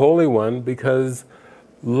be the Holy One, because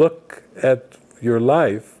look at your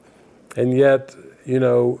life, and yet,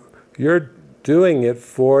 you're doing it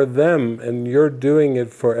for them, and you're doing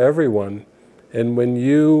it for everyone. And when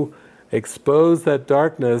you expose that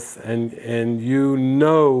darkness, and you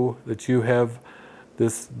know that you have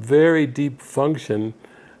this very deep function,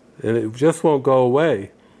 and it just won't go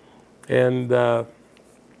away. And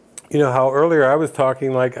how earlier I was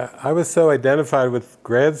talking, like I was so identified with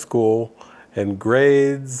grad school and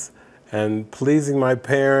grades and pleasing my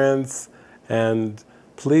parents and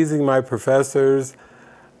pleasing my professors,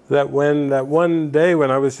 that one day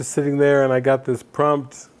when I was just sitting there and I got this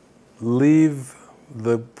prompt, leave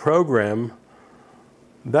the program,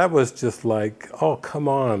 that was just like, oh, come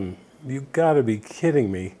on, you got to be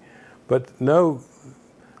kidding me. But no,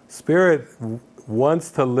 Spirit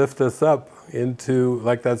wants to lift us up into,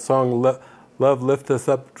 like that song, Love Lift Us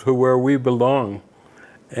Up to Where We Belong.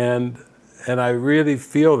 And I really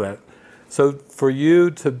feel that. So for you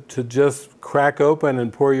to just crack open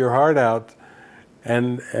and pour your heart out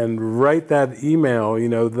and write that email,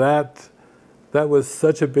 that was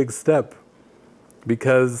such a big step.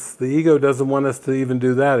 Because the ego doesn't want us to even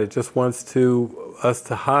do that. It just wants us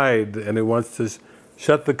to hide, and it wants to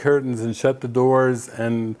shut the curtains and shut the doors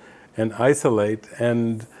and isolate.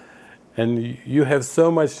 And you have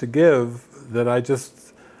so much to give that I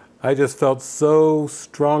just felt so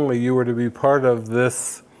strongly you were to be part of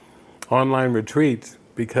this online retreat,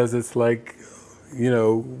 because it's like,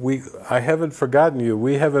 I haven't forgotten you.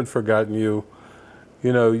 We haven't forgotten you.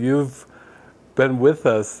 You've been with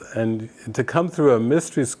us, and to come through a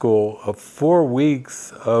mystery school of 4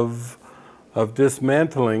 weeks of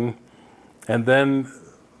dismantling, and then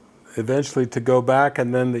eventually to go back,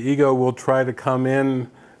 and then the ego will try to come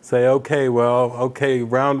in, say, okay,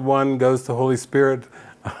 round 1 goes to Holy Spirit.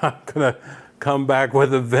 I'm going to come back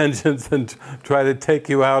with a vengeance and try to take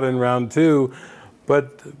you out in round 2,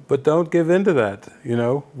 but don't give in to that.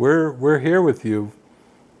 We're here with you.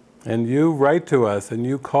 And you write to us, and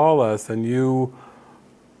you call us, and you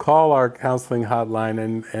call our counseling hotline,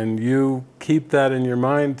 and you keep that in your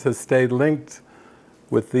mind to stay linked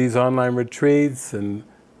with these online retreats and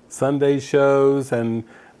Sunday shows, and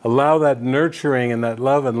allow that nurturing and that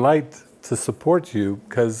love and light to support you,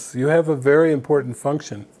 because you have a very important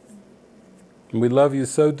function. And we love you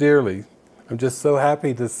so dearly. I'm just so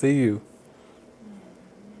happy to see you.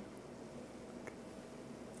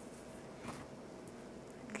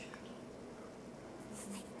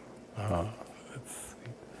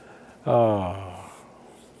 Oh,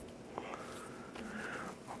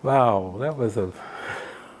 wow, that was an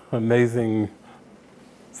amazing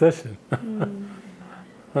session.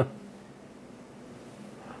 Well,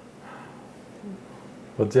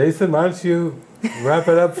 Jason, why don't you wrap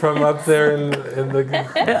it up from up there in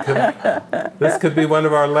the... This could be one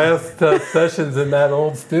of our last sessions in that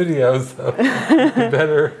old studio, so you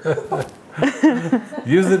better...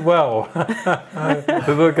 use it well.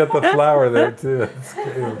 Look at the flower there too. It's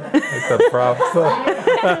cute. Like the props.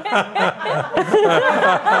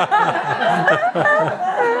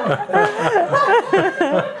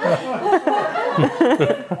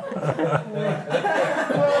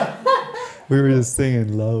 We were just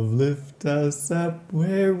singing, love lift us up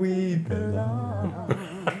where we belong.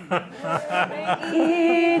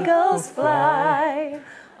 Eagles fly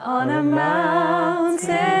on a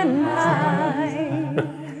mountain high,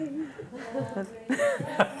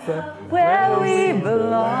 where we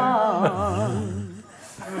belong,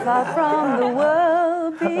 far from the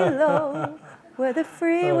world below, where the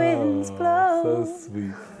free winds blow. So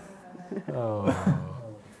sweet. Oh,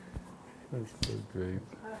 that's so great.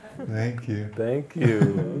 Thank you. Thank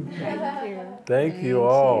you. Thank you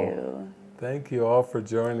all. Thank you all for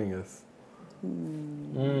joining us.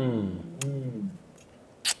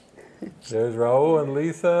 There's Raul and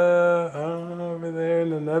Lisa over there in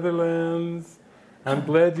the Netherlands. I'm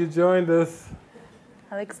glad you joined us.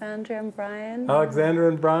 Alexandra and Brian. Alexandra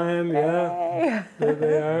and Brian, yeah. Hey. There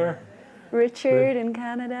they are. Richard in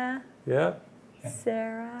Canada. Yeah.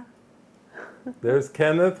 Sarah. There's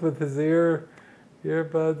Kenneth with his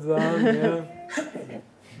earbuds on, yeah.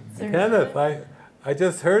 Kenneth, I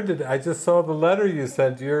just heard it. I just saw the letter you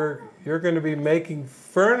sent. You're going to be making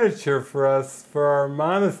furniture for us for our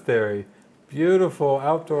monastery. Beautiful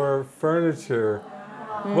outdoor furniture.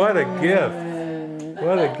 What a gift.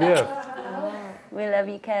 What a gift. We love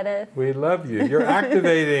you, Kenneth. We love you. You're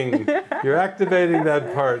activating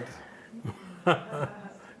that part.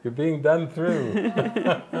 You're being done through.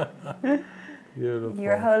 Beautiful.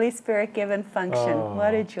 Your Holy Spirit given function. Oh.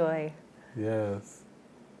 What a joy. Yes.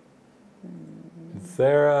 And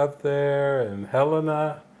Sarah up there, and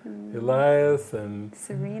Helena, Elias, and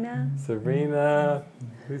Serena.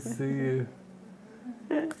 We see you.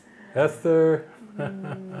 Esther,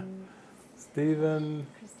 Stephen.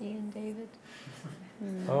 Christine, David.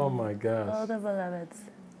 Oh my gosh. All the beloveds.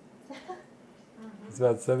 It's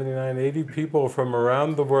about 79, 80 people from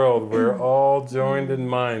around the world. We're all joined in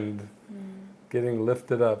mind, getting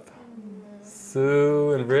lifted up.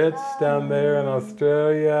 Sue and Rich down there in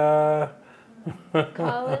Australia.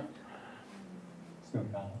 Colin.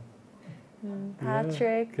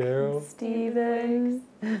 Patrick. Yeah, Carol. Stephen.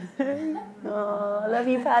 Oh, love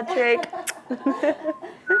you, Patrick.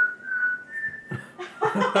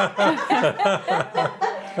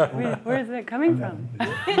 Where's that coming from?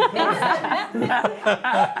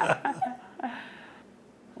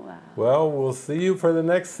 Wow. Well, we'll see you for the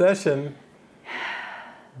next session.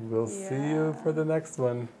 We'll see you for the next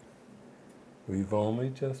one. We've only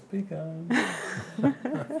just begun.